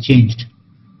to be changed.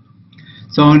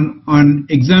 So on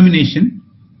examination,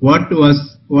 what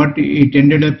it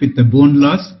ended up with the bone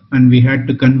loss, and we had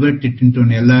to convert it into an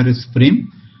LRS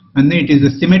frame, and then it is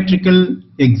a symmetrical,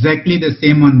 exactly the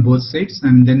same on both sides,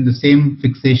 and then the same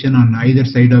fixation on either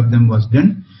side of them was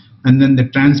done, and then the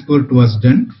transport was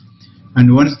done,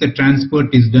 and once the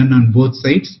transport is done on both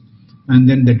sides, and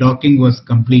then the docking was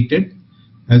completed.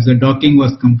 As the docking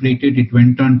was completed, it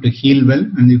went on to heal well,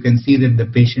 and you can see that the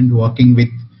patient walking with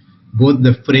both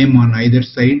the frame on either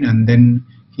side, and then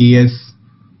he has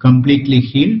completely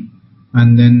healed,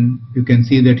 and then you can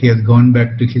see that he has gone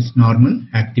back to his normal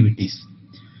activities.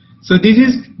 So this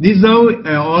is how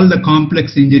all the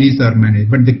complex injuries are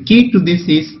managed. But the key to this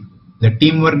is the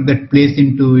teamwork that plays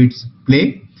into its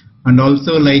play, and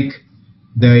also like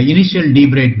the initial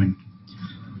debridement.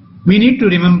 We need to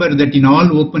remember that in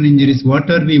all open injuries, what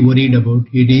are we worried about?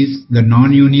 It is the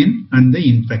non-union and the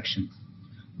infection.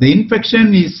 The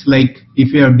infection is like,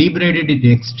 if you have debrided it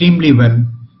extremely well,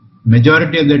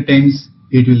 majority of the times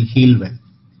it will heal well.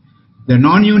 The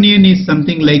non-union is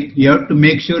something like you have to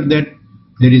make sure that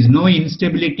there is no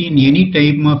instability in any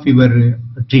time of your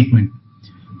treatment.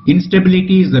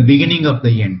 Instability is the beginning of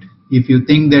the end. If you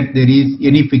think that there is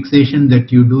any fixation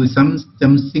that you do,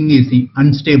 something is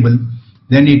unstable,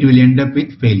 then it will end up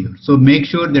with failure. So make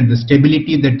sure that the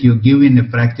stability that you give in a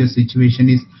fracture situation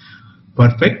is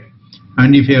perfect.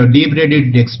 And if you have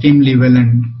debrided extremely well,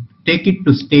 and take it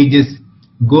to stages,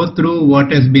 go through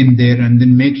what has been there, and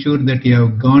then make sure that you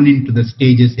have gone into the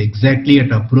stages exactly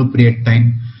at appropriate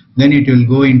time, then it will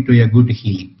go into a good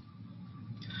healing.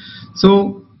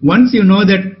 So once you know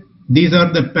that these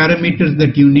are the parameters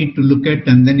that you need to look at,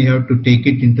 and then you have to take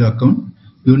it into account.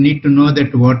 You need to know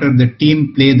that what are the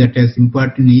team play that is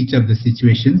important in each of the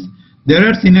situations. There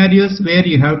are scenarios where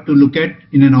you have to look at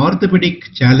in an orthopedic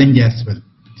challenge as well.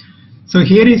 So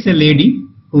here is a lady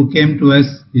who came to us.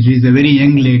 She is a very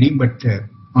young lady, but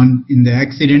in the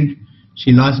accident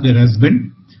she lost her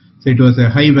husband. So it was a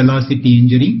high velocity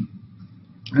injury,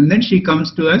 and then she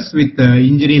comes to us with an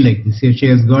injury like this. Here she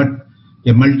has got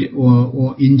a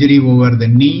injury over the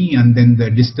knee, and then the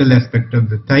distal aspect of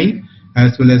the thigh,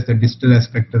 as well as the distal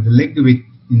aspect of the leg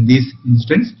in this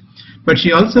instance. But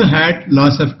she also had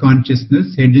loss of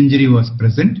consciousness, head injury was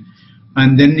present,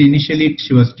 and then initially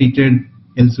she was treated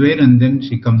elsewhere, and then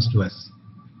she comes to us.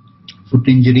 Foot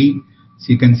injury,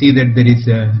 so you can see that there is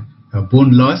a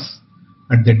bone loss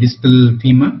at the distal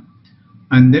femur,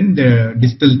 and then the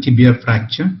distal tibia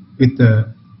fracture with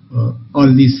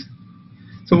all these.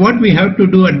 So what we have to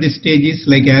do at this stage is,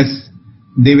 like as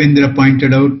Devendra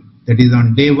pointed out, that is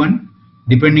on day one,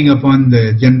 depending upon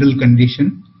the general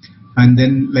condition, and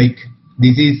then like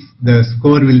this is the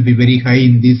score will be very high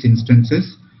in these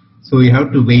instances, so you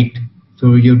have to wait.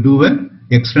 So you do an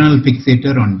external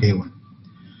fixator on day one.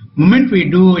 Moment we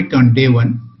do it on day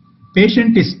one,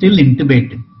 patient is still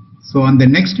intubated. So on the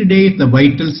next day, if the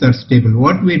vitals are stable,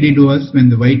 what we did was, when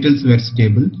the vitals were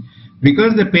stable,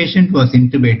 because the patient was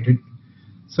intubated,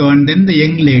 so and then the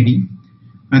young lady,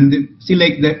 and see,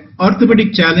 like the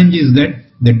orthopedic challenge is that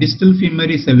the distal femur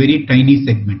is a very tiny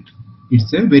segment.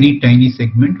 It's a very tiny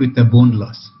segment with a bone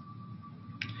loss.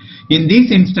 In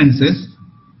these instances,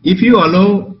 if you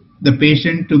allow the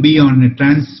patient to be on a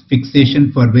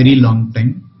transfixation for a very long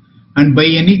time, and by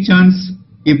any chance,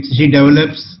 if she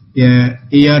develops a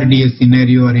ARDS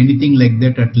scenario or anything like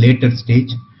that at later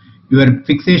stage, your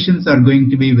fixations are going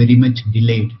to be very much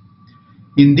delayed.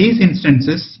 In these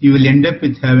instances, you will end up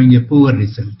with having a poor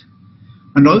result.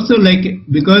 And also, like,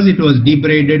 because it was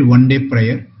debrided one day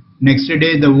prior, next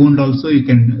day the wound also, you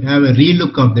can have a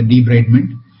relook of the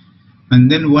debridement,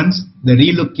 and then once the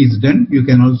relook is done, you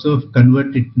can also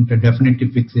convert it into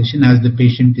definitive fixation as the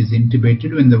patient is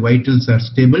intubated, when the vitals are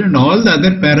stable and all the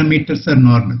other parameters are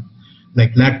normal.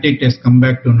 Like lactate has come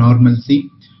back to normalcy,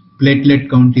 platelet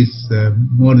count is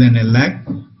more than 1 lakh,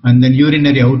 and then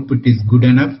urinary output is good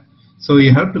enough. So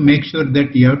you have to make sure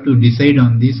that you have to decide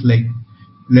on this, like,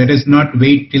 let us not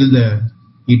wait till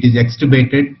it is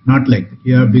extubated, not like that.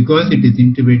 Yeah, because it is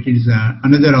intubated is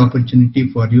another opportunity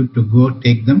for you to go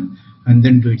take them and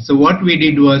then do it. So what we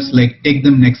did was, like, take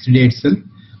them next day itself,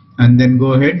 and then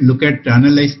go ahead,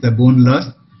 analyze the bone loss.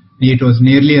 It was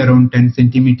nearly around 10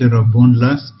 centimeter of bone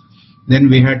loss. Then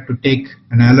we had to take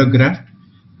an allograft,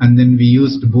 and then we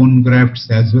used bone grafts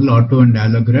as well, auto and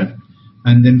allograft,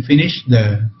 and then finish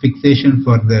the fixation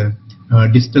for the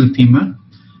distal femur.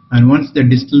 And once the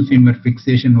distal femur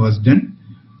fixation was done,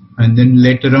 and then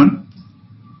later on,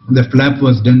 the flap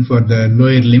was done for the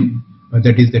lower limb,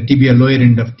 that is the tibia, lower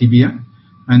end of tibia.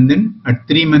 And then at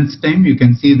 3 months time, you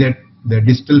can see that the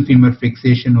distal femur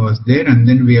fixation was there, and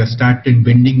then we have started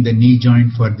bending the knee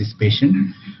joint for this patient.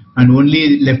 And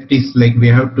only left is like we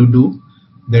have to do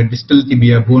the distal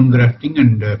tibia bone grafting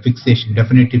and fixation,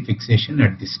 definitive fixation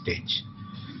at this stage.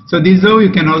 So this is how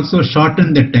you can also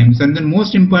shorten the times. And then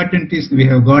most important is we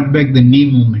have got back the knee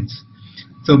movements.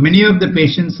 So many of the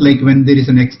patients, like when there is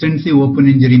an extensive open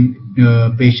injury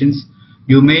patients,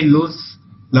 you may lose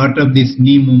lot of these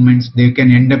knee movements. They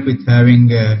can end up with having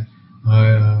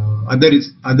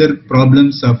other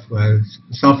problems of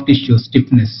soft tissue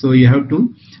stiffness. So you have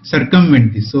to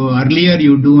circumvent this. So earlier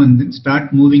you do and then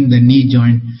start moving the knee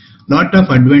joint. Lot of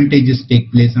advantages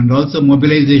take place, and also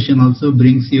mobilization also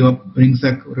brings you up, brings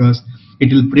across.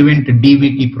 It will prevent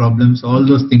DVT problems. All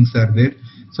those things are there.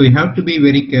 So you have to be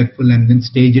very careful and then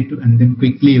stage it, and then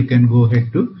quickly you can go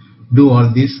ahead to do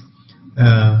all this.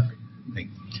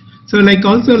 So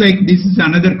also this is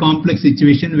another complex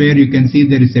situation where you can see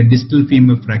there is a distal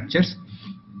femur fractures,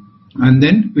 and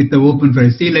then with the open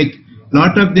fracture, see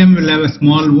lot of them will have a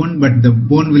small wound, but the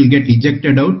bone will get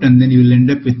ejected out, and then you will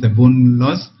end up with the bone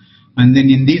loss. And then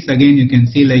in this again you can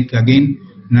see again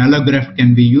an allograft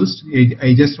can be used.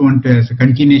 I just want as a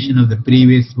continuation of the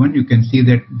previous one, you can see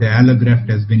that the allograft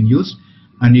has been used,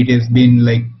 and it has been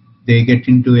they get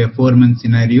into a 4-month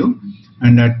scenario,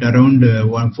 and at around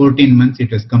 14 months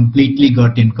it has completely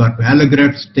got incorporated.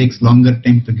 Allograft takes longer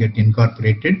time to get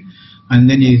incorporated, and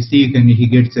then you see he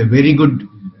gets a very good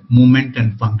movement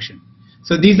and function.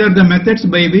 So these are the methods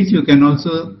by which you can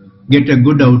also get a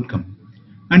good outcome.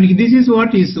 And this is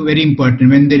what is very important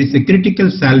when there is a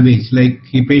critical salvage, like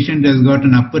a patient has got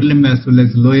an upper limb as well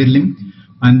as lower limb,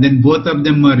 and then both of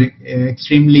them are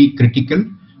extremely critical.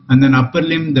 And then upper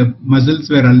limb, the muscles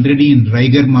were already in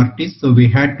rigor mortis, so we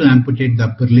had to amputate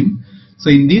the upper limb. So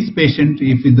in this patient,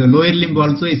 if the lower limb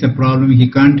also is a problem,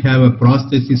 he can't have a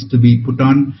prosthesis to be put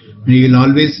on, and he will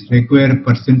always require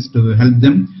persons to help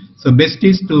them. So best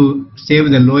is to save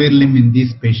the lower limb in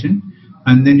this patient.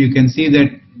 And then you can see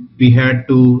that we had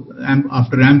to,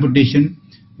 after amputation,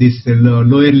 this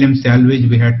lower limb salvage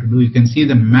we had to do. You can see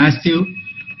the massive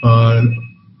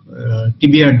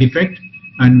tibia defect,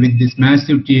 and with this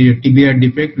massive tibia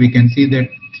defect, we can see that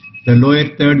the lower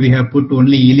third we have put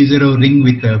only Elisero ring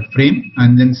with a frame,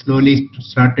 and then slowly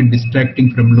started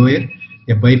distracting from lower.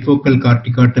 A bifocal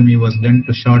corticotomy was done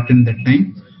to shorten the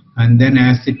time, and then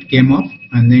as it came off,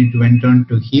 and then it went on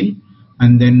to heal,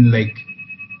 and then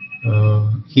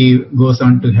he goes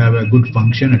on to have a good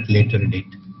function at later date.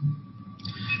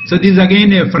 So this is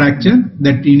again a fracture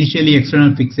that initially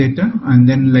external fixator, and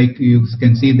then you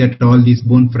can see that all these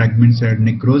bone fragments had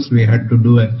necrosed. We had to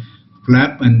do a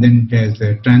flap, and then it has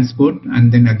a transport,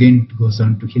 and then again it goes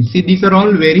on to heal. See, these are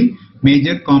all very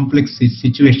major complex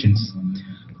situations.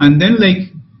 And then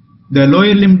the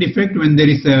lower limb defect, when there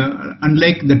is a,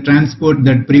 unlike the transport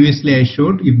that previously I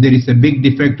showed, if there is a big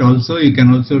defect also, you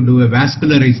can also do a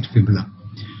vascularized fibula.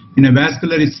 In a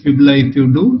vascularized fibula, if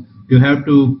you do, you have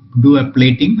to do a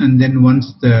plating, and then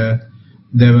once the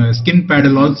skin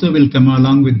paddle also will come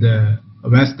along with the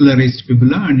vascularized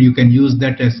fibula, and you can use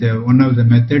that as one of the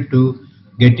method to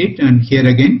get it, and here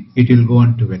again it will go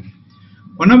on to well.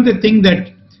 One of the thing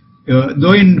that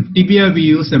though in tibia we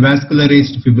use a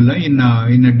vascularized fibula, in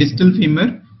a distal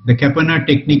femur, the Capana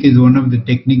technique is one of the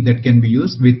technique that can be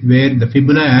used, with where the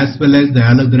fibula as well as the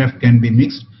allograft can be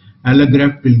mixed.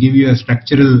 Allograft will give you a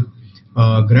structural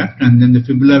graft, and then the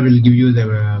fibula will give you the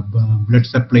blood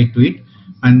supply to it,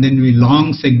 and then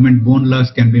long segment bone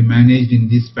loss can be managed in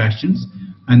these fashions,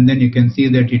 and then you can see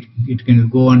that it can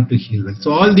go on to heal well.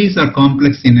 So all these are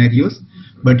complex scenarios,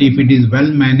 but if it is well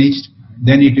managed,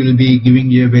 then it will be giving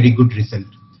you a very good result.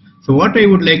 So what I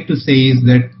would like to say is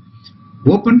that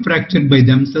open fracture by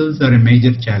themselves are a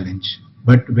major challenge,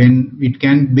 but when it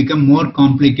can become more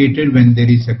complicated when there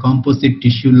is a composite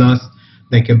tissue loss,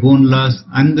 like a bone loss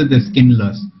and the skin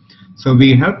loss. So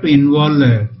we have to involve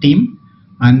a team,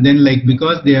 and then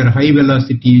because they are high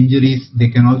velocity injuries, they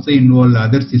can also involve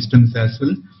other systems as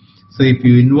well. So if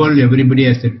you involve everybody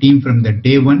as a team from the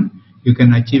day one, you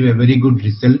can achieve a very good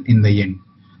result in the end.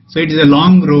 So it is a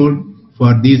long road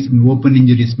for these open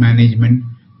injuries management,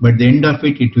 but the end of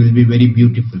it, it will be very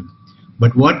beautiful.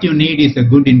 But what you need is a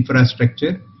good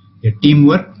infrastructure, a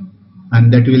teamwork,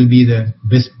 and that will be the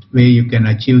best way you can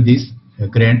achieve this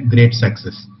great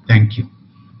success. Thank you.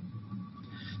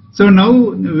 So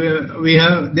now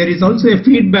there is also a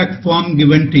feedback form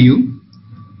given to you.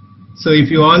 So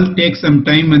if you all take some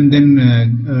time and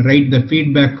then write the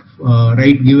feedback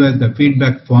give us the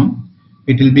feedback form,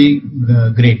 it will be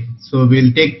great. So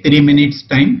we'll take 3 minutes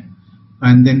time,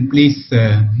 and then please,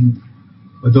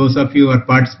 those of you who are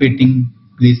participating,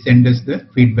 please send us the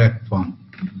feedback form.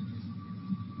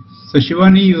 So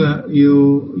Shivani,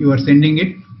 you are sending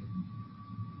it?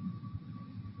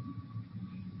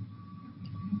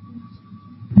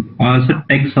 So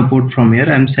tech support from here,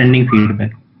 I'm sending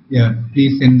feedback. Yeah,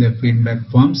 please send the feedback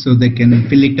form so they can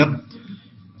fill it up.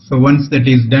 So once that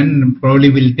is done, probably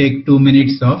we'll take 2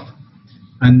 minutes off,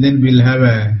 and then we'll have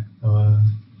a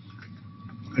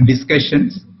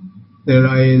discussions. There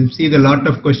I see the lot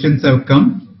of questions have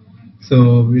come,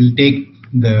 so we'll take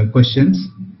the questions.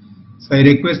 So I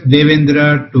request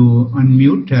Devendra to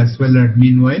unmute as well as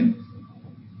meanwhile.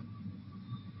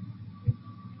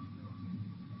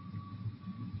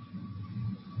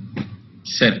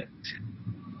 Sir.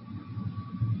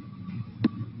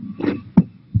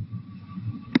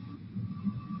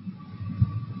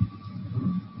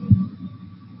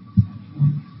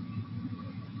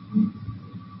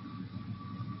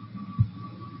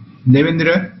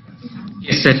 Devendra?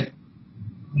 Yes, sir.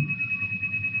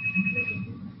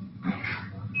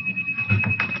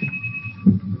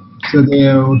 So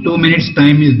the 2 minutes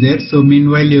time is there. So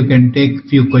meanwhile, you can take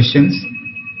few questions.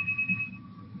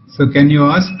 So can you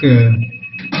ask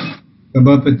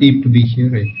Sabapati to be here?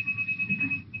 Right?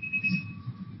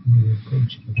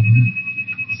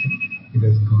 It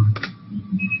has gone.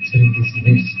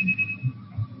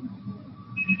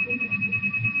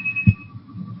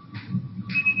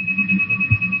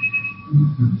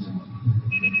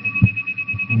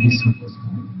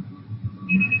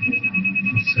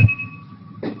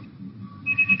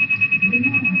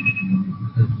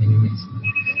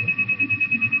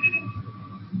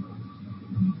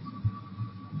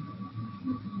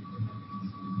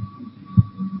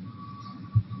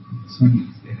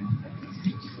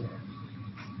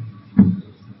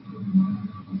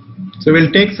 So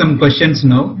we'll take some questions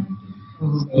now.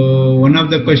 So one of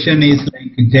the question is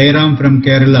like Jairam from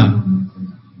Kerala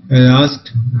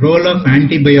asked role of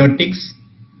antibiotics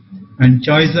and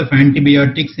choice of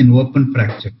antibiotics in open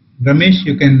fracture. Ramesh,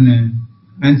 you can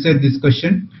answer this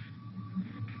question.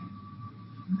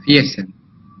 Yes, sir.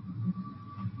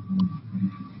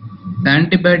 The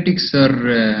antibiotics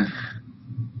are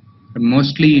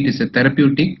mostly it is a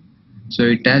therapeutic, so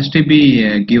it has to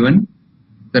be given.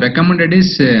 The recommended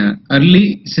is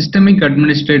early systemic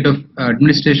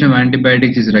administration of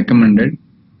antibiotics is recommended.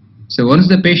 So once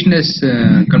the patient has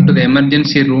come to the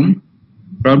emergency room,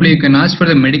 probably you can ask for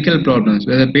the medical problems,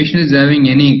 whether the patient is having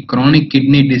any chronic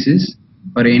kidney disease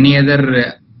or any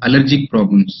other allergic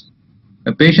problems.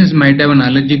 A patient might have an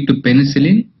allergic to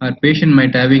penicillin, or patient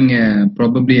might having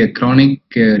probably a chronic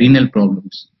renal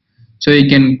problems. So you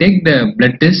can take the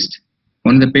blood test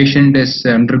when the patient is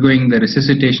undergoing the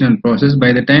resuscitation process.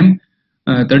 By the time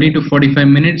 30 to 45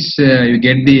 minutes, you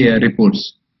get the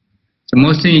reports. So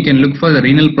mostly you can look for the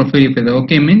renal profile. If the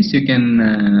okay means you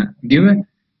can give a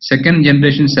second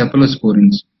generation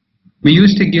cephalosporins. We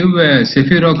used to give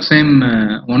cefuroxime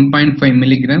 1.5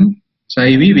 milligram. So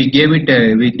IV we gave it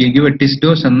we give a test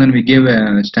dose, and then we gave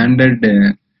a standard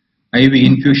IV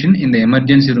infusion in the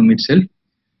emergency room itself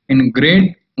in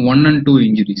grade 1 and 2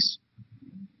 injuries.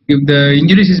 If the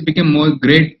injuries has become more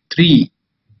grade 3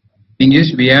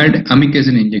 injuries, we add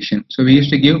amikacin injection. So we used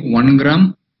to give 1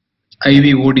 gram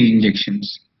IV OD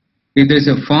injections. If there is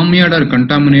a farmyard or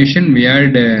contamination, we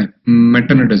add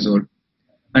metronidazole.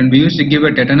 And we used to give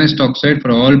a tetanus toxoid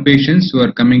for all patients who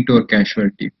are coming to a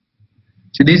casualty.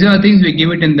 So these are things we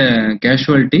give it in the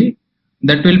casualty.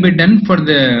 That will be done for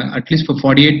at least for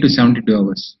 48 to 72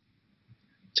 hours.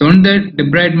 So when the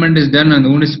debridement is done and the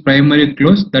wound is primarily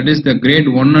closed, that is the grade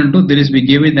 1 and 2, there is we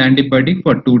give it the antibiotic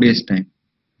for 2 days time.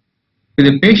 If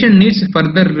the patient needs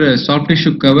further soft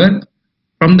tissue cover,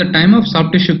 from the time of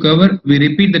soft tissue cover, we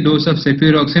repeat the dose of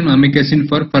cefuroxime amikacin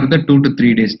for further 2 to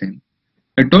 3 days time.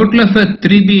 A total of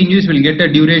 3B injuries will get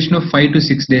a duration of 5 to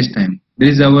 6 days time. This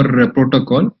is our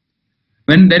protocol.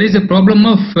 When there is a problem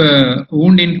of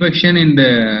wound infection in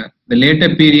the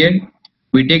later period,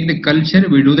 we take the culture,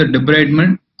 we do the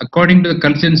debridement. According to the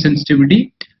culture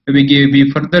sensitivity,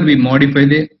 we modify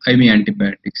the IV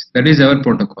antibiotics. That is our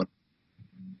protocol.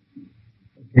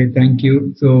 Okay, thank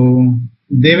you. So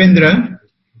Devendra.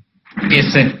 Yes,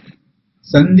 sir.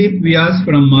 Sandeep Vyas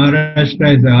from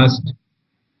Maharashtra has asked,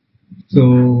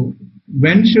 so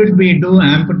when should we do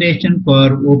amputation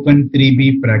for open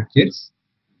 3B fractures?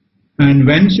 And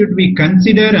when should we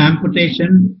consider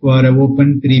amputation for an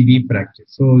open 3B fracture?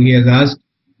 So he has asked,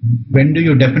 when do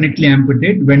you definitely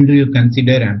amputate? When do you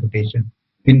consider amputation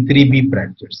in 3B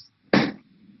fractures?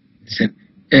 Sir.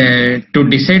 To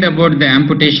decide about the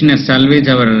amputation or salvage,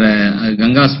 our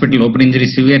Ganga Hospital open injury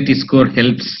severity score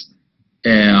helps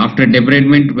after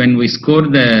debridement when we score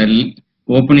the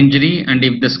open injury, and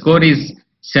if the score is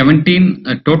 17,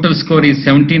 total score is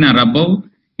 17 or above,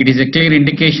 it is a clear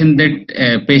indication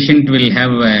that patient will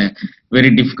have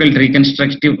very difficult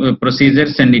reconstructive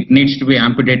procedures and it needs to be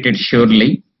amputated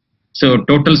surely. So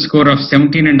total score of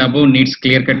 17 and above needs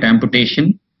clear-cut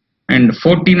amputation, and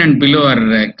 14 and below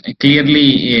are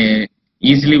clearly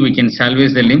easily we can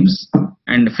salvage the limbs,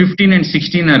 and 15 and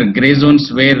 16 are gray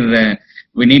zones where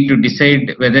we need to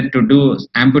decide whether to do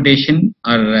amputation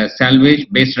or salvage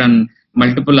based on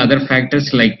multiple other factors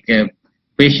like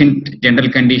patient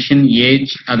general condition,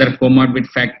 age, other comorbid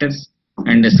factors,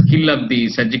 and the skill of the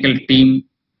surgical team,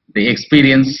 the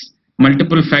experience.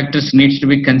 Multiple factors needs to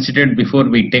be considered before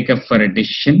we take up for a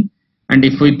decision. And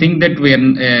if we think that we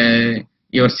are,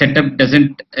 your setup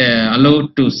doesn't allow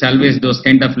to salvage those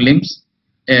kind of limbs,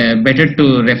 better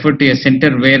to refer to a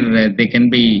center where they can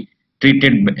be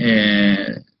treated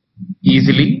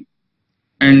easily.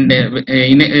 And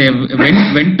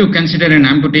when to consider an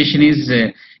amputation is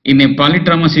in a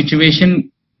polytrauma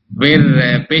situation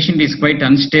where patient is quite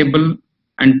unstable,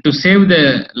 and to save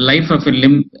the life of a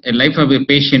limb, life of a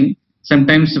patient,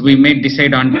 sometimes we may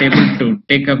decide on table to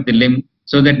take up the limb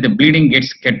so that the bleeding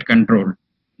gets controlled.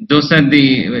 Those are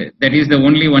that is the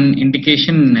only one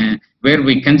indication where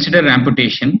we consider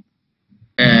amputation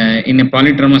in a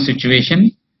polytrauma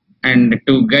situation. And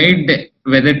to guide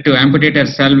whether to amputate or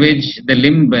salvage the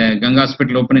limb, Ganga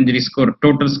Hospital open injury score,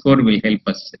 total score will help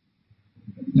us.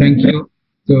 Thank you.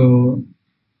 So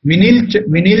Vinil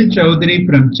Chowdhury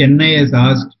from Chennai has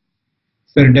asked,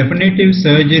 sir, definitive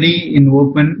surgery in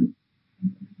open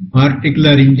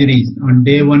articular injuries on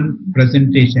day one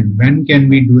presentation, when can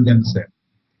we do them, sir?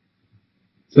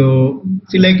 So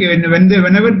see, like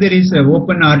whenever there is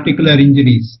open articular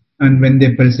injuries and when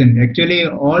they present, actually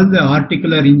all the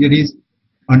articular injuries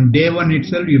on day one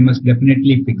itself, you must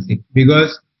definitely fix it,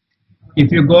 because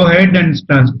if you go ahead and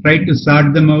try to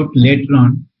sort them out later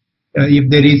on, if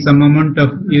there is some amount of,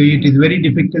 it is very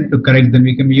difficult to correct them.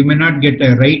 You may not get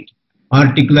a right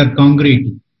articular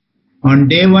congruity. On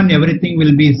day one, everything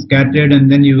will be scattered and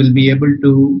then you will be able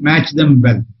to match them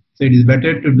well. So it is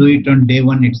better to do it on day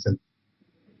one itself.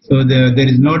 So there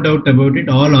is no doubt about it.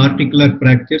 All articular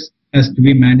fractures has to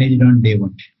be managed on day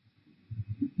one.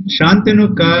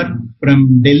 Shantanu Kar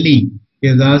from Delhi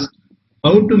has asked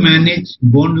how to manage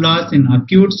bone loss in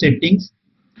acute settings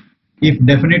if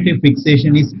definitive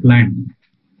fixation is planned.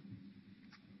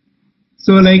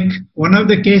 So like one of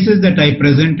the cases that I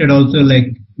presented also,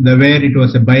 like where it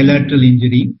was a bilateral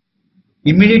injury,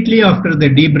 immediately after the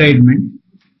debridement,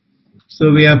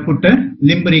 so we have put a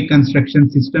limb reconstruction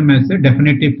system as a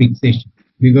definitive fixation,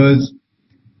 because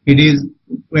it is,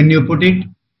 when you put it,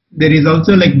 there is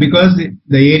also like, because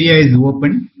the area is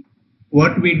open,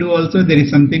 what we do also, there is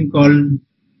something called,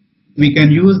 we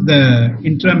can use the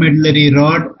intramedullary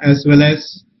rod as well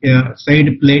as a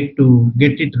side plate to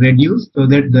get it reduced so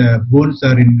that the bones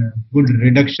are in good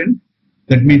reduction.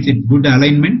 That means it's good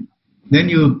alignment. Then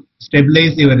you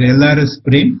stabilize your LRS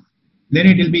frame. Then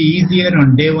it will be easier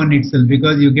on day one itself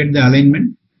because you get the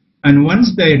alignment. And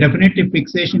once the definitive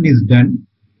fixation is done,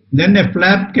 then a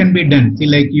flap can be done. See,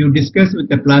 like you discuss with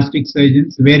the plastic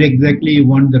surgeons where exactly you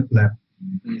want the flap.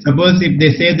 Suppose if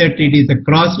they say that it is a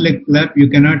cross leg flap, you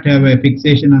cannot have a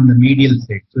fixation on the medial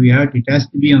side. So it has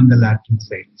to be on the lateral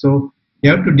side. So you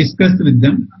have to discuss with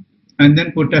them and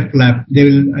then put a flap. They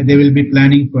will be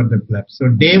planning for the flap. So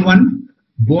day one,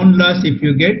 bone loss, if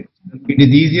you get, it is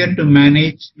easier to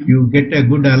manage. You get a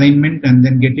good alignment and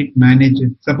then get it managed.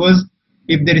 Suppose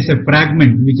if there is a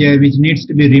fragment which needs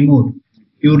to be removed,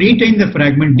 you retain the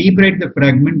fragment, debride the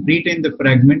fragment, retain the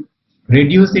fragment,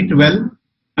 reduce it well,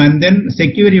 and then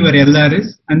secure your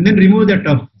LRS and then remove that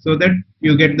off so that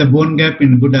you get the bone gap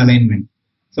in good alignment.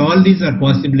 So all these are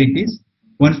possibilities.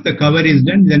 Once the cover is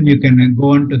done, then you can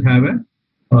go on to have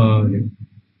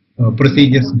a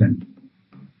procedures done.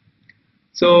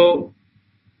 So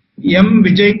M.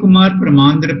 Vijay Kumar from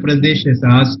Andhra Pradesh has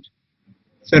asked,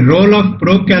 the role of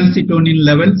procalcitonin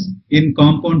levels in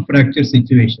compound fracture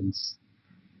situations.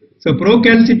 So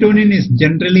procalcitonin is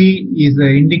generally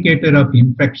an indicator of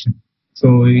infection.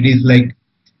 So it is like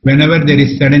whenever there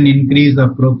is sudden increase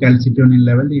of procalcitonin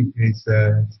level, it is,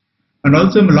 and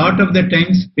also a lot of the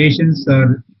times patients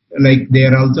are like they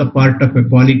are also part of a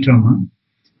polytrauma.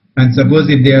 And suppose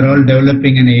if they are all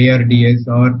developing an ARDS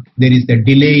or there is a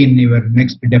delay in your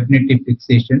next definitive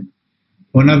fixation,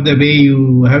 one of the way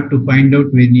you have to find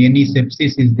out when any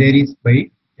sepsis is there is by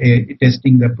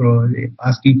testing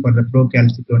asking for the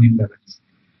procalcitonin levels.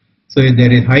 So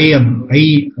there is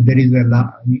there is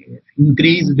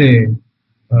increased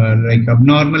like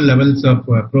abnormal levels of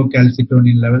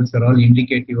procalcitonin levels are all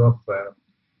indicative of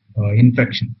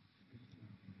infection.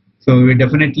 So we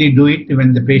definitely do it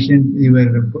when the patient,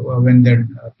 when the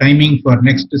timing for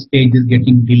next stage is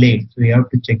getting delayed. So we have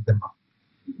to check them out.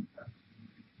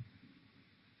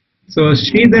 So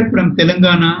Sridhar from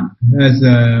Telangana has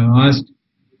asked,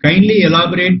 kindly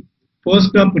elaborate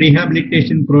post-op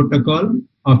rehabilitation protocol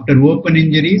after open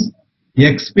injuries,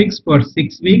 X-fix for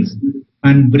 6 weeks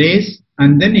and brace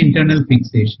and then internal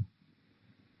fixation.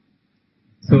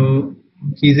 So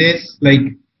she says, like,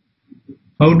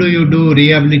 how do you do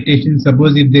rehabilitation?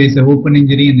 Suppose if there is an open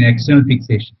injury and external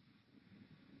fixation.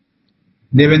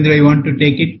 Devendra, you want to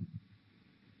take it?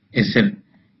 Yes, sir.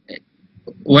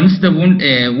 Once the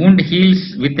wound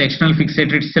heals with the external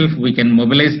fixator itself, we can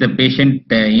mobilize the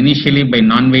patient initially by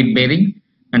non-weight bearing,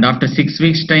 and after 6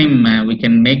 weeks time, we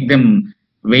can make them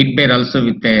weight bear also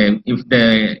with if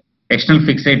the external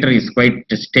fixator is quite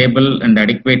stable and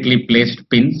adequately placed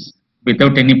pins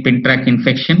without any pin track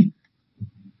infection.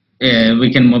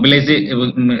 We can mobilize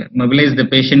the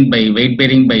patient by weight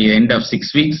bearing by the end of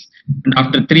 6 weeks, and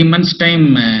after 3 months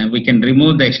time, we can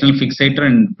remove the external fixator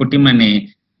and put him on a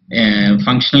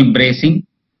functional bracing,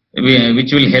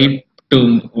 which will help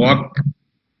to walk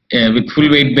with full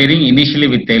weight bearing. Initially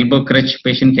with the elbow crutch,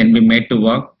 patient can be made to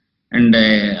walk, and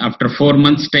after 4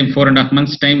 months time, 4.5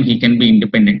 months time, he can be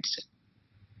independent.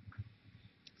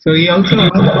 So he also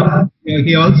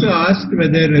asked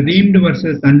whether reamed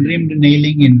versus unreamed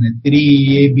nailing in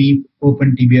 3AB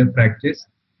open tibia fractures.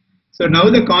 So now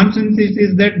the consensus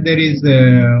is that there is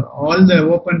all the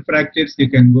open fractures you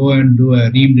can go and do a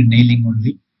reamed nailing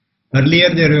only. Earlier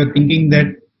they were thinking that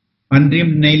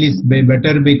unreamed nail is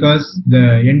better because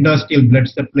the endosteal blood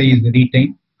supply is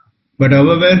retained. But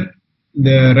however,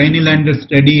 the Rhinelander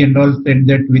study and all said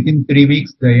that within 3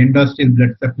 weeks the endosteal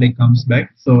blood supply comes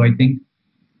back. So I think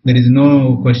there is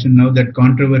no question now, that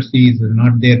controversy is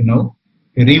not there now.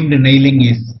 Reamed nailing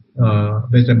is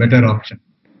a better option.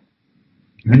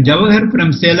 And Jawahar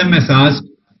from Salem has asked,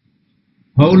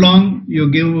 how long you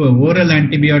give oral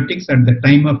antibiotics at the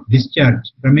time of discharge?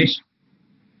 Ramesh?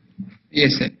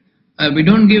 Yes, sir. We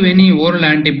don't give any oral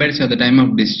antibiotics at the time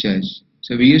of discharge.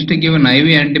 So we used to give an IV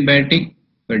antibiotic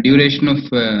for a duration of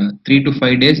 3 to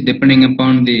 5 days, depending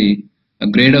upon the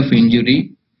grade of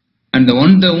injury. And the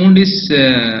wound is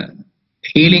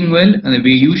healing well, and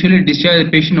we usually discharge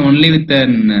the patient only with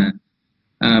an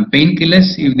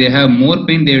painkillers. If they have more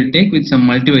pain, they will take with some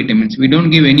multivitamins. We don't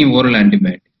give any oral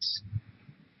antibiotics.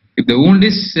 If the wound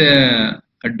is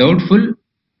doubtful,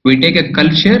 we take a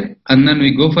culture and then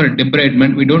we go for a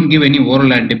debridement. We don't give any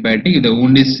oral antibiotic if the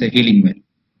wound is healing well.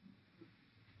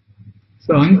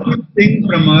 So Ankit Singh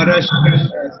from Maharashtra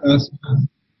has asked,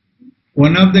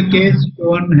 one of the case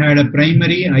shown had a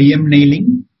primary IM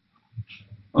nailing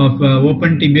of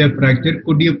open tibia fracture.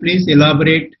 Could you please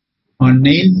elaborate on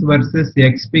nails versus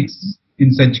X-fix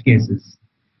in such cases?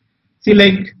 See,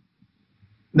 like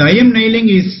the IM nailing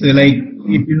is like,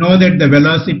 if you know that the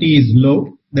velocity is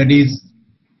low, that is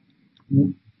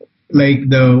like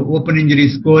the open injury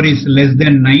score is less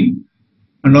than 9,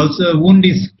 and also wound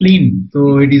is clean,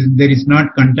 so there is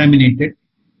not contaminated.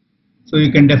 So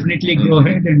you can definitely go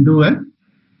ahead and do a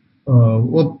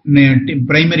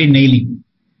primary nailing.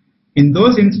 In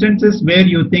those instances where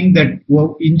you think that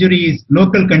injury is,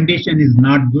 local condition is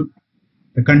not good,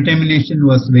 the contamination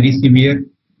was very severe,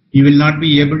 you will not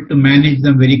be able to manage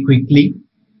them very quickly.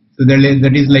 So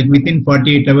that is like within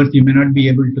 48 hours you may not be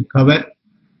able to cover.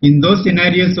 In those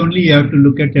scenarios only you have to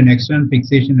look at an external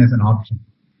fixation as an option.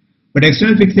 But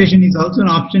external fixation is also an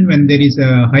option when there is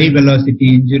a high velocity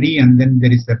injury and then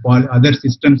there is other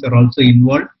systems are also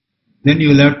involved. Then you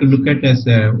will have to look at as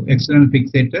an external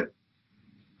fixator.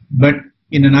 But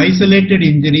in an isolated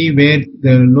injury where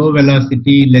the low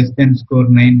velocity less than score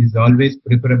 9 is always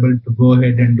preferable to go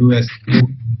ahead and do a screw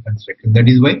reconstruction. That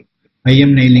is why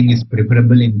IM nailing is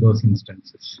preferable in those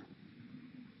instances.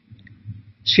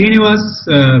 Srinivas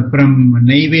from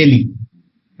Neyveli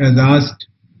has asked,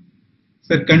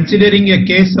 sir, considering a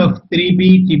case of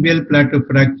 3B tibial plateau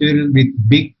fracture with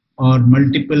big or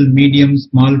multiple medium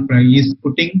small is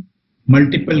putting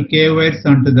multiple K-wires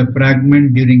onto the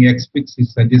fragment during X-fix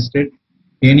is suggested.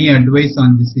 Any advice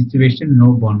on this situation?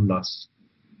 No bone loss.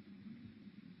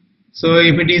 So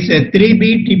if it is a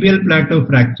 3B tibial plateau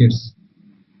fractures,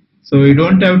 so you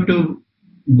don't have to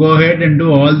go ahead and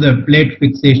do all the plate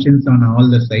fixations on all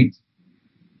the sides.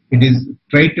 It is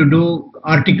try to do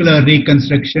articular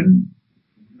reconstruction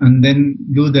and then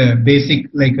do the basic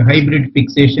like hybrid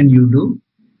fixation you do,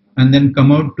 and then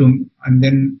come out to and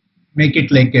then make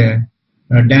it like a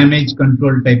damage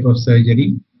control type of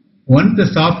surgery. Once the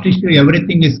soft tissue,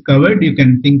 everything is covered, you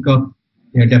can think of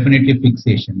definitely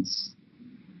fixations.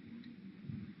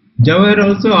 Jawahar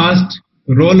also asked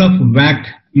role of VAC,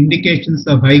 indications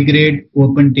of high-grade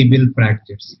open tibial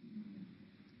fractures.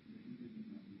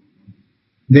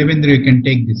 Devendra, you can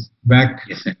take this. VAC.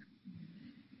 Yes, sir.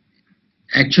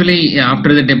 Actually,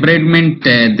 after the debridement,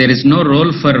 there is no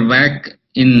role for VAC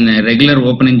in regular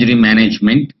open injury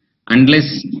management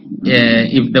unless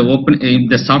if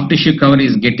the soft tissue cover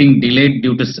is getting delayed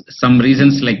due to some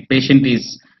reasons, like patient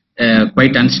is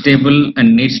quite unstable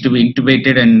and needs to be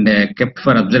intubated and kept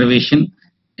for observation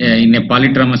in a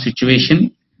polytrauma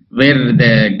situation where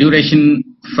the duration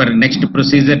for next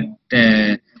procedure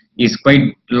is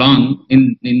quite long.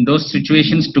 In those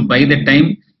situations, to buy the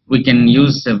time, we can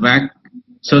use VAC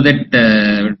so that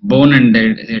the bone and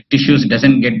the tissues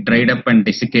doesn't get dried up and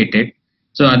desiccated.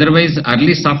 So otherwise,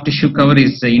 early soft tissue cover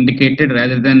is indicated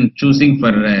rather than choosing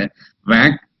for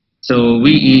VAC. So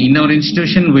we, in our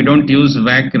institution, we don't use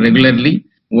VAC regularly,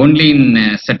 only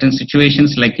in certain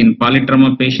situations like in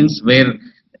polytrauma patients where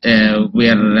we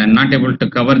are not able to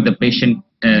cover the patient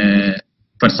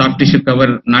for soft tissue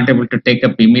cover, not able to take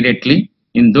up immediately.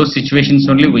 In those situations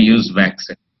only we use VAC.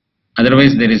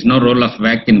 Otherwise, there is no role of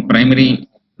VAC in primary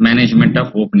management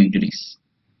of open injuries.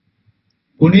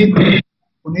 Puneet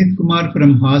Kumar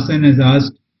from Hassan has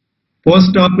asked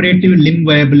post-operative limb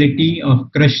viability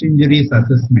of crush injuries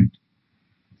assessment.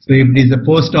 So if it is a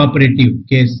post-operative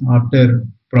case, after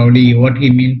probably what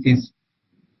he means is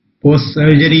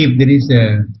post-surgery, if there is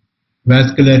a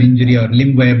vascular injury or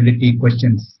limb viability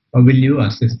questions, how will you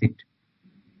assess it?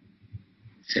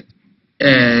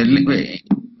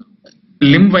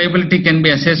 Limb viability can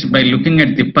be assessed by looking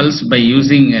at the pulse by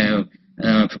using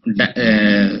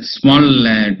small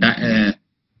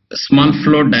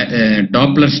flow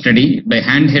Doppler study by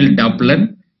handheld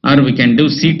Doppler, or we can do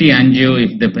CT angio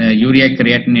if the urea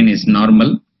creatinine is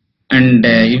normal. And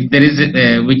if there is,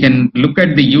 we can look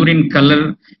at the urine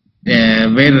color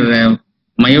where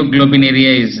myoglobin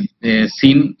area is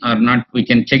seen or not. We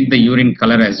can check the urine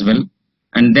color as well.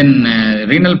 And then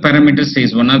renal parameters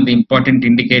is one of the important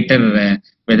indicator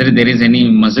whether there is any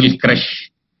muscle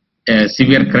crush,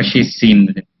 severe crush is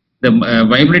seen. The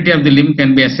viability of the limb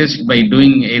can be assessed by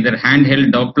doing either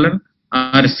handheld Doppler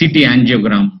or CT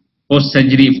angiogram.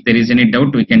 Post-surgery, if there is any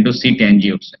doubt, we can do CT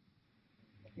angio.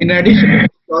 In addition,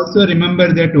 also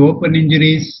remember that open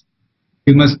injuries,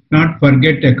 you must not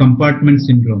forget a compartment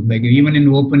syndrome. Like even in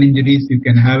open injuries, you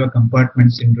can have a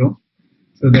compartment syndrome.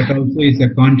 So that also is a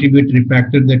contributory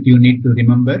factor that you need to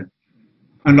remember.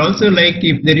 And also, like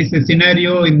if there is a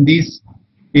scenario in this,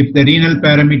 if the renal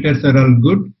parameters are all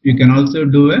good, you can also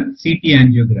do a CT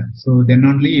angiogram. So then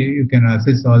only you can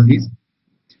assess all these,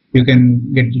 you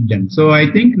can get it done. So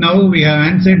I think now we have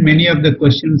answered many of the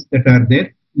questions that are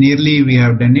there. Nearly we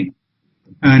have done it,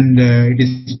 and it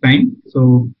is time.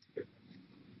 So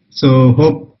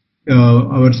hope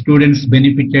our students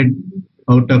benefited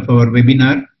out of our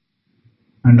webinar.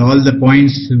 And all the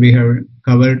points we have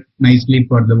covered nicely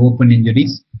for the open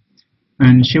injuries.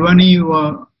 And Shivani,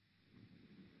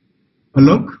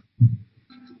 Alok,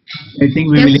 I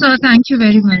think we will. Yes, sir. Thank you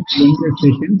very much.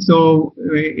 Session. So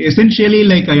essentially,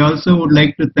 like I also would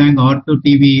like to thank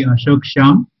OrthoTV Ashok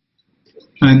Sham,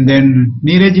 and then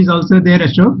Neeraj is also there.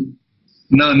 Ashok?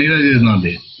 No, Neeraj is not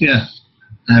there. Yeah,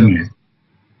 I'm here.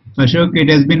 Ashok, it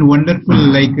has been wonderful.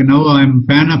 Like now, I'm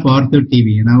fan of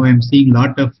OrthoTV. Now I'm seeing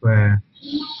lot of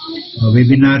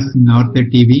webinars in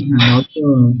OrthoTV, and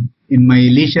also in my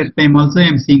leisure time also I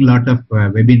am seeing lot of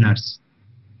webinars.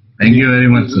 Thank you very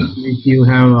much, sir. If you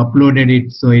have uploaded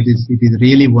it, so it is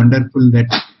really wonderful that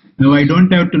now I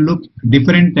don't have to look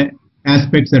different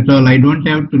aspects at all. I don't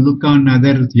have to look on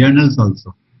other journals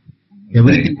also.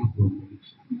 Everything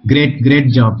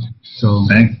great job. So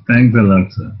thanks a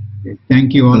lot, sir.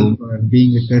 Thank you all for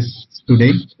being with us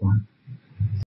today.